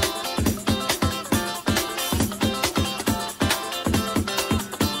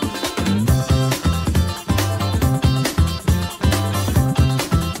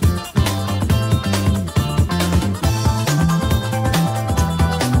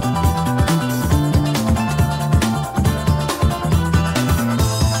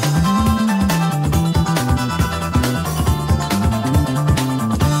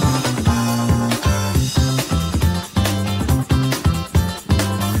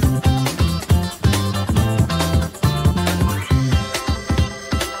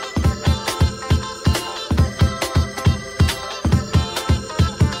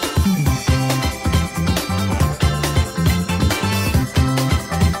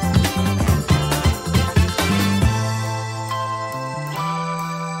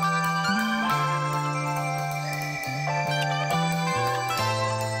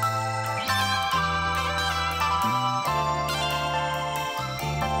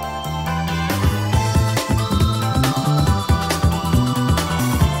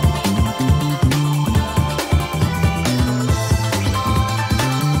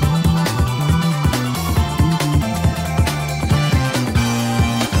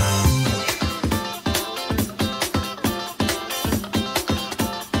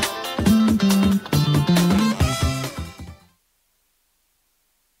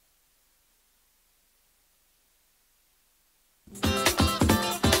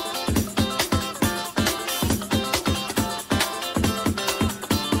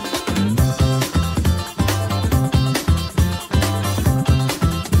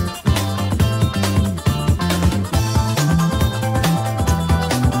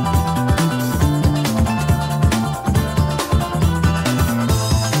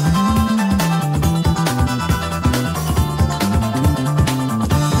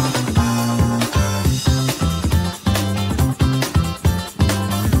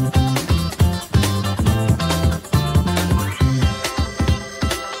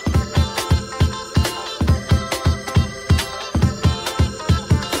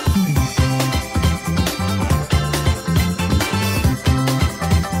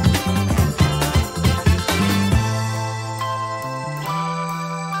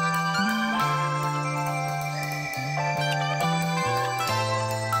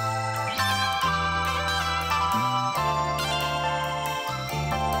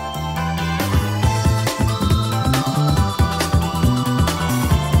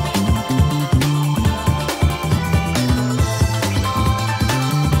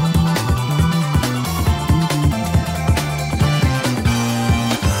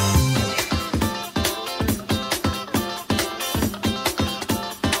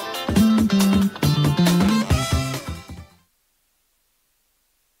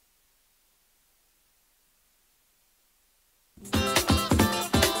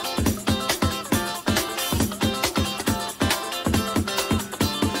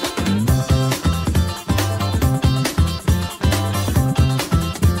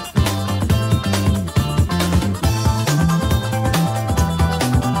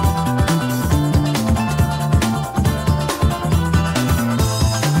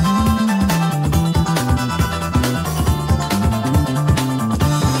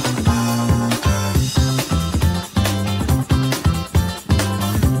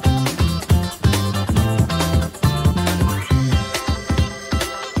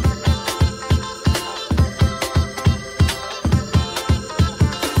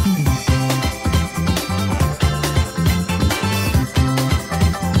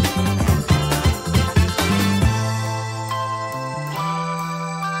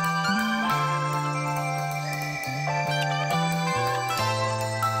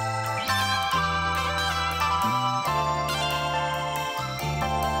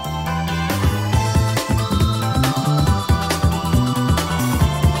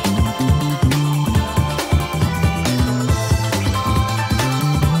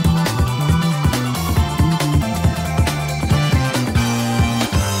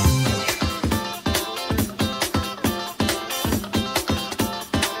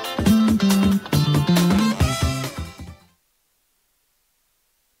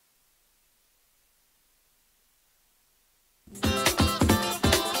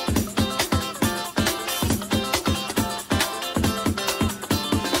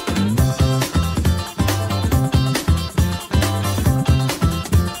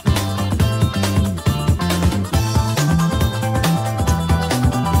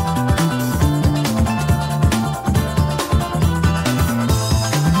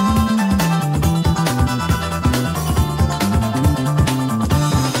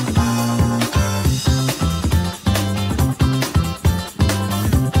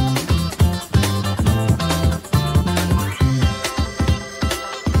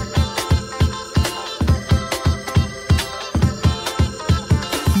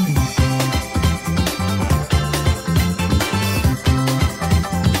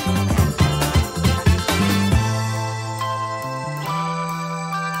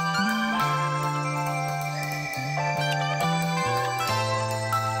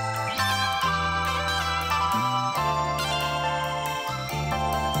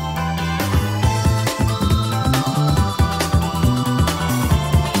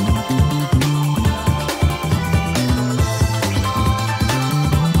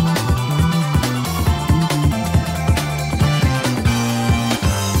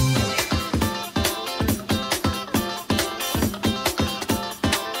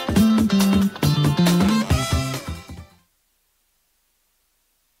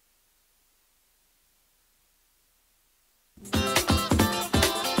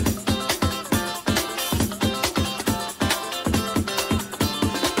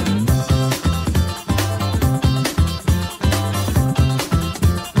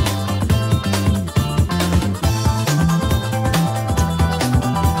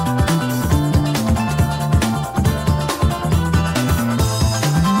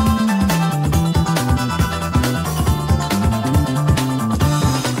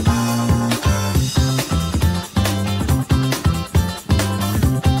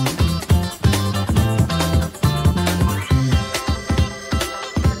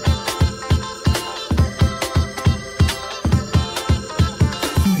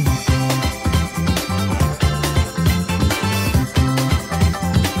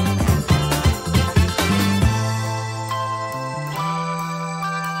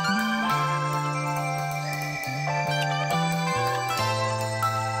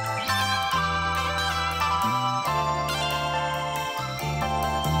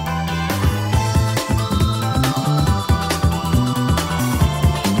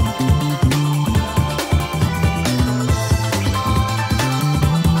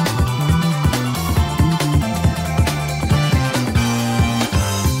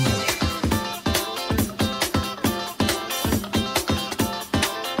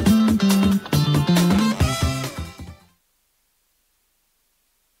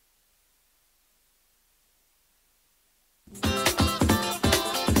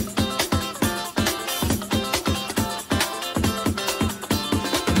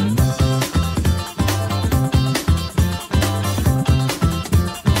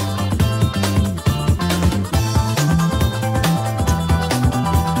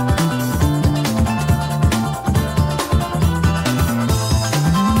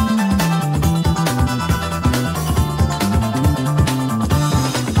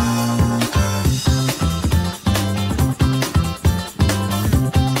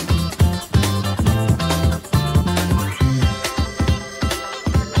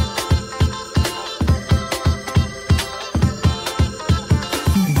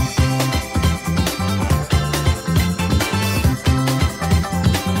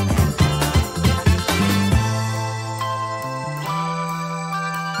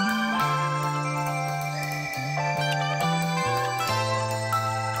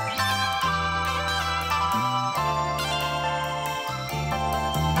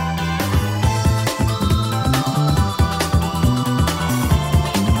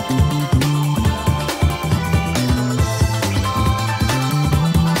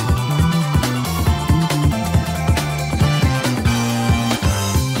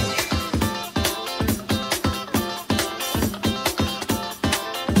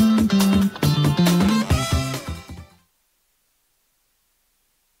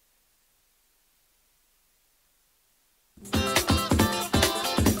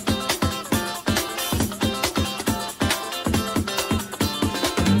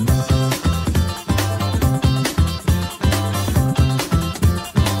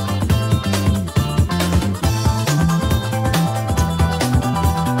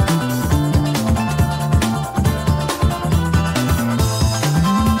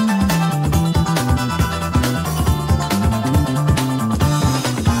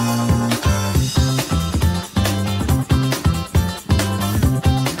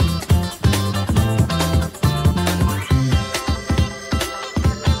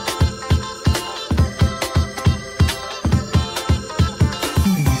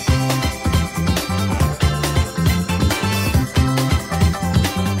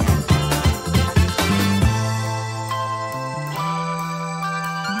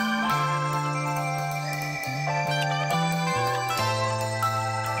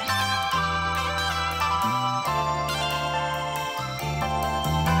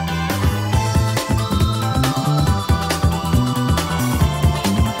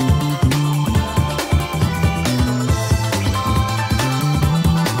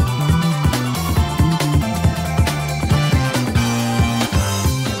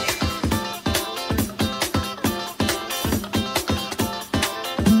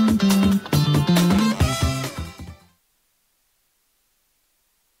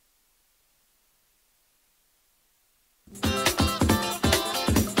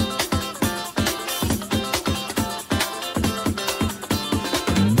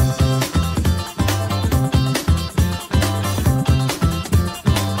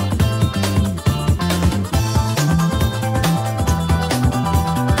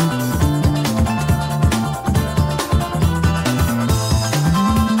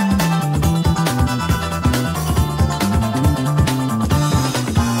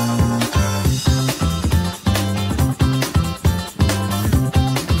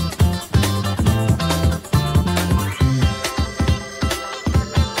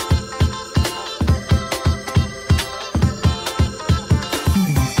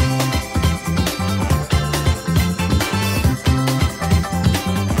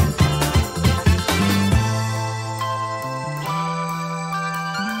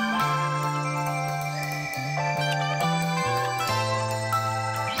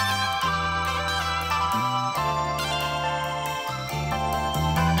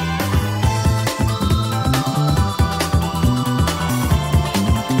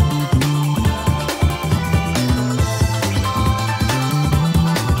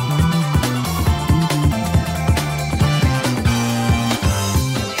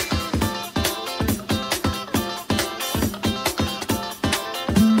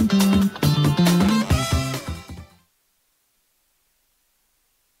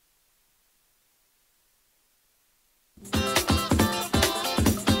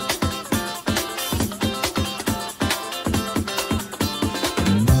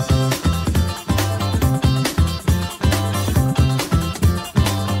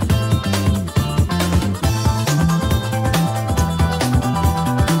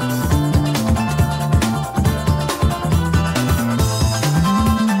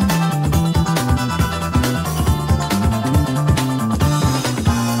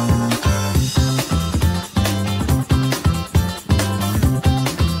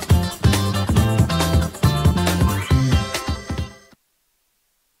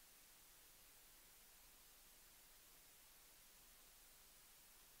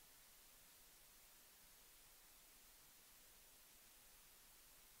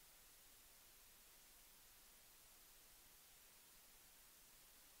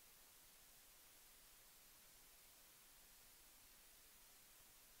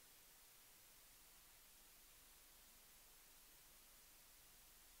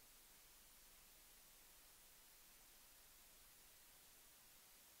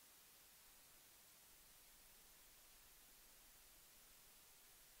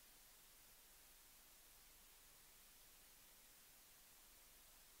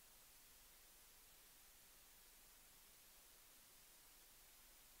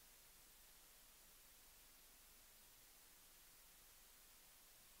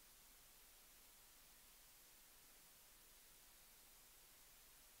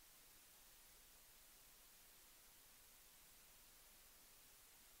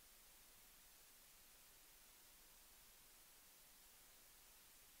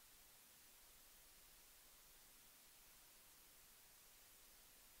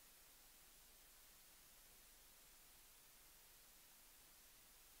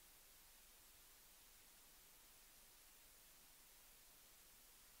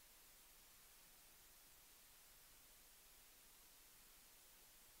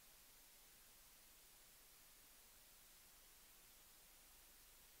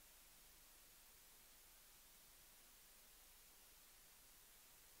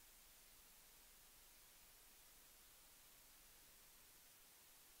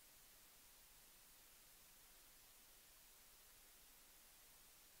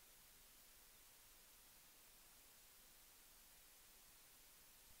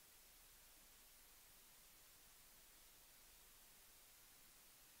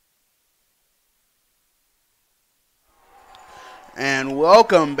 And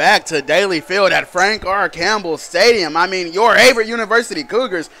welcome back to Daly Field at Frank R. Campbell Stadium. I mean, your Averett University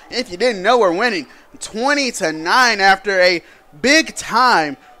Cougars, if you didn't know, are winning 20-9 after a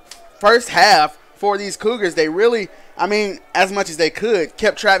big-time first half for these Cougars. They really, I mean, as much as they could,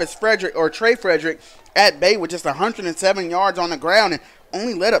 kept Trey Frederick at bay with just 107 yards on the ground and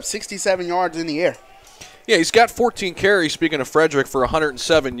only let up 67 yards in the air. Yeah, he's got 14 carries, speaking of Frederick, for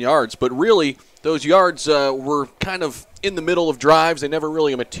 107 yards. But really, those yards were kind of in the middle of drives. They never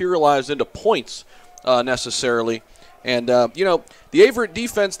really materialized into points necessarily. And, the Averett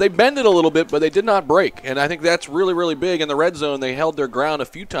defense, they bended a little bit, but they did not break. And I think that's really, really big. In the red zone, they held their ground a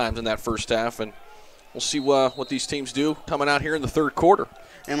few times in that first half. And we'll see what these teams do coming out here in the third quarter.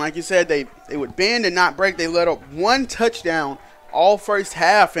 And like you said, they would bend and not break. They let up one touchdown all first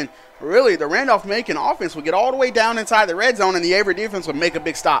half. And really, the Randolph-Macon offense would get all the way down inside the red zone, and the Averett defense would make a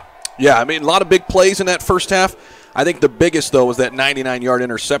big stop. Yeah, I mean, a lot of big plays in that first half. I think the biggest, though, was that 99-yard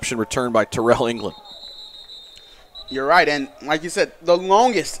interception return by Terrell England. You're right, and like you said, the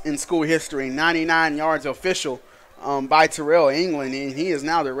longest in school history, 99 yards official by Terrell England, and he is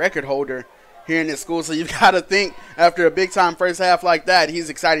now the record holder here in this school. So you've got to think after a big-time first half like that, he's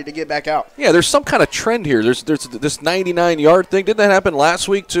excited to get back out. Yeah, there's some kind of trend here. There's this 99-yard thing. Didn't that happen last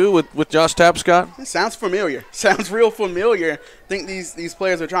week, too, with Josh Tapscott? It sounds familiar. Sounds real familiar. I think these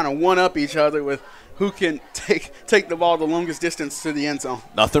players are trying to one-up each other with who can take the ball the longest distance to the end zone.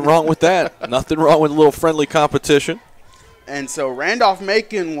 Nothing wrong with that. Nothing wrong with a little friendly competition. And so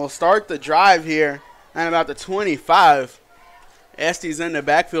Randolph-Macon will start the drive here at about the 25. Estes in the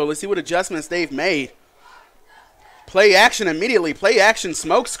backfield. Let's see what adjustments they've made. Play action immediately. Play action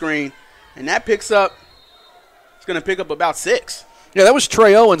smoke screen. And that it's going to pick up about 6. Yeah, that was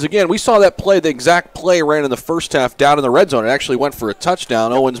Trey Owens. Again, we saw that play, the exact play ran in the first half down in the red zone. It actually went for a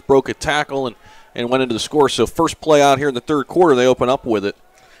touchdown. Owens broke a tackle and went into the score. So first play out here in the third quarter, they open up with it.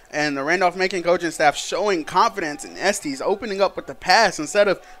 And the Randolph-Macon coaching staff showing confidence in Estes, opening up with the pass instead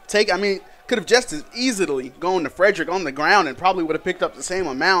of could have just as easily gone to Frederick on the ground and probably would have picked up the same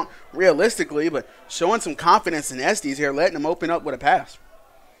amount realistically, but showing some confidence in Estes here, letting him open up with a pass.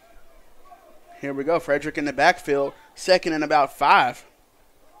 Here we go, Frederick in the backfield, second and about 5.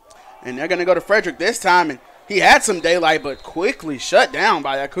 And they're going to go to Frederick this time, and he had some daylight, but quickly shut down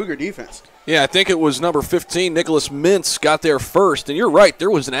by that Cougar defense. Yeah, I think it was number 15, Nicholas Mintz, got there first. And you're right,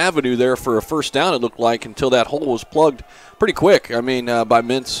 there was an avenue there for a first down, it looked like, until that hole was plugged pretty quick, by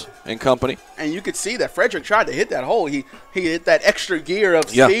Mintz and company. And you could see that Frederick tried to hit that hole. He hit that extra gear of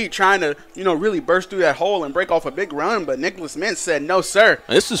speed trying to, really burst through that hole and break off a big run. But Nicholas Mintz said, no, sir.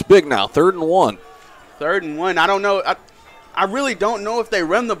 This is big now, 3rd and 1. 3rd and 1. I don't know. I really don't know if they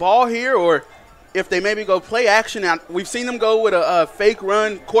run the ball here or if they maybe go play action. Now, we've seen them go with a fake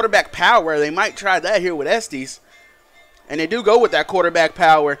run quarterback power. They might try that here with Estes. And they do go with that quarterback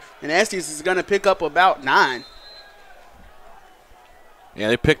power. And Estes is going to pick up about 9. Yeah,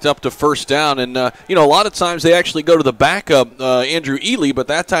 they picked up the first down. And, a lot of times they actually go to the backup, Andrew Ely, but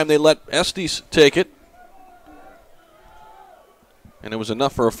that time they let Estes take it. And it was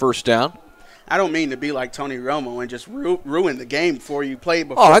enough for a first down. I don't mean to be like Tony Romo and just ruin the game before you play.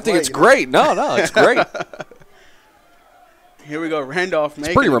 I think it's great. No, it's great. Here we go,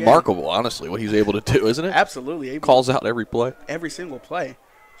 Randolph-Macon. It's pretty remarkable, honestly, what he's able to do, isn't it? Absolutely. Calls out every play. Every single play.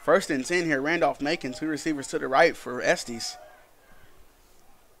 1st and 10 here, Randolph-Macon, 2 receivers to the right for Estes.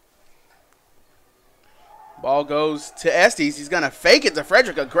 Ball goes to Estes. He's going to fake it to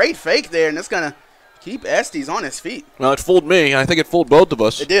Frederick. A great fake there, and it's going to keep Estes on his feet. Well, it fooled me. I think it fooled both of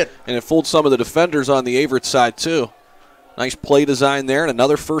us. It did. And it fooled some of the defenders on the Averett side, too. Nice play design there and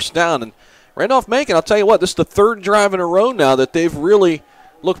another first down. And Randolph-Macon, I'll tell you what, this is the 3rd drive in a row now that they've really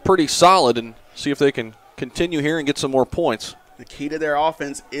looked pretty solid, and see if they can continue here and get some more points. The key to their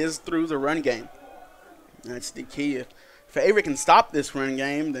offense is through the run game. That's the key. If Averett can stop this run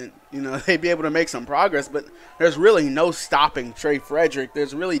game, then, they'd be able to make some progress. But there's really no stopping Trey Frederick.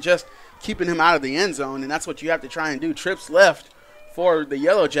 There's really just keeping him out of the end zone, and that's what you have to try and do. Trips left for the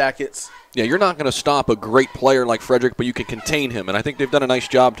Yellow Jackets. Yeah, you're not going to stop a great player like Frederick, but you can contain him, and I think they've done a nice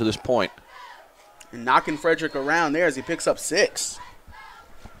job to this point. And knocking Frederick around there as he picks up 6.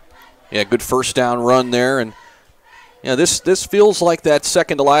 Yeah, good first down run there. And this feels like that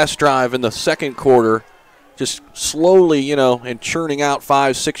second to last drive in the second quarter, just slowly, and churning out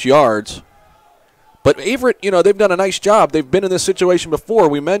 5-6 yards. But Averett, they've done a nice job. They've been in this situation before.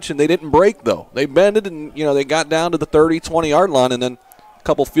 We mentioned they didn't break, though. They bended and, they got down to the 30, 20-yard line, and then a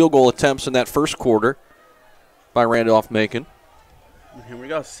couple field goal attempts in that first quarter by Randolph-Macon. Here we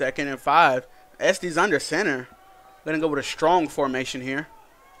go, 2nd and 5. Estes under center. Going to go with a strong formation here.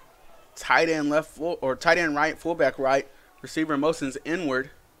 Tight end right, fullback right. Receiver motions inward.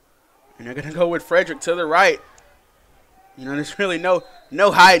 And they're going to go with Frederick to the right. You know, there's really no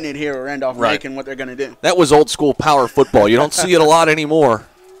hiding it here at Randolph-Macon what they're going to do. That was old school power football. You don't see it a lot anymore.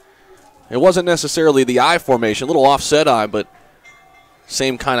 It wasn't necessarily the I formation, a little offset I, but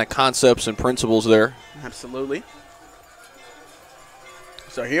same kind of concepts and principles there. Absolutely.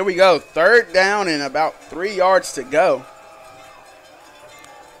 So here we go. 3rd down and about 3 yards to go.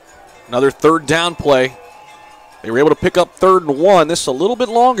 Another 3rd down play. They were able to pick up 3rd and 1. This is a little bit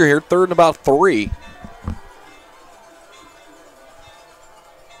longer here, 3rd and about 3.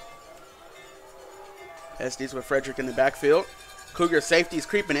 Estes with Frederick in the backfield. Cougar safeties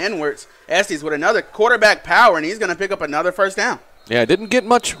creeping inwards. Estes with another quarterback power, and he's going to pick up another 1st down. Yeah, didn't get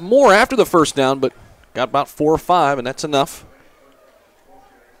much more after the 1st down, but got about 4 or 5, and that's enough.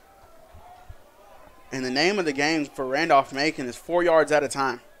 And the name of the game for Randolph-Macon is 4 yards at a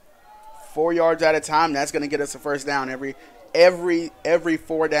time. 4 yards at a time, that's going to get us a 1st down. Every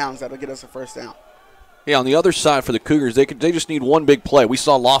 4 downs, that'll get us a 1st down. Yeah, on the other side for the Cougars, they just need one big play. We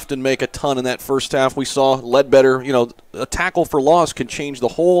saw Lofton make a ton in that 1st half. We saw Ledbetter, you know, a tackle for loss can change the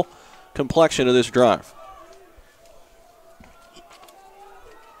whole complexion of this drive.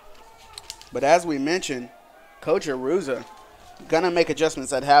 But as we mentioned, Coach Aruza going to make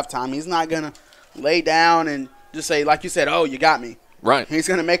adjustments at halftime. He's not going to lay down and just say, like you said, oh, you got me. Right. He's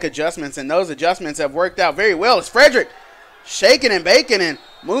going to make adjustments, and those adjustments have worked out very well. It's Frederick shaking and baking and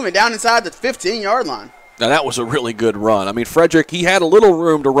moving down inside the 15-yard line. Now, that was a really good run. I mean, Frederick, he had a little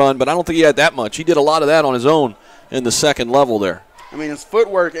room to run, but I don't think he had that much. He did a lot of that on his own in the 2nd level there. I mean, his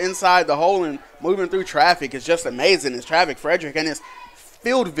footwork inside the hole and moving through traffic is just amazing. His traffic, Frederick, and his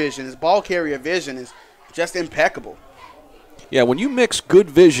field vision, his ball carrier vision is just impeccable. Yeah, when you mix good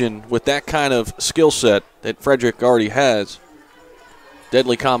vision with that kind of skill set that Frederick already has,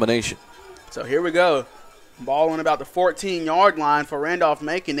 deadly combination. So here we go. Ball on about the 14-yard line for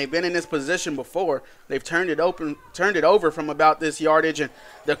Randolph-Macon. They've been in this position before. They've turned it over from about this yardage. And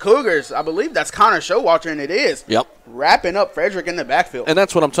the Cougars, I believe that's Connor Showalter, and it is. Yep. Wrapping up Frederick in the backfield. And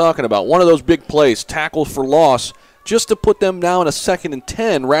that's what I'm talking about. One of those big plays, tackles for loss, just to put them now in a 2nd and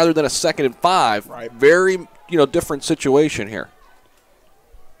 10 rather than a 2nd and 5. Right. Very, different situation here.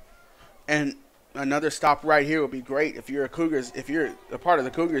 And another stop right here would be great if you're a part of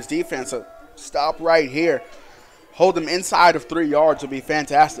the Cougars defense. So stop right here. Hold them inside of 3 yards would be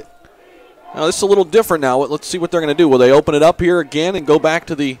fantastic. Now, this is a little different now. Let's see what they're going to do. Will they open it up here again and go back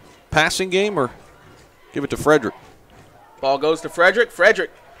to the passing game or give it to Frederick? Ball goes to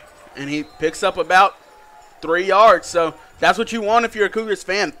Frederick. And he picks up about 3 yards. So that's what you want if you're a Cougars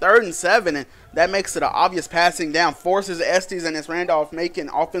fan. 3rd and 7, and that makes it an obvious passing down. Forces Estes and his Randolph-Macon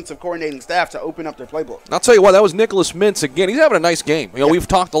offensive coordinating staff to open up their playbook. I'll tell you what, that was Nicholas Mintz again. He's having a nice game. We've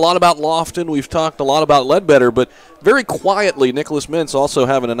talked a lot about Lofton. We've talked a lot about Ledbetter, but very quietly, Nicholas Mintz also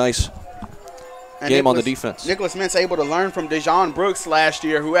having a nice game on the defense. Nicholas Mintz able to learn from Dejon Brooks last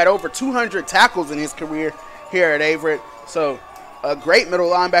year, who had over 200 tackles in his career here at Averett. So a great middle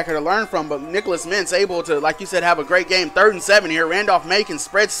linebacker to learn from, but Nicholas Mintz able to, like you said, have a great game. 3rd and 7 here. Randolph-Macon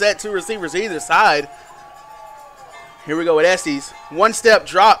spread set, 2 receivers either side. Here we go with Estes. 1-step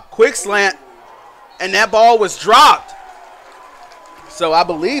drop, quick slant, and that ball was dropped. So I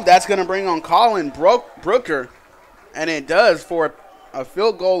believe that's going to bring on Colin Brooker, and it does for a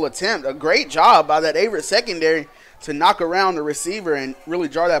field goal attempt. A great job by that Averett secondary to knock around the receiver and really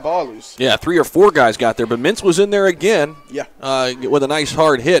draw that ball loose. Yeah, 3 or 4 guys got there, but Mintz was in there again. Yeah. With a nice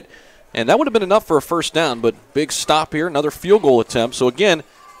hard hit. And that would have been enough for a 1st down, but big stop here, another field goal attempt. So, again,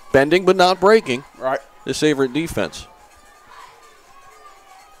 bending but not breaking. Right. This Averett defense.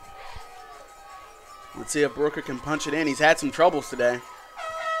 Let's see if Brooker can punch it in. He's had some troubles today.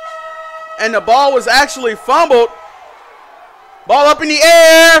 And the ball was actually fumbled. Ball up in the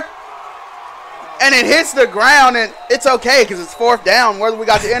air. And it hits the ground, and it's okay because it's 4th down. Whether we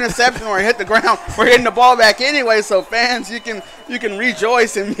got the interception or it hit the ground, we're hitting the ball back anyway. So fans, you can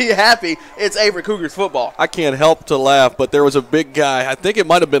rejoice and be happy. It's Averett Cougars football. I can't help to laugh, but there was a big guy. I think it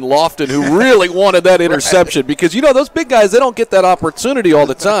might have been Lofton who really wanted that interception because those big guys, they don't get that opportunity all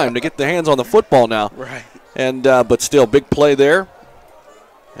the time to get their hands on the football now. Right. And but still, big play there,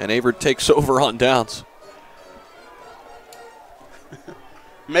 and Averett takes over on downs.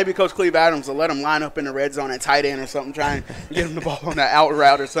 Maybe Coach Cleve Adams will let him line up in the red zone at tight end or something, try and get him the ball on the out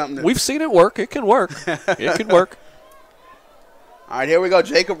route or something. We've seen it work. It can work. It can work. All right, here we go.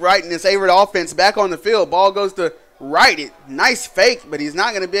 Jacob Wright and this Averett offense back on the field. Ball goes to Wright. Nice fake, but he's not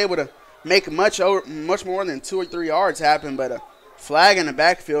going to be able to make much more than 2 or 3 yards happen. But a flag in the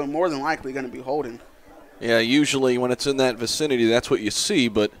backfield, more than likely going to be holding. Yeah, usually when it's in that vicinity, that's what you see,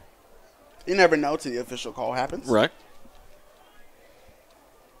 but you never know till the official call happens. Right.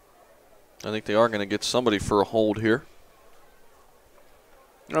 I think they are going to get somebody for a hold here.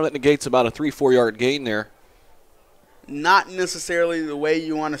 That negates about a 3-4 yard gain there. Not necessarily the way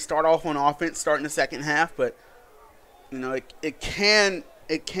you want to start off on offense, starting the second half, but it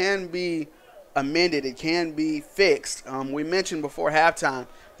can be amended. It can be fixed. We mentioned before halftime,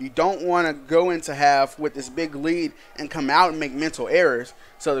 you don't want to go into half with this big lead and come out and make mental errors.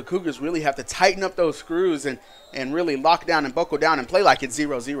 So the Cougars really have to tighten up those screws and really lock down and buckle down and play like it's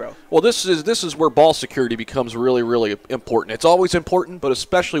 0-0. Well, this is where ball security becomes really, really important. It's always important, but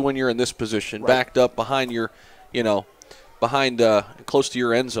especially when you're in this position, backed up behind your, close to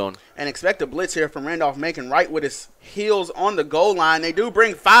your end zone. And expect a blitz here from Randolph-Macon, right with his heels on the goal line. They do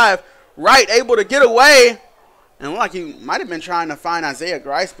bring 5, right, able to get away. And looked like he might have been trying to find Isaiah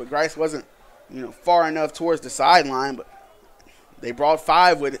Grice, but Grice wasn't, far enough towards the sideline. But they brought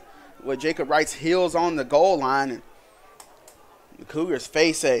 5 with Jacob Wright's heels on the goal line. And the Cougars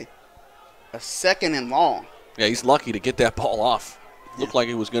face a second and long. Yeah, he's lucky to get that ball off. Looked like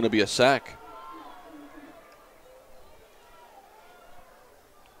it was going to be a sack.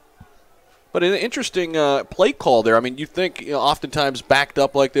 But an interesting play call there. I mean, you think oftentimes backed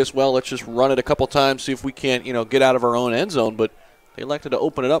up like this, well, let's just run it a couple times, see if we can't get out of our own end zone. But they elected to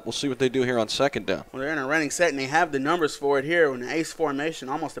open it up. We'll see what they do here on second down. Well, they're in a running set, and they have the numbers for it here in an ace formation,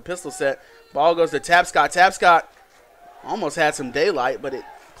 almost a pistol set. Ball goes to Tapscott. Tapscott almost had some daylight, but it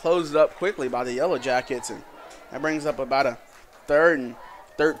closed up quickly by the Yellow Jackets, and that brings up about a 3rd and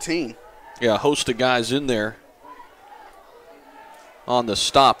 13. Yeah, a host of guys in there on the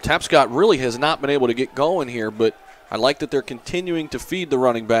stop. Tapscott really has not been able to get going here, but I like that they're continuing to feed the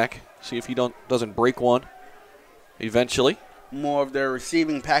running back. See if he doesn't break one eventually. More of their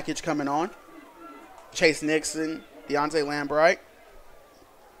receiving package coming on. Chase Nixon, Deontay Lambright.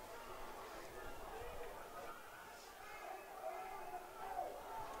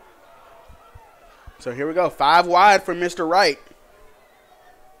 So here we go. 5 wide for Mr. Wright.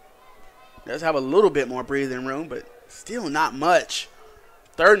 Does have a little bit more breathing room, but still not much.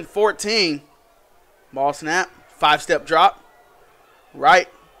 3rd and 14. Ball snap. 5-step drop. Wright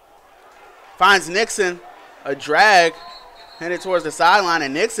finds Nixon. A drag. Headed towards the sideline,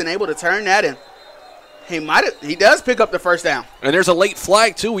 and Nixon able to turn that, and he does pick up the first down. And there's a late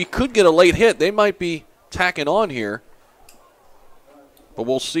flag, too. We could get a late hit. They might be tacking on here. But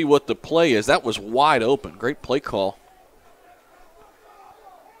we'll see what the play is. That was wide open. Great play call.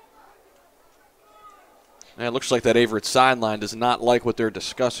 And it looks like that Averett sideline does not like what they're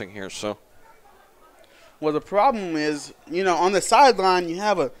discussing here. So, well, the problem is, on the sideline, you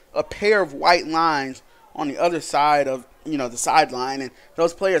have a pair of white lines on the other side of, the sideline, and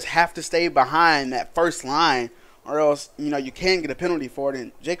those players have to stay behind that first line, or else, you can get a penalty for it.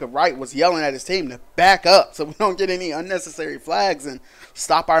 And Jacob Wright was yelling at his team to back up so we don't get any unnecessary flags and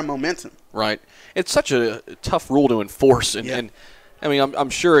stop our momentum. Right. It's such a tough rule to enforce, and I mean, I'm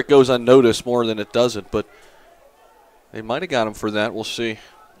sure it goes unnoticed more than it doesn't, but they might have got him for that. We'll see.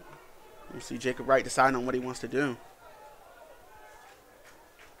 We'll see Jacob Wright decide on what he wants to do.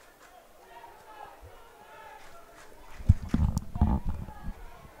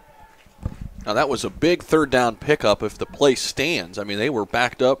 Now, that was a big 3rd down pickup if the play stands. I mean, they were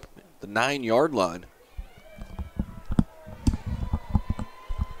backed up the 9-yard line.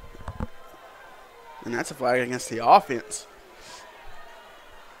 And that's a flag against the offense.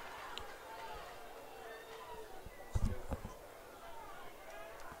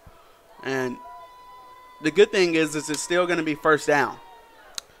 And the good thing is it's still going to be first down.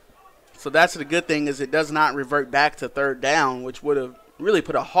 So that's the good thing, is it does not revert back to 3rd down, which would have really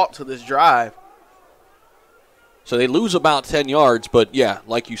put a halt to this drive. So they lose about 10 yards, but, yeah,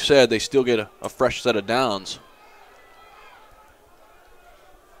 like you said, they still get a fresh set of downs.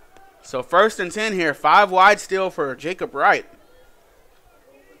 So 1st and 10 here, 5 wide still for Jacob Wright.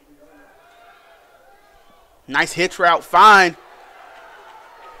 Nice hitch route find.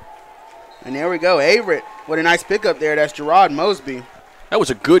 And there we go, Averett. What a nice pickup there. That's Gerard Mosby. That was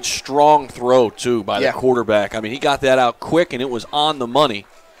a good, strong throw, too, by the quarterback. I mean, he got that out quick, and it was on the money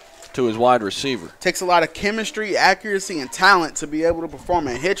to his wide receiver. Takes a lot of chemistry, accuracy, and talent to be able to perform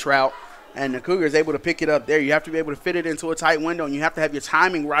a hitch route, and the Cougars able to pick it up there. You have to be able to fit it into a tight window, and you have to have your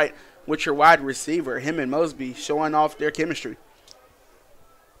timing right with your wide receiver. Him and Mosby showing off their chemistry.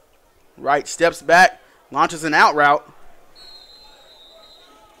 Wright steps back, launches an out route.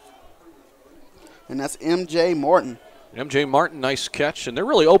 And that's M.J. Morton. M.J. Martin, nice catch. And they're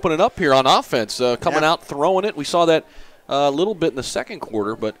really opening up here on offense, coming out, throwing it. We saw that a little bit in the second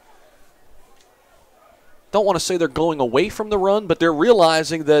quarter, but don't want to say they're going away from the run, but they're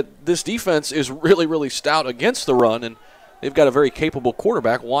realizing that this defense is really, really stout against the run, and they've got a very capable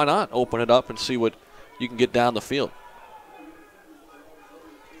quarterback. Why not open it up and see what you can get down the field?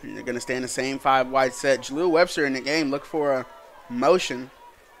 And they're going to stay in the same 5 wide set. Jaleel Webster in the game. Look for a motion.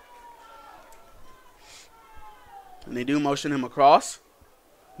 And they do motion him across.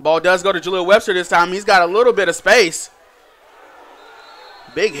 Ball does go to Jaleel Webster this time. He's got a little bit of space.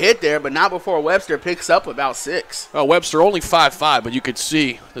 Big hit there, but not before Webster picks up about 6. Well, Webster only 5'5", but you could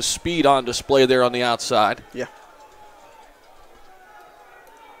see the speed on display there on the outside. Yeah.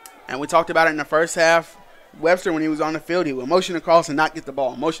 And we talked about it in the first half. Webster, when he was on the field, he would motion across and not get the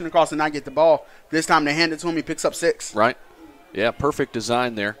ball. Motion across and not get the ball. This time they hand it to him, he picks up 6. Right. Yeah, perfect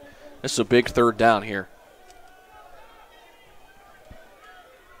design there. This is a big 3rd down here.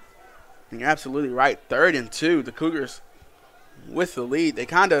 And you're absolutely right. 3rd and 2. The Cougars with the lead. They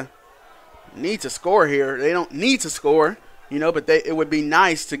kind of need to score here. They don't need to score, but it would be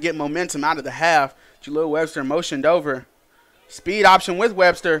nice to get momentum out of the half. Jaleel Webster motioned over. Speed option with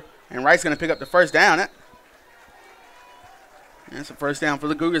Webster, and Wright's going to pick up the 1st down. That's a 1st down for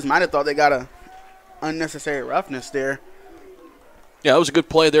the Cougars. Might have thought they got a unnecessary roughness there. Yeah, that was a good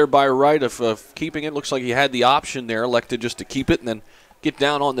play there by Wright of keeping it. Looks like he had the option there, elected just to keep it and then get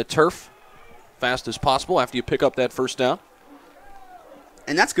down on the turf fast as possible after you pick up that 1st down.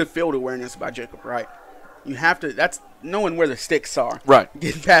 And that's good field awareness by Jacob Wright. You have to, that's knowing where the sticks are. Right.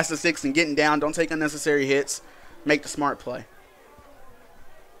 Getting past the sticks and getting down. Don't take unnecessary hits. Make the smart play.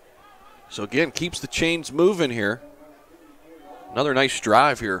 So, again, keeps the chains moving here. Another nice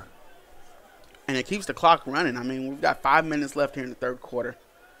drive here. And it keeps the clock running. I mean, we've got 5 minutes left here in the 3rd quarter.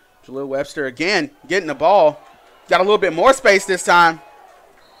 Jaleel Webster, again, getting the ball. Got a little bit more space this time.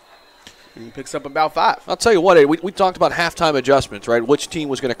 And he picks up about 5. I'll tell you what, we talked about halftime adjustments, right? Which team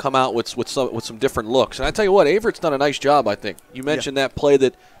was going to come out with some different looks. And I tell you what, Averett's done a nice job, I think. You mentioned that play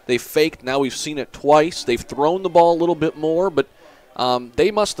that they faked. Now we've seen it twice. They've thrown the ball a little bit more, but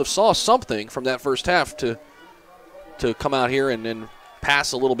they must have saw something from that first half to come out here and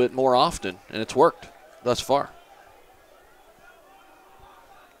pass a little bit more often, and it's worked thus far.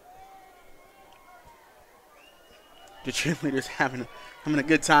 The cheerleaders having a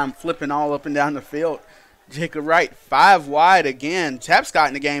good time flipping all up and down the field. Jacob Wright, 5 wide again. Tapscott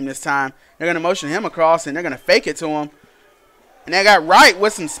in the game this time. They're going to motion him across, and they're going to fake it to him. And they got Wright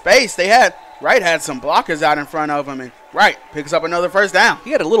with some space. Wright had some blockers out in front of him, and Wright picks up another 1st down.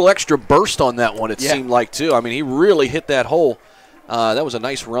 He had a little extra burst on that one, it seemed like, too. I mean, he really hit that hole. That was a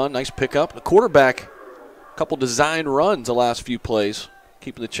nice run, nice pickup. The quarterback, a couple design runs the last few plays,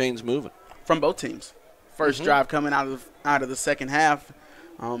 keeping the chains moving. From both teams. First drive coming out of the second half.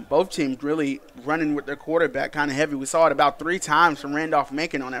 Both teams really running with their quarterback kind of heavy. We saw it about 3 times from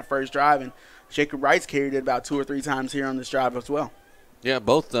Randolph-Macon on that first drive, and Jacob Wright's carried it about 2 or 3 times here on this drive as well. Yeah,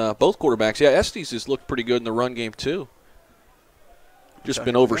 both quarterbacks. Yeah, Estes has looked pretty good in the run game too. Just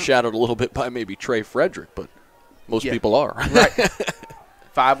been overshadowed a little bit by maybe Trey Frederick, but most people are. Right.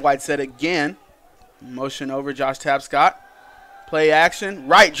 5 wide set again. Motion over Josh Tapscott. Play action.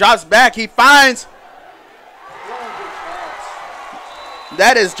 Wright drops back. He finds.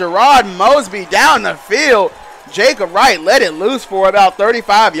 That is Gerard Mosby down the field. Jacob Wright let it loose for about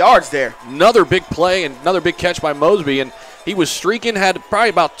 35 yards there. Another big play and another big catch by Mosby, and he was streaking, had probably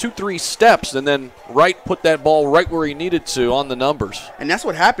about 2-3 steps, and then Wright put that ball right where he needed to on the numbers. And that's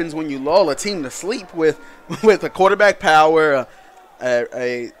what happens when you lull a team to sleep with a quarterback power,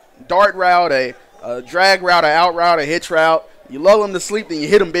 a dart route, a drag route, a out route, a hitch route. You lull them to sleep, then you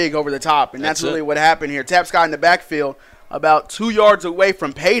hit them big over the top, and that's really what happened here. Tapscott in the backfield, about 2 yards away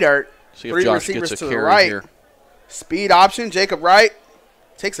from pay dirt. See if Josh receivers gets a to the carry right. here. Speed option. Jacob Wright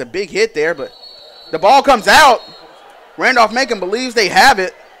takes a big hit there, but the ball comes out. Randolph-Macon believes they have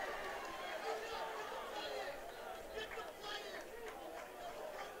it.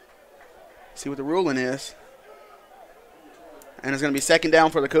 See what the ruling is. And it's going to be 2nd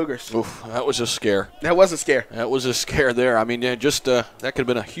down for the Cougars. Oof, that was a scare. That was a scare. That was a scare there. I mean, that could have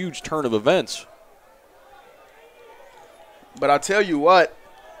been a huge turn of events. But I'll tell you what,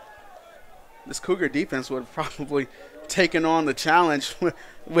 this Cougar defense would have probably taken on the challenge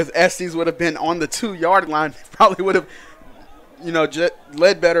with Estes would have been on the 2-yard line. Probably would have,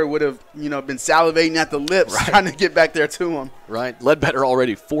 Ledbetter would have, been salivating at the lips trying to get back there to him. Right. Ledbetter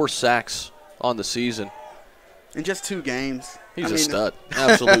already 4 sacks on the season. In just 2 games. He's a stud.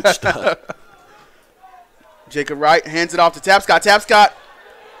 Absolute stud. Jacob Wright hands it off to Tapscott. Tapscott.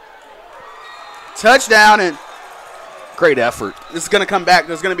 Touchdown, and great effort. This is going to come back.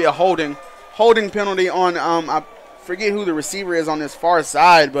 There's going to be a holding penalty on, I forget who the receiver is on this far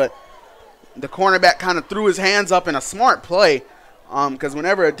side, but the cornerback kind of threw his hands up in a smart play Because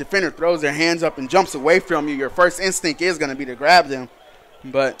whenever a defender throws their hands up and jumps away from you, your first instinct is going to be to grab them.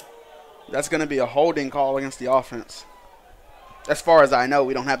 But that's going to be a holding call against the offense. As far as I know,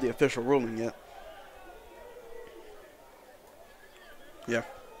 we don't have the official ruling yet. Yeah.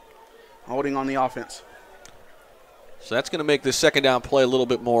 Holding on the offense. So that's going to make this second down play a little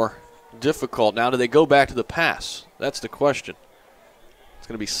bit more difficult. Now, do they go back to the pass? That's the question. It's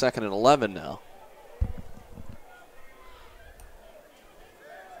going to be 2nd and 11 now.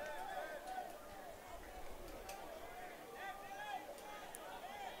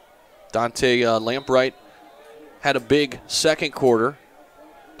 Dante Lambright had a big second quarter.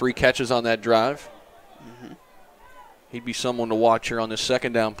 3 catches on that drive. Mm-hmm. He'd be someone to watch here on this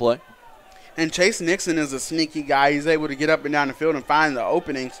second down play. And Chase Nixon is a sneaky guy. He's able to get up and down the field and find the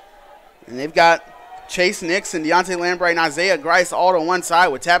openings. And they've got Chase Nixon, Deontay Lambright, and Isaiah Grice all to one side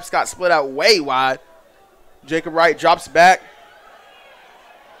with Tapscott split out way wide. Jacob Wright drops back.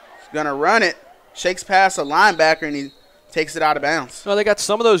 He's going to run it. Shakes past a linebacker, and he takes it out of bounds. Well, they got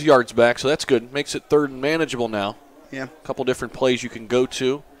some of those yards back, so that's good. Makes it 3rd and manageable now. Yeah. A couple different plays you can go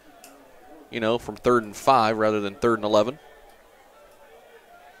to, from 3rd and 5 rather than 3rd and 11.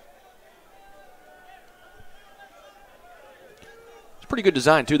 It's pretty good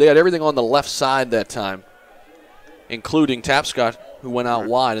design, too. They had everything on the left side that time, including Tapscott, who went out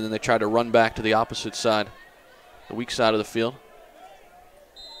wide, and then they tried to run back to the opposite side, the weak side of the field.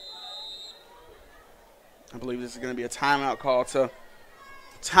 I believe this is going to be a timeout call. So,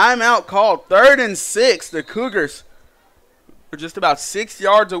 timeout called, 3rd and 6. The Cougars are just about 6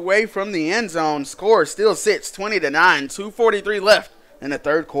 yards away from the end zone. Score still sits 20-9. 2:43 left in the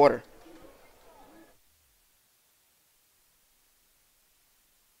third quarter.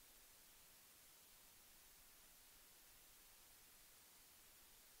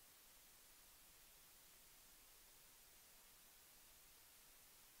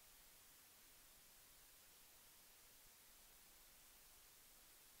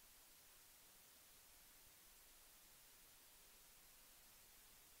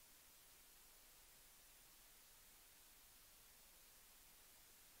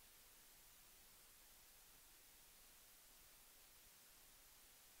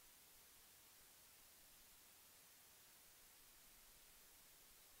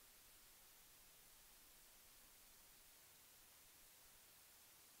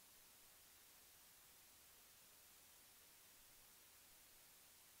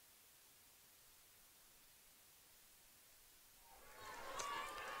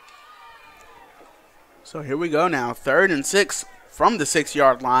 So here we go now. 3rd and 6 from the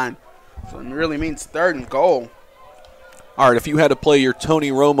 6-yard line. So it really means 3rd and goal. All right, if you had to play your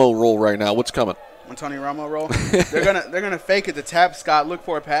Tony Romo role right now, what's coming? When Tony Romo roll, they're gonna fake it to Tapscott, look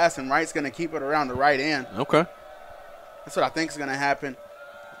for a pass, and Wright's gonna keep it around the right end. Okay. That's what I think is gonna happen.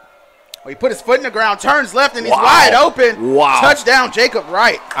 Well, he put his foot in the ground, turns left, and he's wide open. Wow. Touchdown, Jacob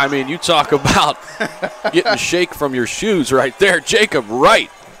Wright. I mean, you talk about getting a shake from your shoes right there, Jacob Wright.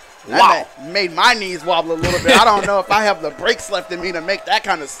 Wow. That made my knees wobble a little bit. I don't know if I have the brakes left in me to make that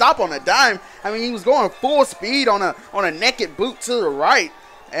kind of stop on a dime. I mean, he was going full speed on a naked boot to the right.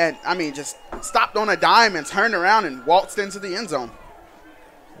 And, I mean, just stopped on a dime and turned around and waltzed into the end zone.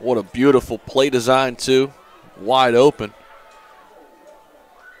 What a beautiful play design, too. Wide open.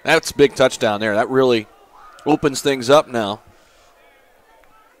 That's a big touchdown there. That really opens things up now.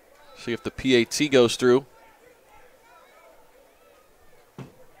 See if the PAT goes through.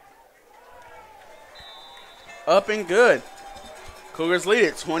 Up and good. Cougars lead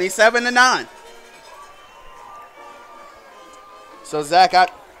it 27-9. So, Zach,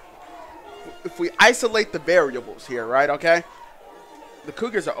 if we isolate the variables here, right, okay? The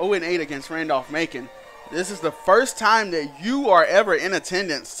Cougars are 0-8 against Randolph-Macon. This is the first time that you are ever in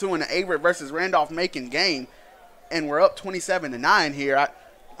attendance to an Averett versus Randolph-Macon game, and we're up 27-9 here.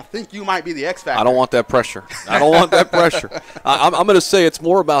 I think you might be the X factor. I don't want that pressure. I don't want that pressure. I'm going to say it's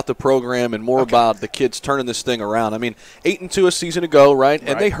more about the program and more about the kids turning this thing around. I mean, 8-2 a season ago, right?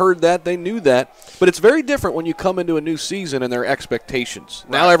 And they heard that. They knew that. But it's very different when you come into a new season and their expectations.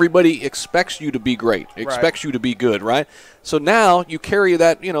 Now everybody expects you to be great, expects you to be good, right? So now you carry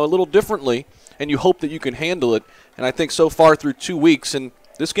that, a little differently, and you hope that you can handle it. And I think so far through 2 weeks, and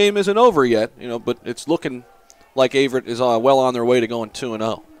this game isn't over yet, but it's looking like Averett is well on their way to going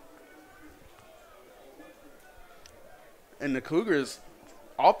 2-0. And the Cougars'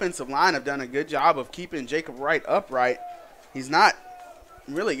 offensive line have done a good job of keeping Jacob Wright upright. He's not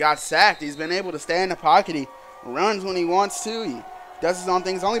really got sacked. He's been able to stay in the pocket. He runs when he wants to. He does his own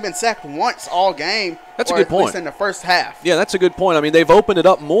thing. He's only been sacked once all game. That's a good point. At least in the first half. Yeah, that's a good point. I mean, they've opened it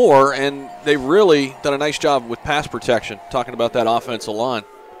up more, and they've really done a nice job with pass protection, talking about that offensive line.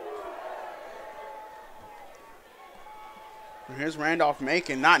 Here's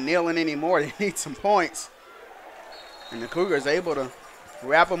Randolph-Macon not kneeling anymore. They need some points. And the Cougars able to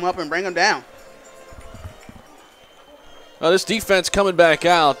wrap them up and bring them down. Well, this defense coming back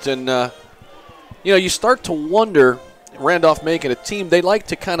out, and, you start to wonder, Randolph-Macon, a team, they like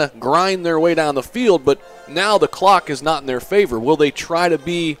to kind of grind their way down the field, but now the clock is not in their favor. Will they try to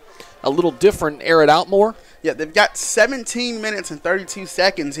be a little different and air it out more? Yeah, they've got 17 minutes and 32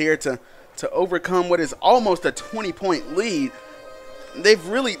 seconds here to overcome what is almost a 20-point lead.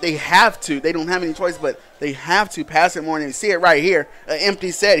 They have to. They don't have any choice, but they have to pass it more. And you see it right here, an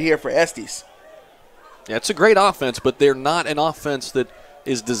empty set here for Estes. Yeah, it's a great offense, but they're not an offense that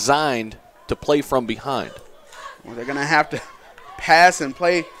is designed to play from behind. Well, they're going to have to pass and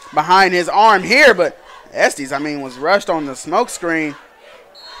play behind his arm here, but Estes, was rushed on the smoke screen.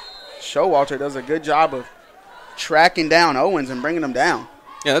 Showalter does a good job of tracking down Owens and bringing him down.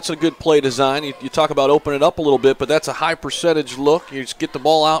 Yeah, that's a good play design. You talk about opening it up a little bit, but that's a high percentage look. You just get the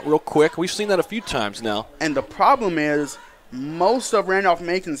ball out real quick. We've seen that a few times now. And the problem is most of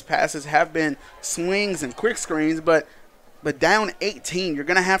Randolph-Macon's passes have been swings and quick screens, but down 18, you're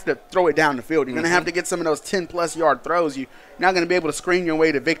going to have to throw it down the field. You're going to have to get some of those 10-plus yard throws. You're not going to be able to screen your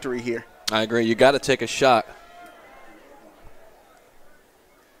way to victory here. I agree. You got to take a shot.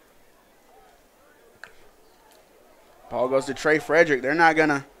 Ball goes to Trey Frederick. They're not going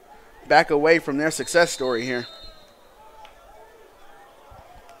to back away from their success story here.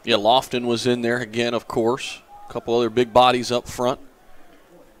 Yeah, Lofton was in there again, of course. A couple other big bodies up front.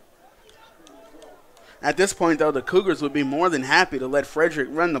 At this point, though, the Cougars would be more than happy to let Frederick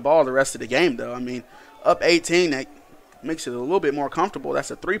run the ball the rest of the game, though. Up 18, that makes it a little bit more comfortable.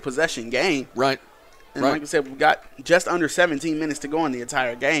 That's a 3-possession game. Right. And like I said, we've got just under 17 minutes to go in the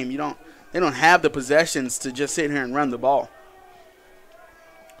entire game. They don't have the possessions to just sit here and run the ball.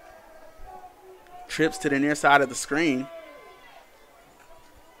 Trips to the near side of the screen.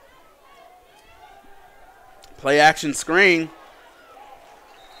 Play action screen.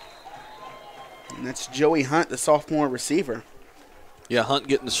 And that's Joey Hunt, the sophomore receiver. Yeah, Hunt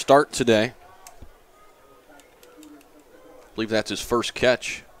getting the start today. I believe that's his first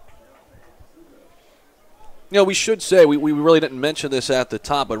catch. We should say, we really didn't mention this at the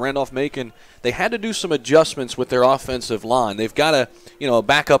top, but Randolph-Macon, they had to do some adjustments with their offensive line. They've got a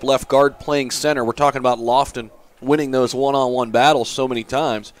backup left guard playing center. We're talking about Lofton winning those one-on-one battles so many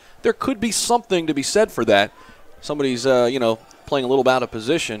times. There could be something to be said for that. Somebody's, playing a little bit out of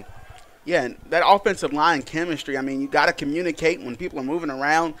position. Yeah, and that offensive line chemistry, you got to communicate when people are moving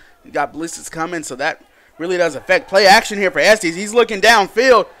around. You got blitzes coming, so that really does affect. Play action here for Estes. He's looking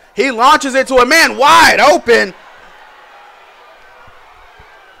downfield. He launches it to a man wide open.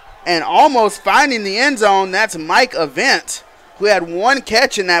 And almost finding the end zone, that's Mike Averett, who had one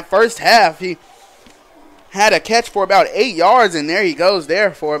catch in that first half. He had a catch for about 8 yards, and there he goes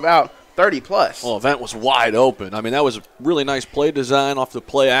there for about 30-plus. Well, Averett was wide open. That was a really nice play design off the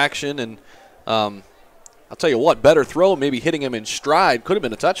play action. And I'll tell you what, better throw, maybe hitting him in stride, could have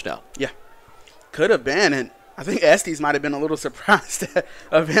been a touchdown. Yeah, could have been. And I think Estes might have been a little surprised that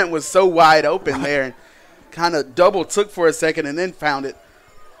Averett was so wide open there and kind of double took for a second and then found it.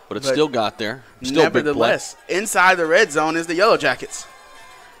 But it still got there. Still nevertheless, inside the red zone is the Yellow Jackets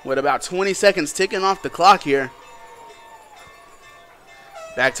with about 20 seconds ticking off the clock here.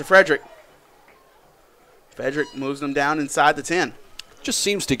 Back to Frederick. Frederick moves them down inside the 10. Just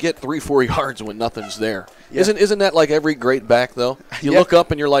seems to get 3-4 yards when nothing's there. Yeah. Isn't that like every great back, though? You look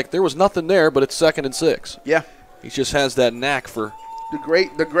up and you're like, there was nothing there, but it's 2nd and 6. Yeah. He just has that knack for the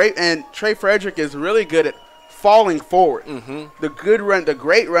great, and Trey Frederick is really good at falling forward. Mm-hmm. The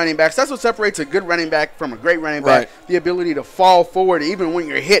great running backs. That's what separates a good running back from a great running back. Right. The ability to fall forward, even when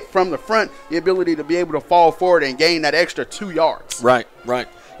you're hit from the front. The ability to be able to fall forward and gain that extra 2 yards. Right.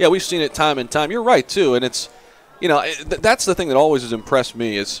 Yeah, we've seen it time and time. You're right too, and it's, that's the thing that always has impressed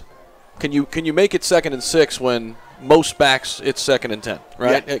me is, can you make it 2nd and 6 when most backs it's 2nd and 10,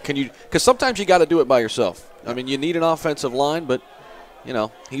 right? Yeah. Because sometimes you got to do it by yourself. You need an offensive line, but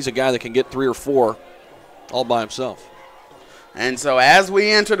he's a guy that can get 3 or 4 all by himself. And so as we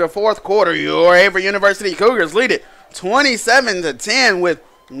enter the fourth quarter, your Averett University Cougars lead it 27-10 with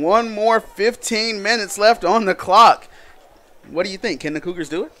one more 15 minutes left on the clock. What do you think? Can the Cougars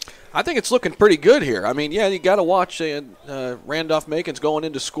do it? I think it's looking pretty good here. You got to watch Randolph-Macon's going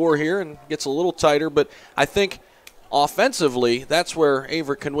in to score here and gets a little tighter, but I think offensively that's where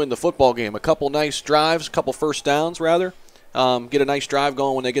Averett can win the football game. A couple nice drives, a couple first downs rather, get a nice drive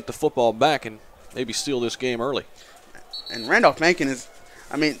going when they get the football back and maybe steal this game early. And Randolph-Macon is,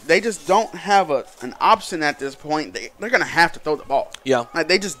 they just don't have an option at this point. They're going to have to throw the ball. Yeah. Like,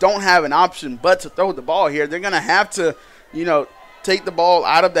 they just don't have an option but to throw the ball here. They're going to have to, take the ball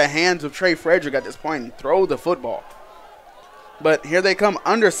out of the hands of Trey Frederick at this point and throw the football. But here they come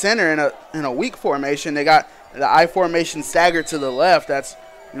under center in a weak formation. They got the I formation staggered to the left. That's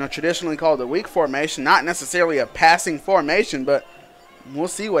traditionally called the weak formation. Not necessarily a passing formation, but we'll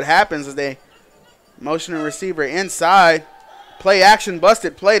see what happens as they motion a receiver inside. Play action,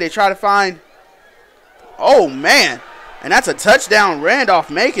 busted play. They try to find. Oh man, and that's a touchdown.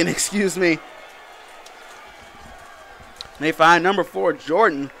 Randolph-Macon, excuse me. They find number 4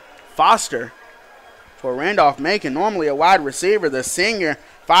 Jordan Foster for Randolph-Macon, normally a wide receiver. The senior,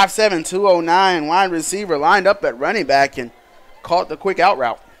 5'7", 209 wide receiver, lined up at running back and caught the quick out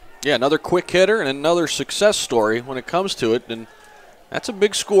route. Yeah, another quick hitter and another success story when it comes to it. And that's a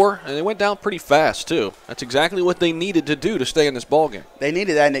big score, and they went down pretty fast, too. That's exactly what they needed to do to stay in this ballgame. They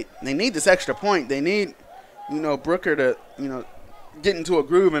needed that, and they need this extra point. They need, Brooker to, get into a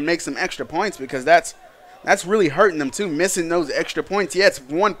groove and make some extra points, because that's really hurting them, too, missing those extra points. Yeah, it's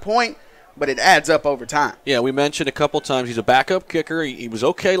 1 point, but it adds up over time. Yeah, we mentioned a couple times he's a backup kicker. He was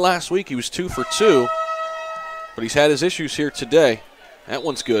okay last week. He was 2 for 2, but he's had his issues here today. That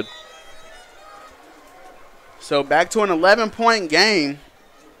one's good. So back to an 11-point game,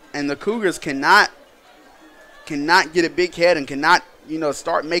 and the Cougars cannot get a big head and cannot,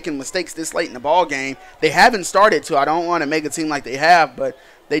 start making mistakes this late in the ball game. They haven't started to. I don't want to make it seem like they have, but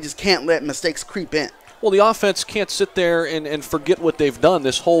they just can't let mistakes creep in. Well, the offense can't sit there and forget what they've done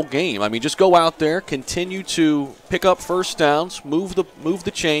this whole game. Just go out there, continue to pick up first downs, move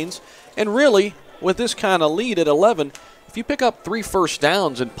the chains, and really, with this kind of lead at 11, if you pick up 3 first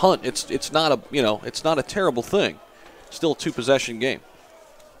downs and punt, it's not a terrible thing. Still a 2-possession game.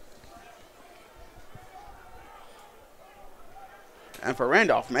 And for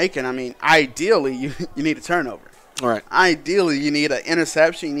Randolph-Macon, ideally you need a turnover. All right. Ideally you need an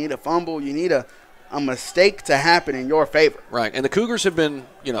interception, you need a fumble, you need a mistake to happen in your favor. Right, and the Cougars have been,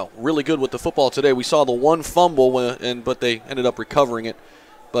 really good with the football today. We saw the one fumble, but they ended up recovering it.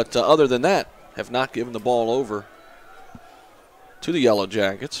 But other than that, have not given the ball over to the Yellow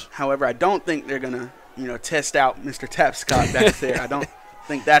Jackets. However, I don't think they're going to, test out Mr. Tapscott back there. I don't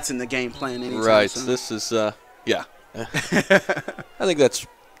think that's in the game plan anytime right, soon. This is, yeah. I think that's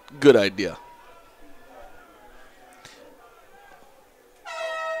a good idea.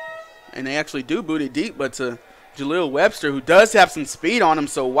 And they actually do boot it deep, but to Jaleel Webster, who does have some speed on him,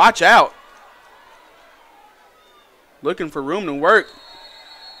 so watch out. Looking for room to work.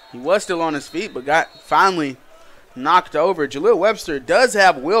 He was still on his feet, but got finally knocked over. Jaleel Webster does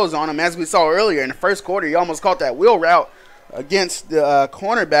have wheels on him, as we saw earlier in the first quarter. He almost caught that wheel route against the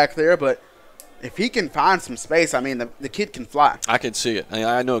cornerback there, but if he can find some space, the kid can fly. I can see it.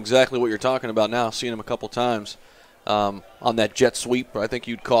 I know exactly what you're talking about now, seeing him a couple times. On that jet sweep, I think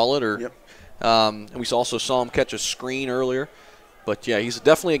you'd call it. Yep. And we also saw him catch a screen earlier. But, yeah, he's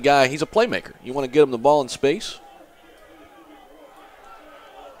definitely a guy. He's a playmaker. You want to get him the ball in space.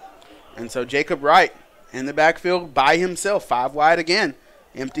 And so Jacob Wright in the backfield by himself, 5 wide again.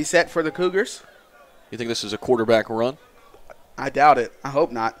 Empty set for the Cougars. You think this is a quarterback run? I doubt it. I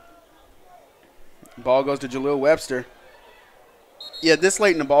hope not. Ball goes to Jaleel Webster. Yeah, this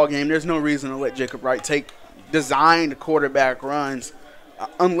late in the ball game, there's no reason to let Jacob Wright take designed quarterback runs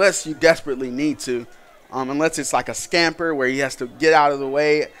unless you desperately need to. Unless it's like a scamper where he has to get out of the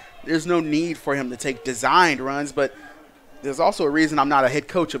way. There's no need for him to take designed runs, but there's also a reason I'm not a head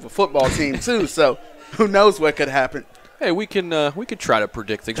coach of a football team too, so who knows what could happen. Hey, we could try to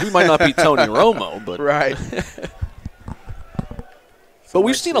predict things. We might not be Tony Romo, but right. But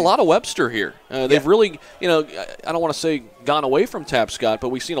we've seen a lot of Webster here. They've really, I don't want to say gone away from Tapscott, but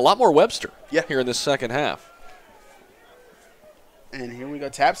we've seen a lot more Webster here in this second half. And here we go.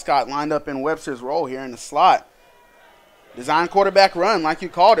 Tapscott lined up in Webster's role here in the slot. Design quarterback run, like you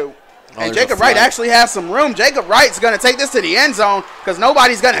called it. And Jacob Wright actually has some room. Jacob Wright's going to take this to the end zone because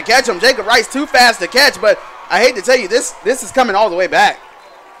nobody's going to catch him. Jacob Wright's too fast to catch, but I hate to tell you, this is coming all the way back.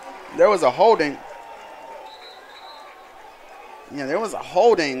 There was a holding. Yeah, there was a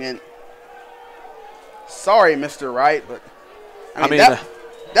holding, and sorry, Mr. Wright, but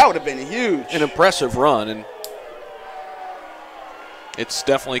that would have been huge. An impressive run, and it's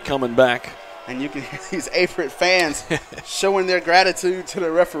definitely coming back. And you can hear these Averett fans showing their gratitude to the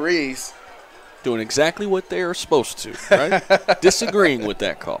referees. Doing exactly what they are supposed to, right? Disagreeing with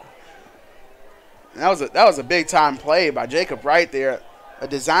that call. That was a big-time play by Jacob Wright there. A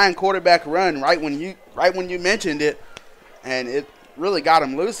design quarterback run right when you mentioned it. and it really got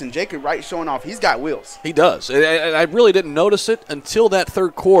him loose, and Jacob Wright showing off he's got wheels. He does. I really didn't notice it until that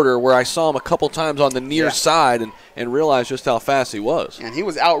third quarter where I saw him a couple times on the near side and realized just how fast he was. And he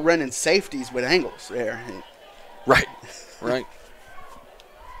was outrunning safeties with angles there. Right, right.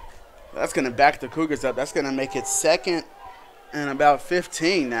 That's going to back the Cougars up. That's going to make it 2nd and about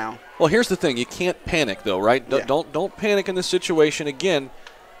 15 now. Well, here's the thing. You can't panic, though, right? Yeah. Don't panic in this situation. Again,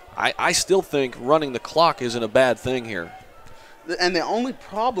 I still think running the clock isn't a bad thing here. And the only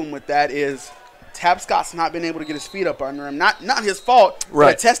problem with that is Tapscott's not been able to get his feet up under him. Not his fault, right.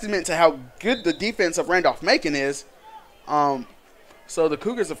 But a testament to how good the defense of Randolph-Macon is. So the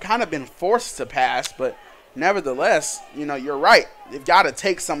Cougars have kind of been forced to pass, but nevertheless, you're right. They've got to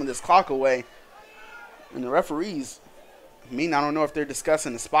take some of this clock away. And the referees, I don't know if they're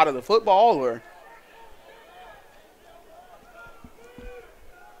discussing the spot of the football or –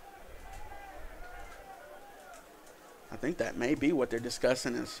 I think that may be what they're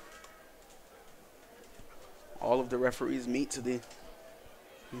discussing is all of the referees meet to the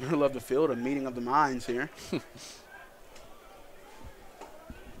middle of the field, a meeting of the minds here.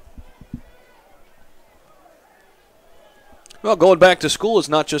 Well, going back to school is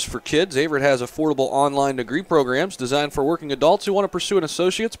not just for kids. Averett has affordable online degree programs designed for working adults who want to pursue an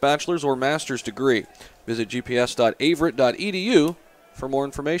associate's, bachelor's, or master's degree. Visit gps.averett.edu for more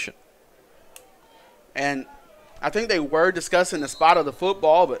information. And I think they were discussing the spot of the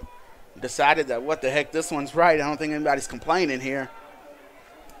football, but decided that what the heck, this one's right. I don't think anybody's complaining here.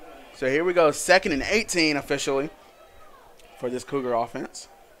 So here we go, 2nd and 18 officially for this Cougar offense.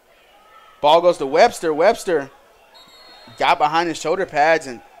 Ball goes to Webster. Webster got behind his shoulder pads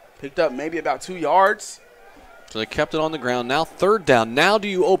and picked up maybe about 2 yards. So they kept it on the ground. Now 3rd down. Now do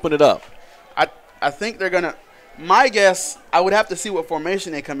you open it up? I think they're going to – my guess, I would have to see what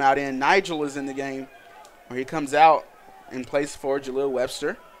formation they come out in. Nigel is in the game. Where he comes out in place for Jaleel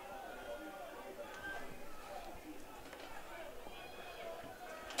Webster.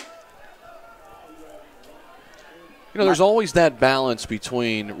 There's always that balance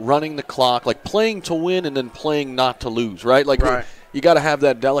between running the clock, like playing to win and then playing not to lose, right? Right. You got to have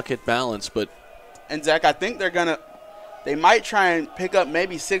that delicate balance. And, Zach, I think they might try and pick up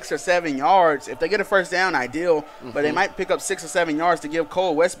maybe 6 or 7 yards. If they get a first down, ideal. But they might pick up 6 or 7 yards to give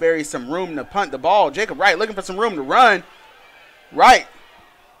Cole Westbury some room to punt the ball. Jacob Wright looking for some room to run. Wright.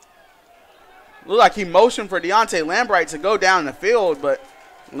 Looked like he motioned for Deontay Lambright to go down the field, but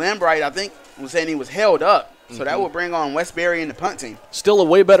Lambright, I think, was saying he was held up. So that will bring on Westbury and the punt team. Still a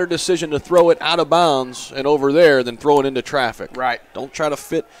way better decision to throw it out of bounds and over there than throw it into traffic. Right. Don't try to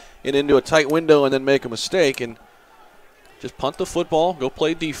fit it into a tight window and then make a mistake. And just punt the football, go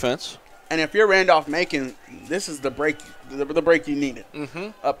play defense. And if you're Randolph-Macon, this is the break you needed.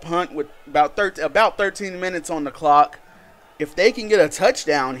 A punt with about 13 minutes on the clock. If they can get a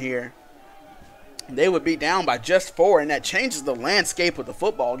touchdown here, they would be down by just 4, and that changes the landscape of the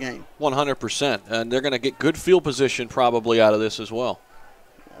football game. 100%. And they're going to get good field position probably out of this as well.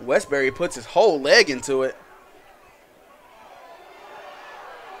 Westbury puts his whole leg into it.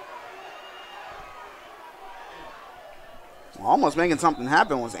 Almost making something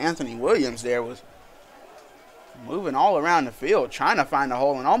happen was Anthony Williams there, was moving all around the field, trying to find a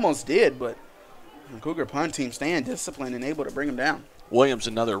hole, and almost did, but the Cougar punt team staying disciplined and able to bring him down. Williams,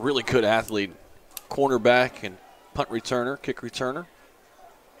 another really good athlete, cornerback and punt returner, kick returner.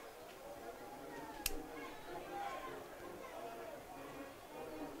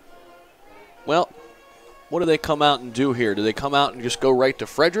 Well, what do they come out and do here? Do they come out and just go right to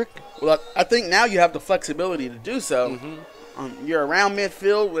Frederick? Well, I think now you have the flexibility to do so. You're around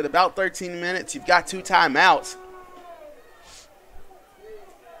midfield with about 13 minutes. You've got 2 timeouts.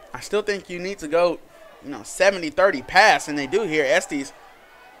 I still think you need to go, 70-30 pass, and they do here. Estes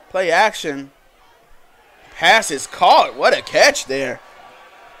play action. Pass is caught. What a catch there.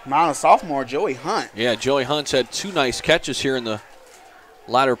 Mount sophomore Joey Hunt. Yeah, Joey Hunt's had 2 nice catches here in the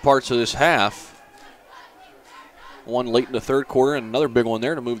latter parts of this half. One late in the third quarter and another big one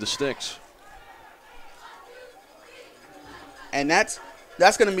there to move the sticks. And that's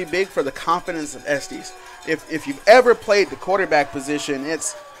going to be big for the confidence of Estes. If you've ever played the quarterback position,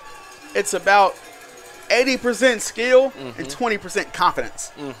 it's about 80% skill and 20%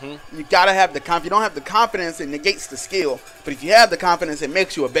 confidence. You got to have the confidence. If you don't have the confidence, it negates the skill. But if you have the confidence, it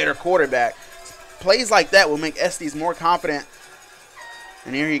makes you a better quarterback. Plays like that will make Estes more confident.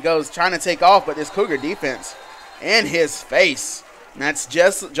 And here he goes trying to take off, but this Cougar defense in his face. And that's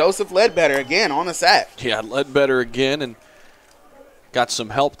just Joseph Ledbetter again on the sack. Yeah, Ledbetter again, and got some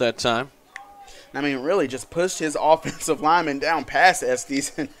help that time. I mean, really just pushed his offensive lineman down past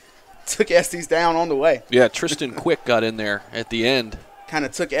Estes and took Estes down on the way. Yeah, Tristan Quick got in there at the end. Kind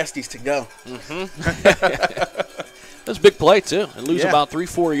of took Estes to go. That's a big play, too. And lose about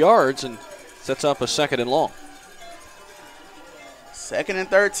 3-4 yards and sets up a 2nd and long. 2nd and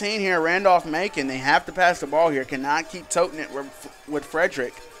 13 here, Randolph-Macon. They have to pass the ball here. Cannot keep toting it with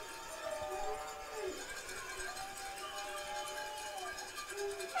Frederick.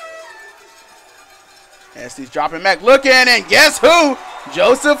 Estes dropping back, looking, and guess who?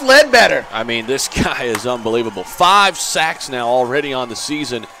 Joseph Ledbetter. I mean, this guy is unbelievable. 5 sacks now already on the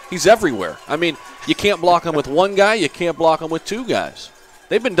season. He's everywhere. I mean, you can't block him with one guy. You can't block him with 2 guys.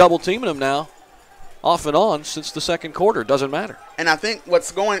 They've been double-teaming him now, off and on, since the 2nd quarter. Doesn't matter. And I think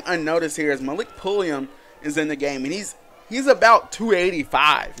what's going unnoticed here is Malik Pulliam is in the game, and he's about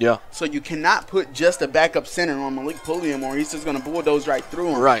 285. Yeah. So you cannot put just a backup center on Malik Pulliam, or he's just going to bulldoze right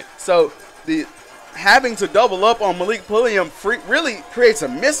through him. Right. So having to double up on Malik Pulliam really creates a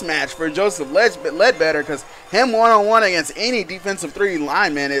mismatch for Joseph Ledbetter, because him one-on-one against any defensive 3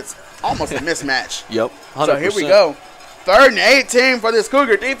 lineman, it's almost a mismatch. Yep, 100%. So here we go. 3rd and 18 for this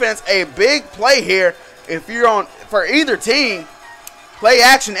Cougar defense. A big play here. If you're on for either team, play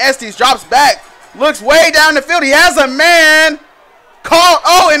action. Estes drops back, looks way down the field. He has a man caught.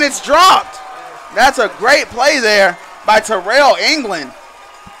 Oh, and it's dropped. That's a great play there by Terrell England.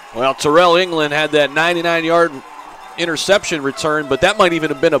 Well, Terrell England had that 99-yard interception return, but that might even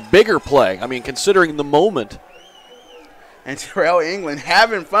have been a bigger play. I mean, considering the moment. And Terrell England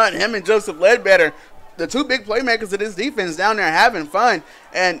having fun. Him and Joseph Ledbetter, the 2 big playmakers of this defense down there having fun.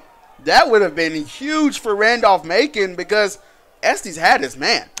 And that would have been huge for Randolph-Macon, because Estes had his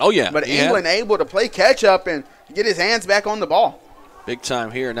man. Oh, yeah. But England able to play catch-up and get his hands back on the ball. Big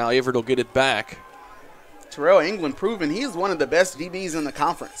time here. Now Averett will get it back. Terrell England proving he is one of the best DBs in the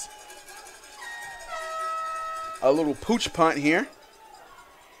conference. A little pooch punt here.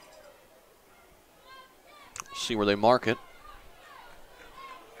 See where they mark it.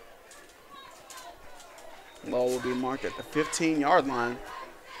 Ball will be marked at the 15-yard line.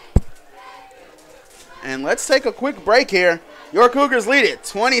 And let's take a quick break here. Your Cougars lead it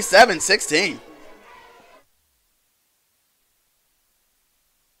 27-16.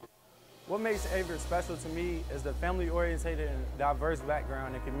 What makes Averett special to me is the family-oriented and diverse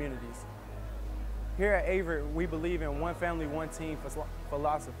background and communities. Here at Averett, we believe in one family, one team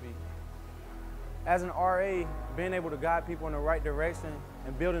philosophy. As an RA, being able to guide people in the right direction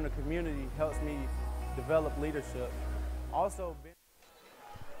and building a community helps me develop leadership.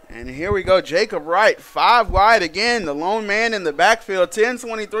 And here we go, Jacob Wright, 5 wide again, the lone man in the backfield,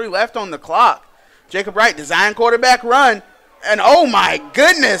 10:23 left on the clock. Jacob Wright, design quarterback run, and oh my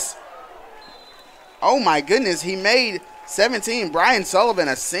goodness, he made 17, Brian Sullivan,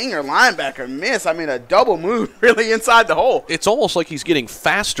 a senior linebacker, miss. I mean, a double move really inside the hole. It's almost like he's getting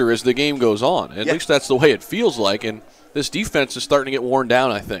faster as the game goes on. At least that's the way it feels like, and this defense is starting to get worn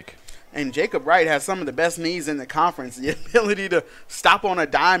down, I think. And Jacob Wright has some of the best knees in the conference. The ability to stop on a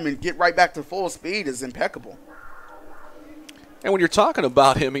dime and get right back to full speed is impeccable. And when you're talking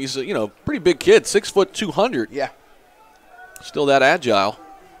about him, he's a pretty big kid, 6 foot 200. Yeah. Still that agile.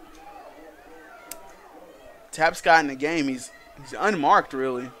 Tapscott in the game, he's unmarked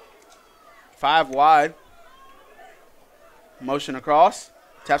really. 5 wide. Motion across.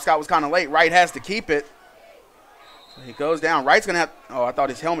 Tapscott was kind of late. Wright has to keep it. So he goes down. Wright's going to have – oh, I thought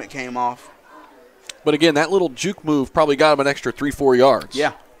his helmet came off. But again, that little juke move probably got him an extra 3-4 yards.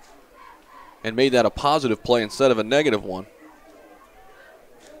 Yeah. And made that a positive play instead of a negative one.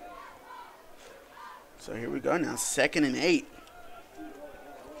 So here we go now, 2nd and 8.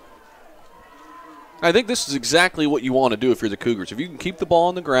 I think this is exactly what you want to do if you're the Cougars. If you can keep the ball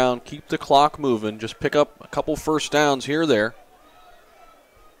on the ground, keep the clock moving, just pick up a couple first downs here or there.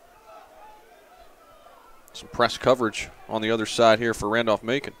 Some press coverage on the other side here for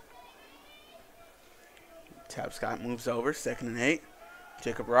Randolph-Macon. Tapscott moves over, 2nd and 8.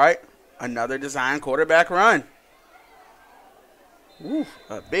 Jacob Wright, another design quarterback run. Ooh,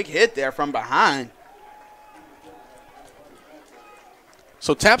 a big hit there from behind.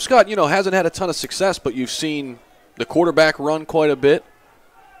 So Tapscott, hasn't had a ton of success, but you've seen the quarterback run quite a bit.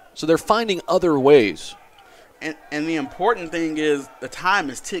 So they're finding other ways. And the important thing is the time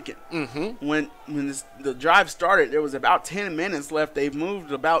is ticking. Mm-hmm. When the drive started, there was about 10 minutes left. They've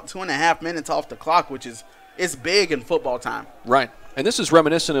moved about 2.5 minutes off the clock, which is big in football time. Right. And this is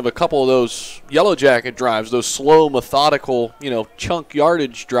reminiscent of a couple of those Yellow Jacket drives, those slow, methodical, chunk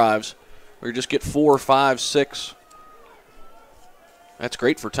yardage drives where you just get 4, 5, 6. That's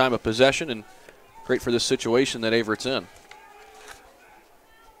great for time of possession and great for this situation that Averett's in.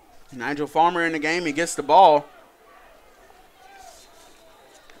 Nigel Farmer in the game. He gets the ball.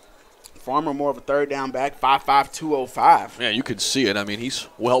 Farmer more of a third down back, 5'5", 205. Yeah, you could see it. I mean, he's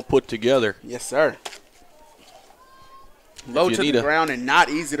well put together. Yes, sir. Low to the ground and not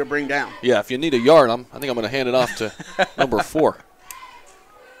easy to bring down. Yeah, if you need a yard, I think I'm going to hand it off to number 4.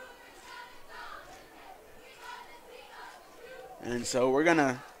 And so we're going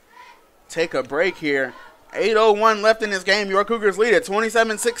to take a break here. 8:01 left in this game. Your Cougars lead at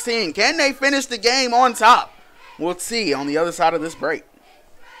 27-16. Can they finish the game on top? We'll see on the other side of this break.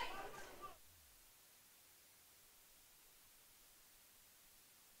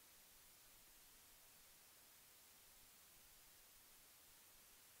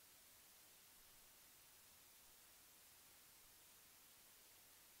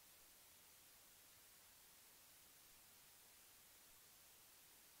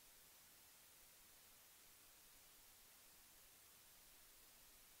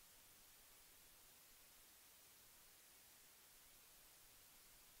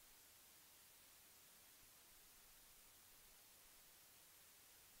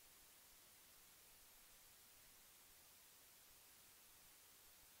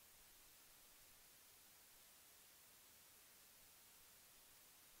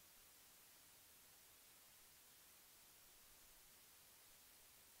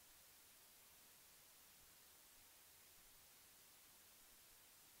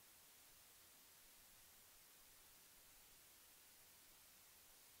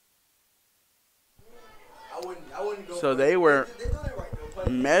 So they were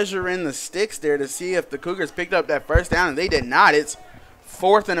measuring the sticks there to see if the Cougars picked up that first down, and they did not. It's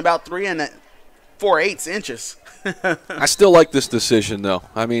 4th and about 3 4/8 inches. I still like this decision, though.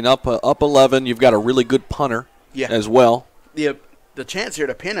 I mean, up 11, you've got a really good punter as well. The chance here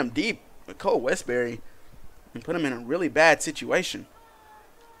to pin him deep with Cole Westbury and put him in a really bad situation.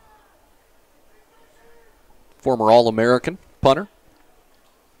 Former All-American punter.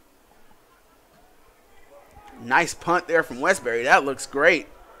 Nice punt there from Westbury. That looks great.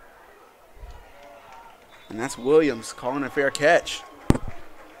 And that's Williams calling a fair catch.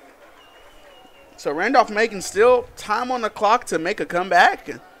 So Randolph-Macon still time on the clock to make a comeback.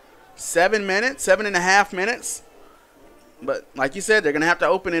 7 minutes, 7.5 minutes. But like you said, they're going to have to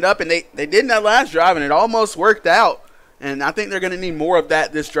open it up. And they did in that last drive, and it almost worked out. And I think they're going to need more of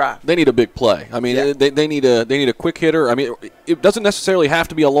that this drive. They need a big play. I mean, they need a quick hitter. I mean, it doesn't necessarily have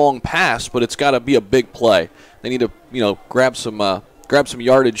to be a long pass, but it's got to be a big play. They need to, grab some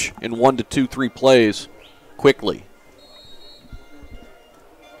yardage in 1 to 2, 3 plays quickly.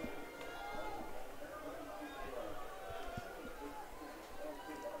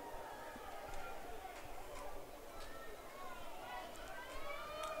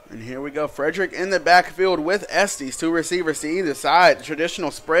 And here we go. Frederick in the backfield with Estes. 2 receivers to either side.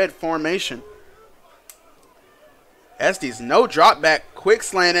 Traditional spread formation. Estes, no drop back, quick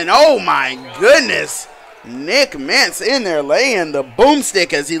slant, and oh my goodness. Nick Mintz in there laying the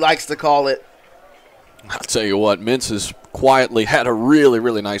boomstick, as he likes to call it. I'll tell you what, Mintz has quietly had a really,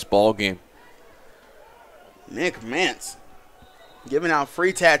 really nice ball game. Nick Mintz giving out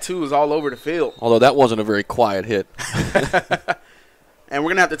free tattoos all over the field. Although that wasn't a very quiet hit. And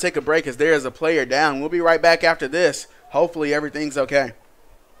we're going to have to take a break as there is a player down. We'll be right back after this. Hopefully everything's okay.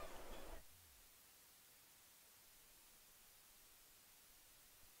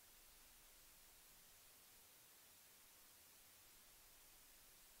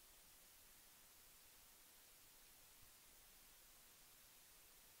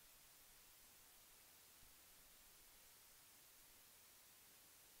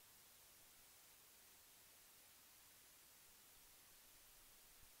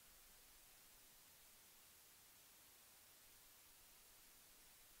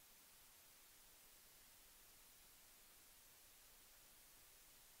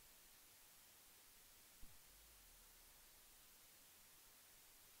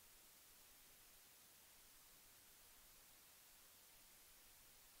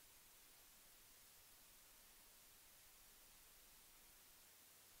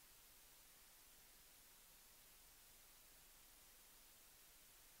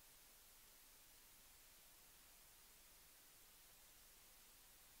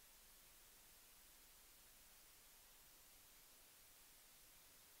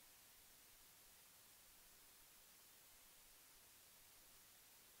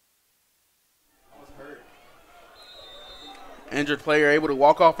 Injured player able to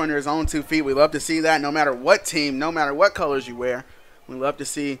walk off under his own 2 feet. We love to see that no matter what team, no matter what colors you wear. We love to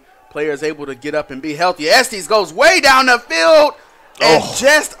see players able to get up and be healthy. Estes goes way down the field and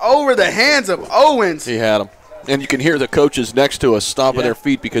just over the hands of Owens. He had him. And you can hear the coaches next to us stomping their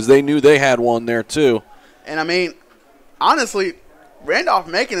feet because they knew they had one there too. And, I mean, honestly,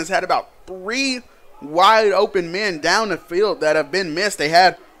 Randolph-Macon has had about 3 wide open men down the field that have been missed. They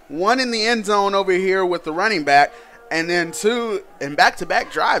had one in the end zone over here with the running back, and then 2 in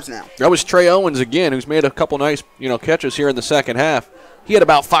back-to-back drives now. That was Trey Owens again, who's made a couple nice, catches here in the second half. He had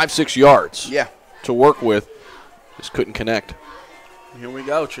about 5-6 yards to work with. Just couldn't connect. Here we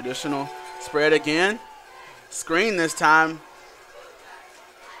go. Traditional spread again. Screen this time.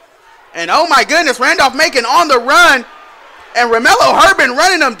 And oh my goodness, Randolph-Macon on the run. And Romello Herbin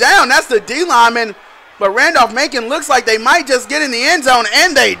running them down. That's the D lineman. But Randolph-Macon looks like they might just get in the end zone,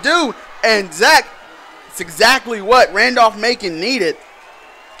 and they do. And Zach, it's exactly what Randolph-Macon needed.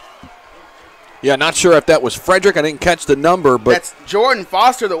 Yeah, not sure if that was Frederick. I didn't catch the number, but that's Jordan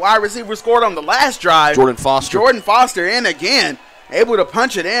Foster, the wide receiver, scored on the last drive. Jordan Foster in again, able to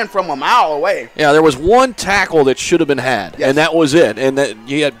punch it in from a mile away. Yeah, there was one tackle that should have been had, and that was it. And that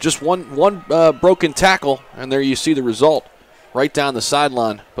you had just one broken tackle, and there you see the result right down the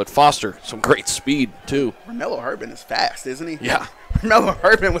sideline. But Foster, some great speed, too. Romello Herbin is fast, isn't he? Yeah. Romello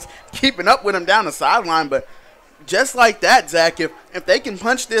Herbin was keeping up with him down the sideline, but just like that, Zach, if they can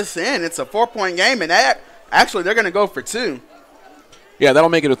punch this in, it's a 4-point game, and actually they're going to go for 2. Yeah, that'll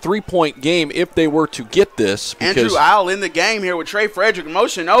make it a 3-point game if they were to get this. Andrew Isle in the game here with Trey Frederick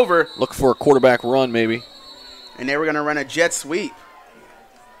motion over. Look for a quarterback run maybe. And they were going to run a jet sweep.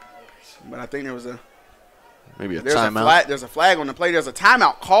 But I think there was maybe a timeout. There's a flag on the play. There's a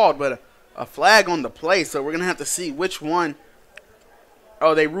timeout called, but a flag on the play. So we're going to have to see which one.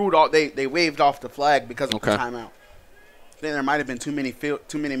 Oh, they ruled off. They waved off the flag because of the timeout. I think there might have been too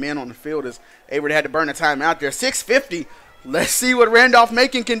many men on the field as Averett had to burn a timeout there. 6:50. Let's see what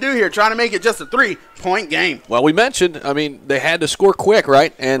Randolph-Macon can do here, trying to make it just a 3-point game. Well, we mentioned, they had to score quick,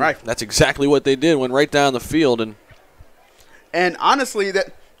 right? And that's exactly what they did. Went right down the field. And honestly,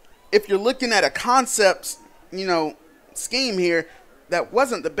 that if you're looking at a concept, scheme here, that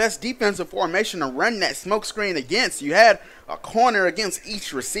wasn't the best defensive formation to run that smoke screen against. You had a corner against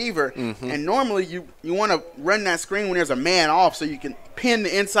each receiver, and normally you want to run that screen when there's a man off so you can pin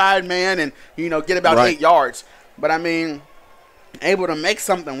the inside man and, get about 8 yards. But, able to make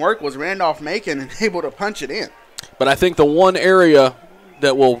something work was Randolph-Macon and able to punch it in. But I think the one area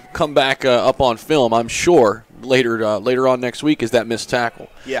that will come back up on film, I'm sure, later on next week is that missed tackle.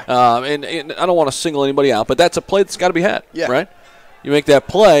 Yeah. And I don't want to single anybody out, but that's a play that's got to be had, right? You make that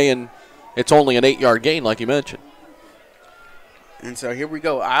play, and it's only an 8-yard gain, like you mentioned. And so here we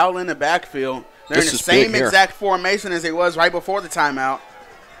go. Isle in the backfield. They're in the same exact formation as it was right before the timeout.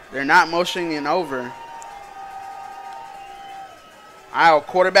 They're not motioning it over. Isle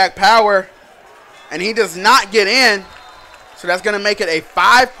quarterback power, and he does not get in. So that's going to make it a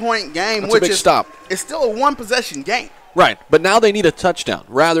 5-point game, that's which is stop. It's still a 1-possession game. Right, but now they need a touchdown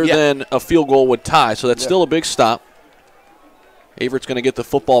rather than a field goal would tie. So that's still a big stop. Averett's going to get the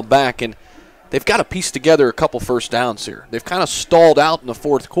football back, and they've got to piece together a couple first downs here. They've kind of stalled out in the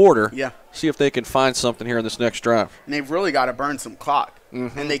fourth quarter. Yeah. See if they can find something here in this next drive. And they've really got to burn some clock.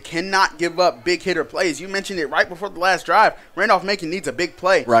 And they cannot give up big hitter plays. You mentioned it right before the last drive. Randolph-Macon needs a big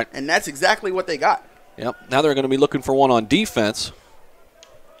play. Right. And that's exactly what they got. Yep. Now they're going to be looking for one on defense.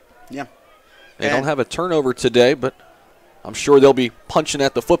 Yeah. They don't have a turnover today, but I'm sure they'll be punching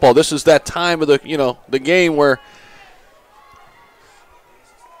at the football. This is that time of the game where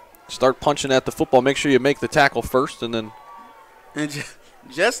start punching at the football. Make sure you make the tackle first, and then. And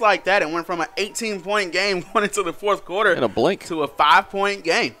just like that, it went from an 18-point game going into the fourth quarter in a blink to a 5-point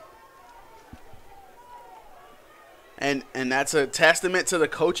game. And that's a testament to the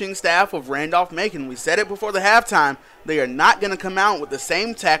coaching staff of Randolph-Macon. We said it before the halftime. They are not going to come out with the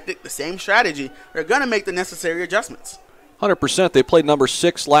same tactic, the same strategy. They're going to make the necessary adjustments. 100%. They played number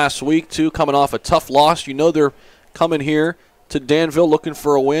 6 last week, too, coming off a tough loss. They're coming here to Danville looking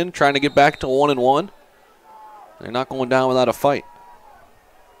for a win, trying to get back to 1-1. They're not going down without a fight.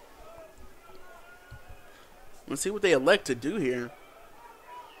 Let's see what they elect to do here.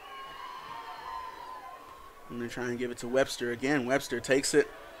 I'm going to try and give it to Webster again. Webster takes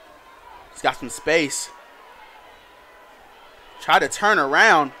it. He's got some space. Try to turn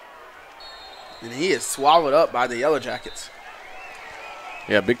around. And he is swallowed up by the Yellow Jackets.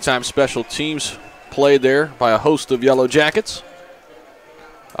 Yeah, big-time special teams played there by a host of Yellow Jackets.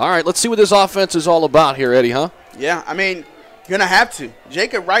 All right, let's see what this offense is all about here, Eddie, huh? Yeah, you're going to have to.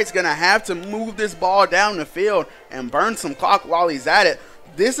 Jacob Wright's going to have to move this ball down the field and burn some clock while he's at it.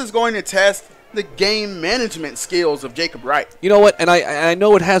 This is going to test the game management skills of Jacob Wright. You know what? And I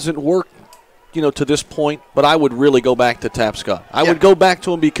know it hasn't worked, to this point, but I would really go back to Tapscott. I would go back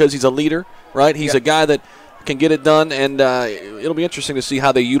to him because he's a leader, right? He's a guy that can get it done, and it'll be interesting to see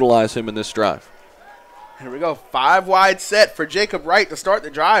how they utilize him in this drive. Here we go. 5 wide set for Jacob Wright to start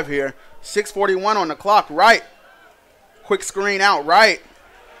the drive here. 6:41 on the clock. Wright. Quick screen out right.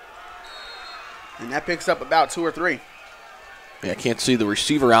 And that picks up about 2 or 3. Yeah, I can't see the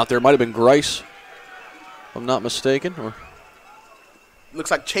receiver out there. Might have been Grice, if I'm not mistaken. Or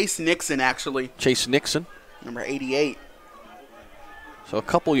looks like Chase Nixon, actually. Chase Nixon. Number 88. So a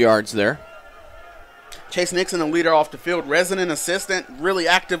couple yards there. Chase Nixon, the leader off the field, resident assistant, really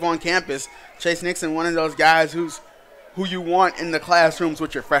active on campus. Chase Nixon, one of those guys who you want in the classrooms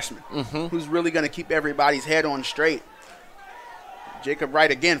with your freshmen, who's really going to keep everybody's head on straight. Jacob Wright,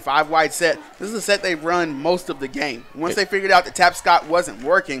 again, 5 wide set. This is a set they've run most of the game. Once they figured out that Tapscott wasn't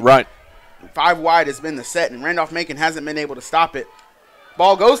working, right, 5 wide has been the set, and Randolph-Macon hasn't been able to stop it.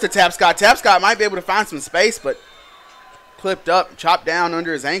 Ball goes to Tapscott. Tapscott might be able to find some space, but clipped up, chopped down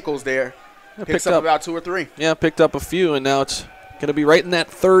under his ankles there. Picks up about 2 or 3. Yeah, picked up a few, and now it's going to be right in that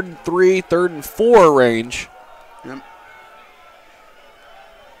 3rd and 3, 3rd and 4 range. Yep.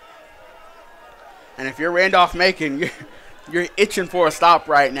 And if you're Randolph-Macon, you're itching for a stop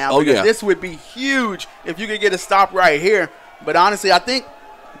right now. Because this would be huge if you could get a stop right here. But honestly, I think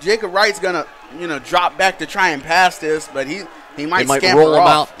Jacob Wright's going to, drop back to try and pass this, but he might roll him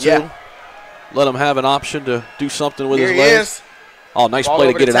out too. Yeah. Let him have an option to do something with his legs. Here he is. Oh, nice Ball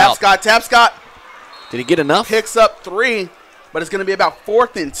play to get it out. Tapscott. Did he get enough? Picks up 3, but it's going to be about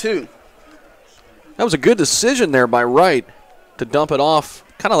 4th and 2. That was a good decision there by Wright to dump it off,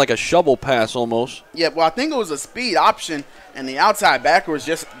 kind of like a shovel pass almost. Yeah, well, I think it was a speed option, and the outside backer was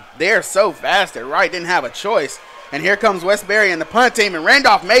just there so fast that Wright didn't have a choice. And here comes Westbury and the punt team, and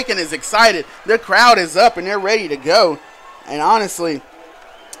Randolph-Macon is excited. Their crowd is up, and they're ready to go. And honestly,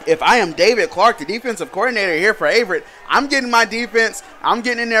 if I am David Clark, the defensive coordinator here for Averett, I'm getting my defense, I'm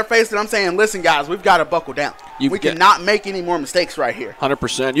getting in their face, and I'm saying, listen, guys, we've got to buckle down. We cannot make any more mistakes right here.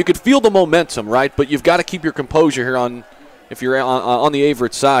 100%. You could feel the momentum, right? But you've got to keep your composure here if you're on the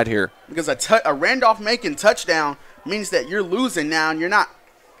Averett side here. Because a Randolph-Macon touchdown means that you're losing now, and you're not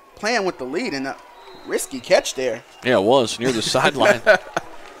playing with the lead. And a risky catch there. Yeah, it was near the sideline.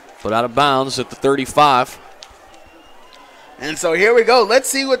 But out of bounds at the 35. And so here we go. Let's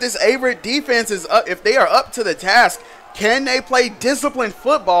see what this Averett defense is up. If they are up to the task, can they play disciplined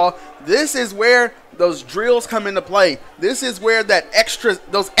football? This is where those drills come into play. This is where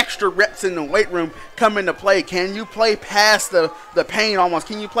those extra reps in the weight room come into play. Can you play past the pain almost?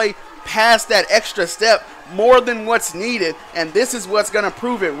 Can you play past that extra step more than what's needed? And this is what's going to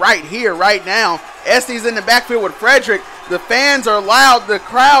prove it right here, right now. Estes in the backfield with Frederick. The fans are loud. The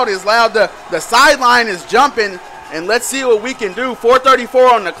crowd is loud. The sideline is jumping. And let's see what we can do.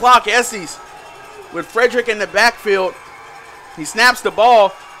 4:34 on the clock. Estes with Frederick in the backfield. He snaps the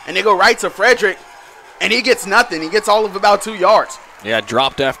ball, and they go right to Frederick, and he gets nothing. He gets all of about 2 yards. Yeah,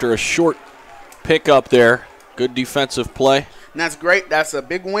 dropped after a short pickup there. Good defensive play. And that's great. That's a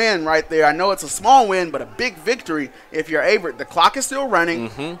big win right there. I know it's a small win, but a big victory if you're Averett. The clock is still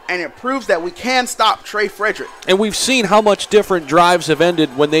running, and it proves that we can stop Trey Frederick. And we've seen how much different drives have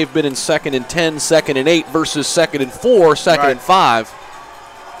ended when they've been in 2nd and 10, 2nd and 8 versus 2nd and 4, 2nd and 5.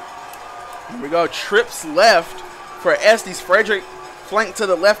 Here we go. Trips left for Estes. Frederick flanked to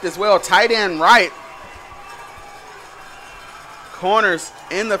the left as well. Tight end right. Corners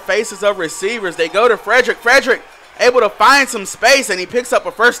in the faces of receivers. They go to Frederick. Frederick able to find some space, and he picks up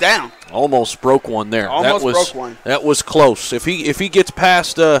a 1st down. Almost broke one there. Almost broke one. That was close. If he gets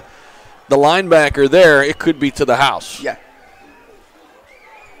past the linebacker there, it could be to the house. Yeah.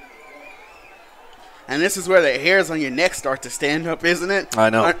 And this is where the hairs on your neck start to stand up, isn't it? I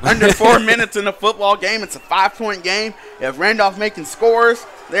know. Under 4 minutes in a football game, it's a 5-point game. If Randolph-Macon scores,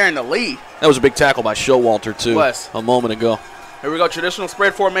 they're in the lead. That was a big tackle by Showalter, too, a moment ago. Here we go. Traditional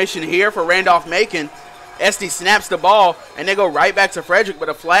spread formation here for Randolph-Macon. Estes snaps the ball, and they go right back to Frederick, but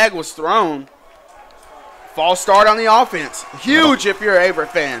a flag was thrown. False start on the offense. Huge if you're an Averett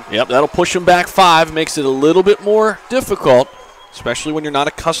fan. Yep, that'll push them back 5, makes it a little bit more difficult, especially when you're not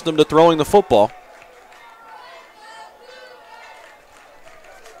accustomed to throwing the football.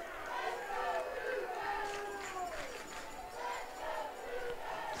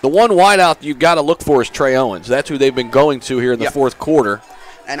 The one wideout you've got to look for is Trey Owens. That's who they've been going to here in the 4th quarter.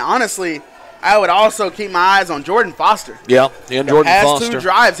 And honestly, I would also keep my eyes on Jordan Foster. Yeah, and Jordan Foster. Past 2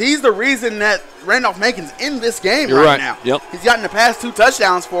 drives. He's the reason that Randolph-Macon's in this game You're right now. Yep. He's gotten the past 2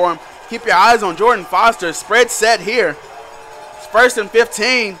 touchdowns for him. Keep your eyes on Jordan Foster. Spread set here. It's 1st and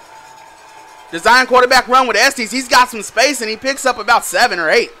 15. Design quarterback run with Estes. He's got some space, and he picks up about 7 or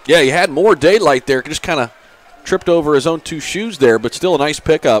 8. Yeah, he had more daylight there. Just kind of tripped over his own 2 shoes there, but still a nice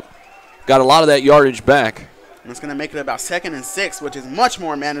pickup. Got a lot of that yardage back. And it's going to make it about 2nd and 6, which is much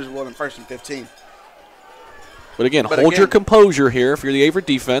more manageable than 1st and 15. But again, hold your composure here if you're the Averett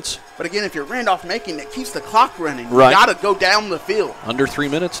defense. But again, if you're Randolph-Macon, it keeps the clock running. Right. You got to go down the field. Under 3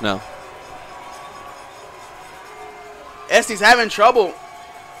 minutes now. Estes having trouble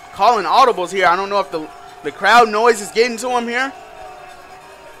calling audibles here. I don't know if the crowd noise is getting to him here.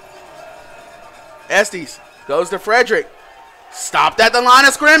 Estes goes to Frederick. Stopped at the line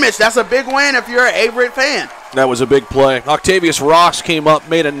of scrimmage. That's a big win if you're an Averett fan. That was a big play. Octavius Rocks came up,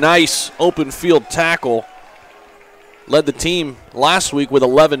 made a nice open field tackle. Led the team last week with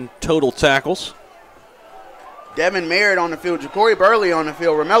 11 total tackles. Devin Merritt on the field. Ja'Cory Burley on the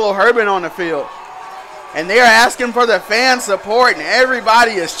field. Romello Herbin on the field. And they are asking for the fan support, and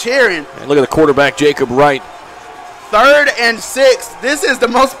everybody is cheering. And look at the quarterback, Jacob Wright. 3rd and 6. This is the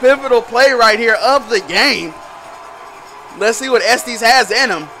most pivotal play right here of the game. Let's see what Estes has in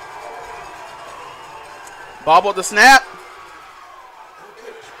him. Bobble the snap.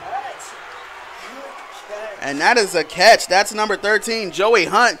 And that is a catch. That's number 13, Joey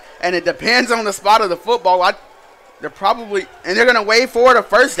Hunt. And it depends on the spot of the football. They're going to wait for it a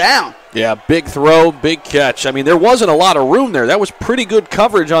first down. Yeah, big throw, big catch. I mean, there wasn't a lot of room there. That was pretty good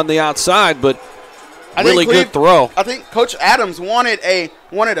coverage on the outside, but really good throw. I think Coach Adams wanted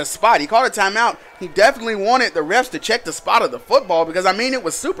a spot. He called a timeout. He definitely wanted the refs to check the spot of the football because, I mean, it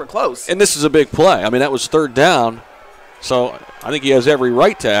was super close. And this is a big play. I mean, that was 3rd down. So I think he has every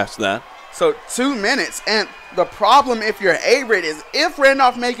right to ask that. So 2 minutes. And the problem if you're Averett is if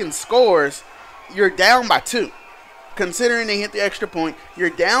Randolph-Macon scores, you're down by 2. Considering they hit the extra point, you're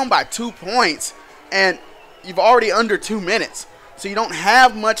down by 2 points, and you've already under 2 minutes. So you don't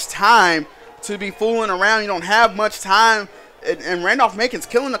have much time to be fooling around. You don't have much time, and Randolph-Macon's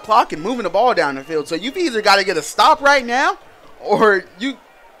killing the clock and moving the ball down the field. So you've either got to get a stop right now, or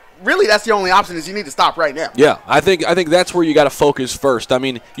that's the only option is you need to stop right now. Yeah, I think that's where you got to focus first. I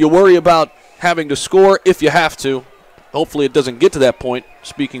mean, you worry about having to score if you have to. Hopefully it doesn't get to that point,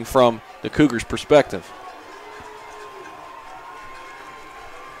 speaking from the Cougars' perspective.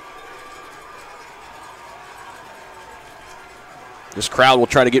 This crowd will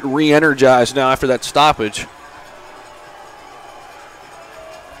try to get re-energized now after that stoppage.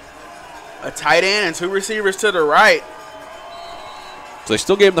 A tight end and 2 receivers to the right. So they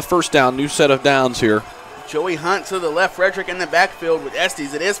still gave him the first down, new set of downs here. Joey Hunt to the left, Frederick in the backfield with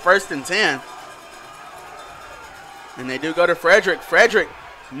Estes. It is 1st and 10. And they do go to Frederick. Frederick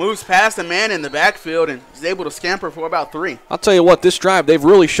moves past a man in the backfield and is able to scamper for about 3. I'll tell you what, this drive, they've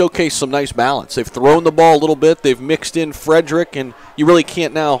really showcased some nice balance. They've thrown the ball a little bit. They've mixed in Frederick, and you really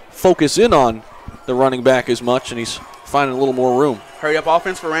can't now focus in on the running back as much, and he's finding a little more room. Hurry up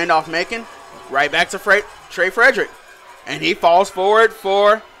offense for Randolph-Macon. Right back to Trey Frederick. And he falls forward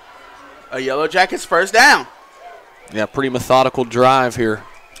for a Yellow Jackets first down. Yeah, pretty methodical drive here.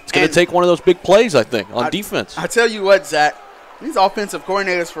 It's going to take one of those big plays, I think, on defense. I tell you what, Zach. These offensive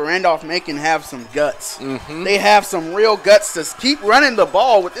coordinators for Randolph-Macon have some guts. Mm-hmm. They have some real guts to keep running the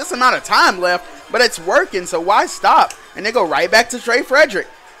ball with this amount of time left, but it's working, so why stop? And they go right back to Trey Frederick.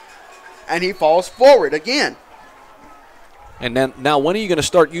 And he falls forward again. And then now when are you going to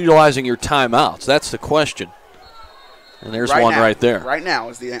start utilizing your timeouts? That's the question. And there's one right there. Right now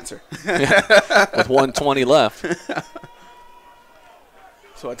is the answer. With 1:20 left.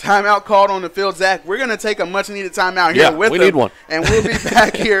 So a timeout called on the field, Zach. We're going to take a much-needed timeout here with them. we need one. And we'll be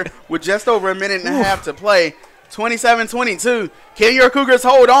back here with just over a minute and a half to play. 27-22. Can your Cougars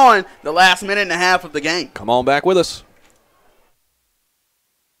hold on the last minute and a half of the game? Come on back with us.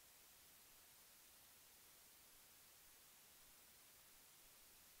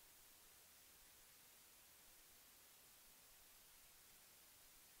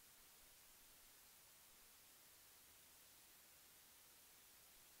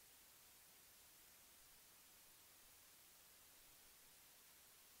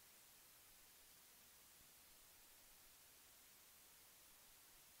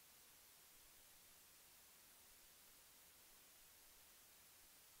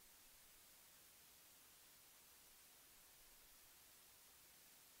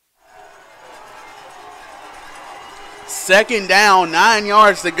 Second down, 9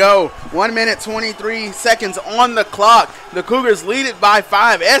 yards to go. 1 minute, 23 seconds on the clock. The Cougars lead it by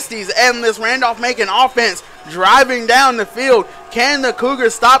 5. Estes and this Randolph-Macon offense driving down the field. Can the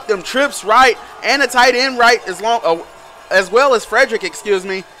Cougars stop them? Trips right and a tight end right as well as Frederick,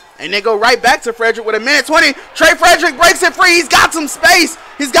 And they go right back to Frederick with 1:20. Trey Frederick breaks it free. He's got some space.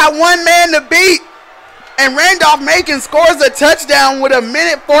 He's got one man to beat. And Randolph-Macon scores a touchdown with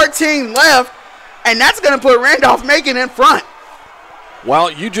 1:14 left. And that's going to put Randolph-Macon in front. Well,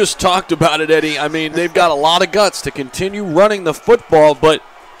 you just talked about it, Eddie. I mean, they've got a lot of guts to continue running the football, but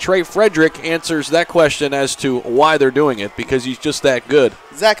Trey Frederick answers that question as to why they're doing it, because he's just that good.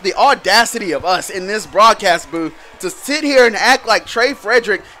 Zach, the audacity of us in this broadcast booth to sit here and act like Trey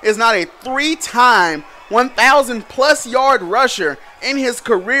Frederick is not a 3-time 1,000-plus yard rusher in his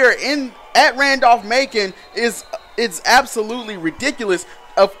career at Randolph-Macon it's absolutely ridiculous.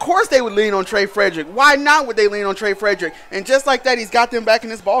 Of course they would lean on Trey Frederick. Why not would they lean on Trey Frederick? And just like that, he's got them back in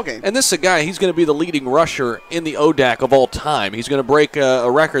this ballgame. And this is a guy, he's going to be the leading rusher in the ODAC of all time. He's going to break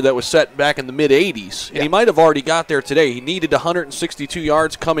a record that was set back in the mid-'80s. And he might have already got there today. He needed 162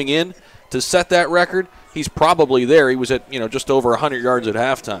 yards coming in to set that record. He's probably there. He was at just over 100 yards at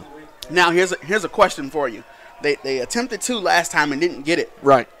halftime. Now, here's a question for you. They attempted to last time and didn't get it.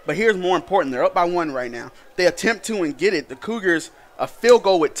 Right. But here's more important. They're up by 1 right now. They attempt to and get it. The Cougars, a field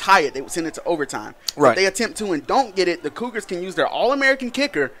goal would tie it. They would send it to overtime. Right. If they attempt to and don't get it, the Cougars can use their All-American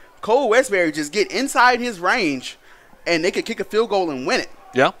kicker, Cole Westbury, just get inside his range, and they could kick a field goal and win it.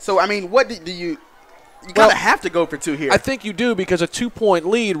 Yeah. So, I mean, what do you kind of have to go for 2 here. I think you do, because a 2-point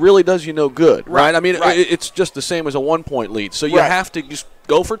lead really does you no good, right? I mean, it's just the same as a 1-point lead. So you have to just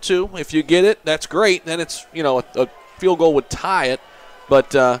go for 2. If you get it, that's great. Then it's, a field goal would tie it.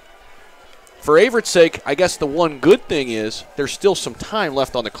 But for Averett's sake, I guess the one good thing is there's still some time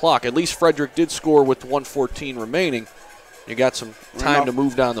left on the clock. At least Frederick did score with 1:14 remaining. You got some time to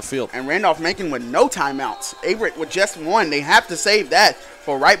move down the field. And Randolph-Macon with no timeouts. Averett with just 1. They have to save that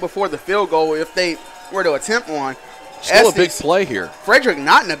for right before the field goal if they were to attempt one. Still a big play here. Frederick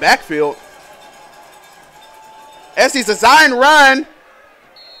not in the backfield. Estes design run.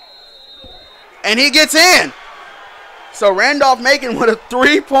 And he gets in. So Randolph-Macon with a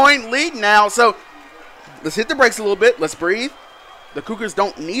 3-point lead now. So let's hit the brakes a little bit. Let's breathe. The Cougars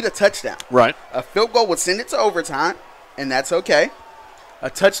don't need a touchdown. Right. A field goal would send it to overtime, and that's okay. A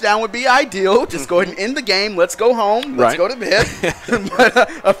touchdown would be ideal. Just go ahead and end the game. Let's go home. Let's go to bed.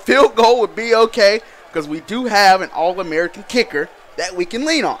 But a field goal would be okay, because we do have an All-American kicker that we can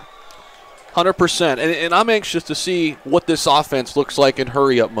lean on. 100%. And I'm anxious to see what this offense looks like in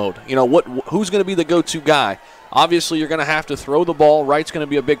hurry-up mode. Who's going to be the go-to guy? Obviously, you're going to have to throw the ball. Right's going to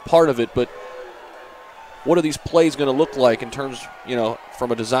be a big part of it, but what are these plays going to look like in terms,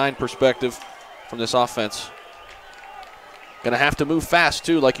 from a design perspective from this offense? Going to have to move fast,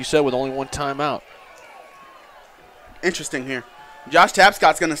 too, like you said, with only 1 timeout. Interesting here. Josh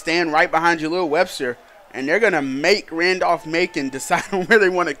Tapscott's going to stand right behind Jaleel Webster, and they're going to make Randolph-Macon decide on where they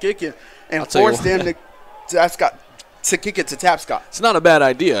want to kick it and force them to kick it to Tapscott. It's not a bad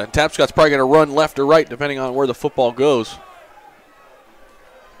idea. Tapscott's probably going to run left or right depending on where the football goes.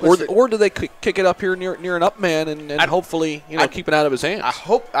 Or do they kick it up here near an up man and hopefully keep it out of his hands?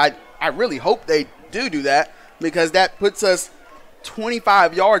 I really hope they do that, because that puts us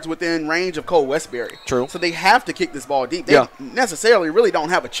 25 yards within range of Cole Westbury. True. So they have to kick this ball deep. They necessarily really don't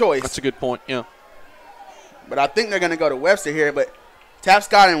have a choice. That's a good point, yeah. But I think they're going to go to Webster here. But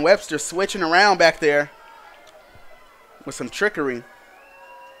Tapscott and Webster switching around back there with some trickery.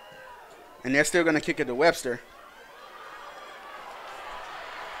 And they're still going to kick it to Webster.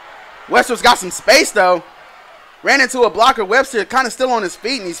 Webster's got some space, though. Ran into a blocker. Webster kind of still on his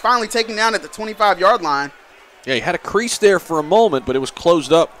feet, and he's finally taken down at the 25-yard line. Yeah, he had a crease there for a moment, but it was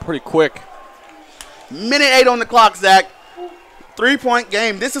closed up pretty quick. Minute 8 on the clock, Zach. 3-point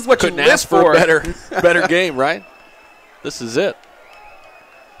game. This is what Couldn't you live ask for. A better game, right? This is it.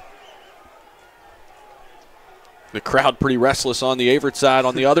 The crowd pretty restless on the Averett side.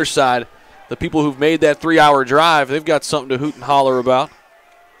 On the other side, the people who've made that 3-hour drive, they've got something to hoot and holler about.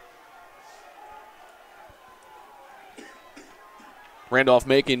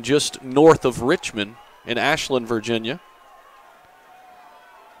 Randolph-Macon just north of Richmond in Ashland, Virginia.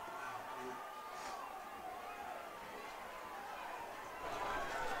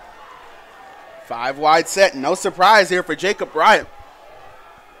 Five wide set. No surprise here for Jacob Bryant.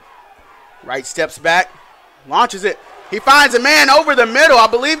 Wright steps back, launches it. He finds a man over the middle. I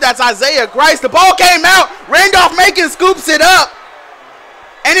believe that's Isaiah Grice. The ball came out. Randolph-Macon scoops it up.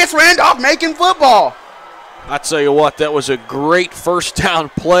 And it's Randolph-Macon football. I tell you what, that was a great first down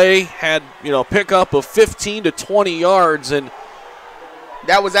play. Had, pickup of 15 to 20 yards. And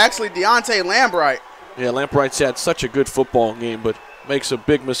that was actually Deontay Lambright. Yeah, Lambright's had such a good football game, but makes a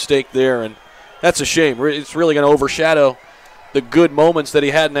big mistake there. And that's a shame. It's really going to overshadow the good moments that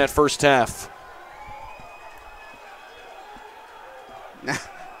he had in that first half.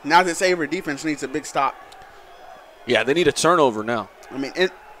 Now this Averett defense needs a big stop. Yeah, they need a turnover now. I mean,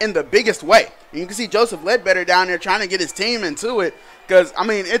 in the biggest way. And you can see Joseph Ledbetter down there trying to get his team into it, because, I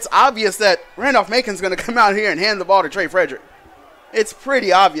mean, it's obvious that Randolph-Macon's going to come out here and hand the ball to Trey Frederick. It's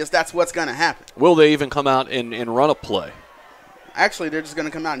pretty obvious that's what's going to happen. Will they even come out and run a play? Actually, they're just going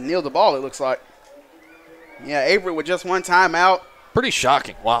to come out and kneel the ball, it looks like. Yeah, Averett with just one timeout. Pretty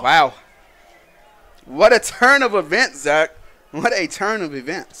shocking. Wow. Wow. What a turn of events, Zach. What a turn of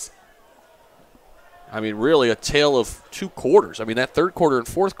events. I mean, really a tale of two quarters. I mean, that third quarter and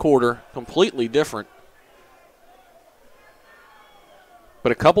fourth quarter, completely different.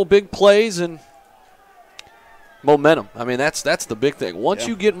 But a couple big plays and momentum. I mean, that's the big thing. Once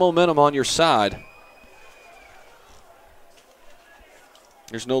you get momentum on your side,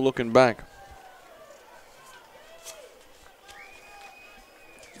 there's no looking back.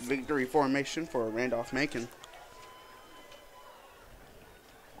 Victory formation for Randolph-Macon.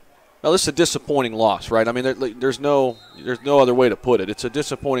 Now, this is a disappointing loss, right? I mean, there's no other way to put it. It's a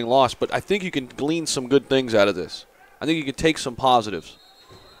disappointing loss, but I think you can glean some good things out of this. I think you can take some positives.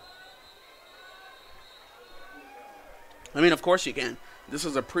 I mean, of course you can. This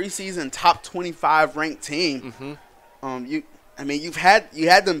was a preseason top 25 ranked team. Mm-hmm. You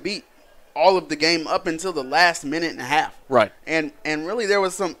had them beat all of the game up until the last minute and a half. Right. And really there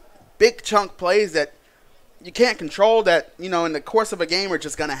was some big chunk plays that you can't control that, in the course of a game are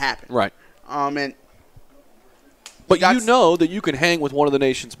just going to happen. Right. But you know that you can hang with one of the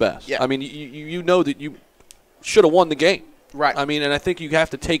nation's best. Yeah. I mean, you know that you should have won the game. Right. I mean, and I think you have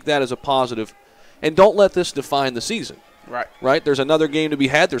to take that as a positive. And don't let this define the season. Right. Right? There's another game to be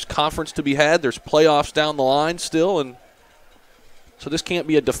had. There's conference to be had. There's playoffs down the line still. And so this can't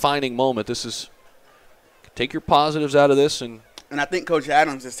be a defining moment. This is take your positives out of this. And I think Coach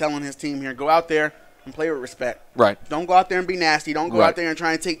Adams is telling his team here, go out there and play with respect. Right. Don't go out there and be nasty. Don't go out there and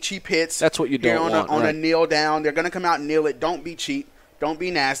try and take cheap hits. That's what you don't want. On a kneel down. They're going to come out and kneel it. Don't be cheap. Don't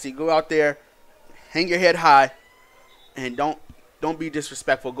be nasty. Go out there, hang your head high, and don't be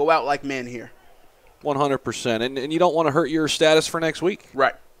disrespectful. Go out like men here. 100%. And you don't want to hurt your status for next week.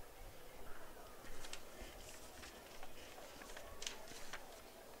 Right.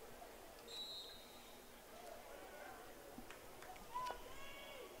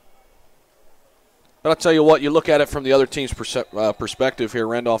 But I'll tell you what, you look at it from the other team's perspective here,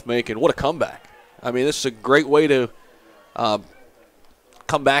 Randolph-Macon, what a comeback. I mean, this is a great way to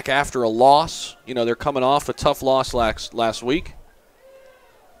come back after a loss. They're coming off a tough loss last week.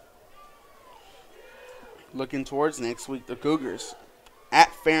 Looking towards next week, the Cougars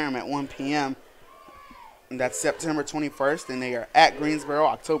at Ferrum at 1 p.m. And that's September 21st, and they are at Greensboro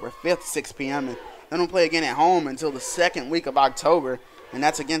October 5th, 6 p.m. And they don't play again at home until the second week of October, and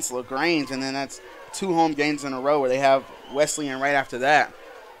that's against LaGrange, and then that's 2 home games in a row where they have Wesleyan right after that.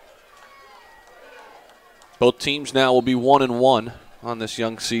 Both teams now will be 1-1 on this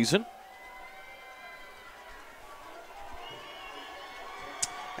young season.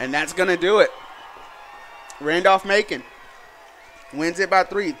 And that's going to do it. Randolph-Macon wins it by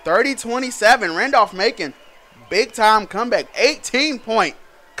 3, 30-27. Randolph-Macon, big-time comeback, 18-point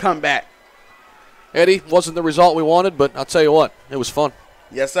comeback. Eddie, wasn't the result we wanted, but I'll tell you what, it was fun.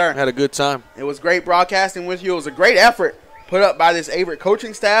 Yes, sir. Had a good time. It was great broadcasting with you. It was a great effort put up by this Averett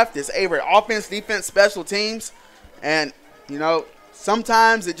coaching staff, this Averett offense, defense, special teams. And,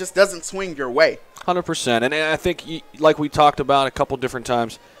 sometimes it just doesn't swing your way. 100%. And I think, like we talked about a couple different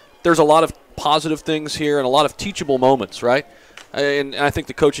times, there's a lot of positive things here and a lot of teachable moments, right? And I think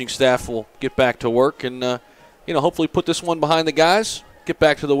the coaching staff will get back to work and, hopefully put this one behind the guys, get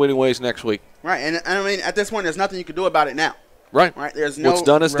back to the winning ways next week. Right. And I mean, at this point, there's nothing you can do about it now. Right. Right. There's no What's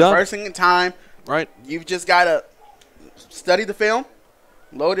done is done. reversing in time. Right. You've just got to study the film,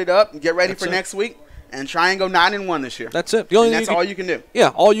 load it up, and get ready That's for it. next week, and try and go 9-1 this year. That's it. That's all you can do. Yeah,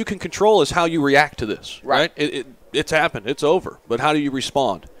 all you can control is how you react to this. Right. It's happened. It's over. But how do you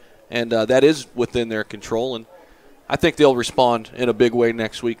respond? And that is within their control. And I think they'll respond in a big way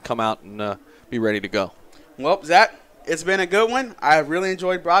next week, come out and be ready to go. Well, Zach, it's been a good one. I really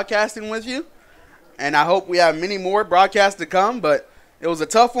enjoyed broadcasting with you. And I hope we have many more broadcasts to come. But it was a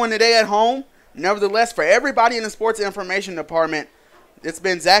tough one today at home. Nevertheless, for everybody in the Sports Information Department, it's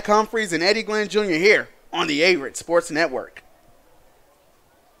been Zach Humphreys and Eddie Glenn Jr. here on the Averett Sports Network.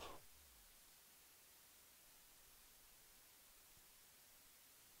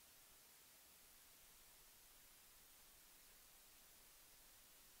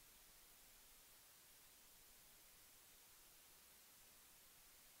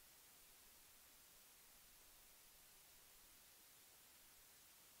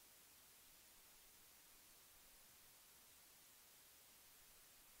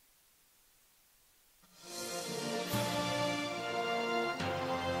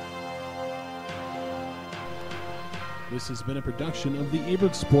 This has been a production of the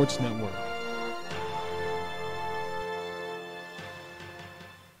Averett Sports Network.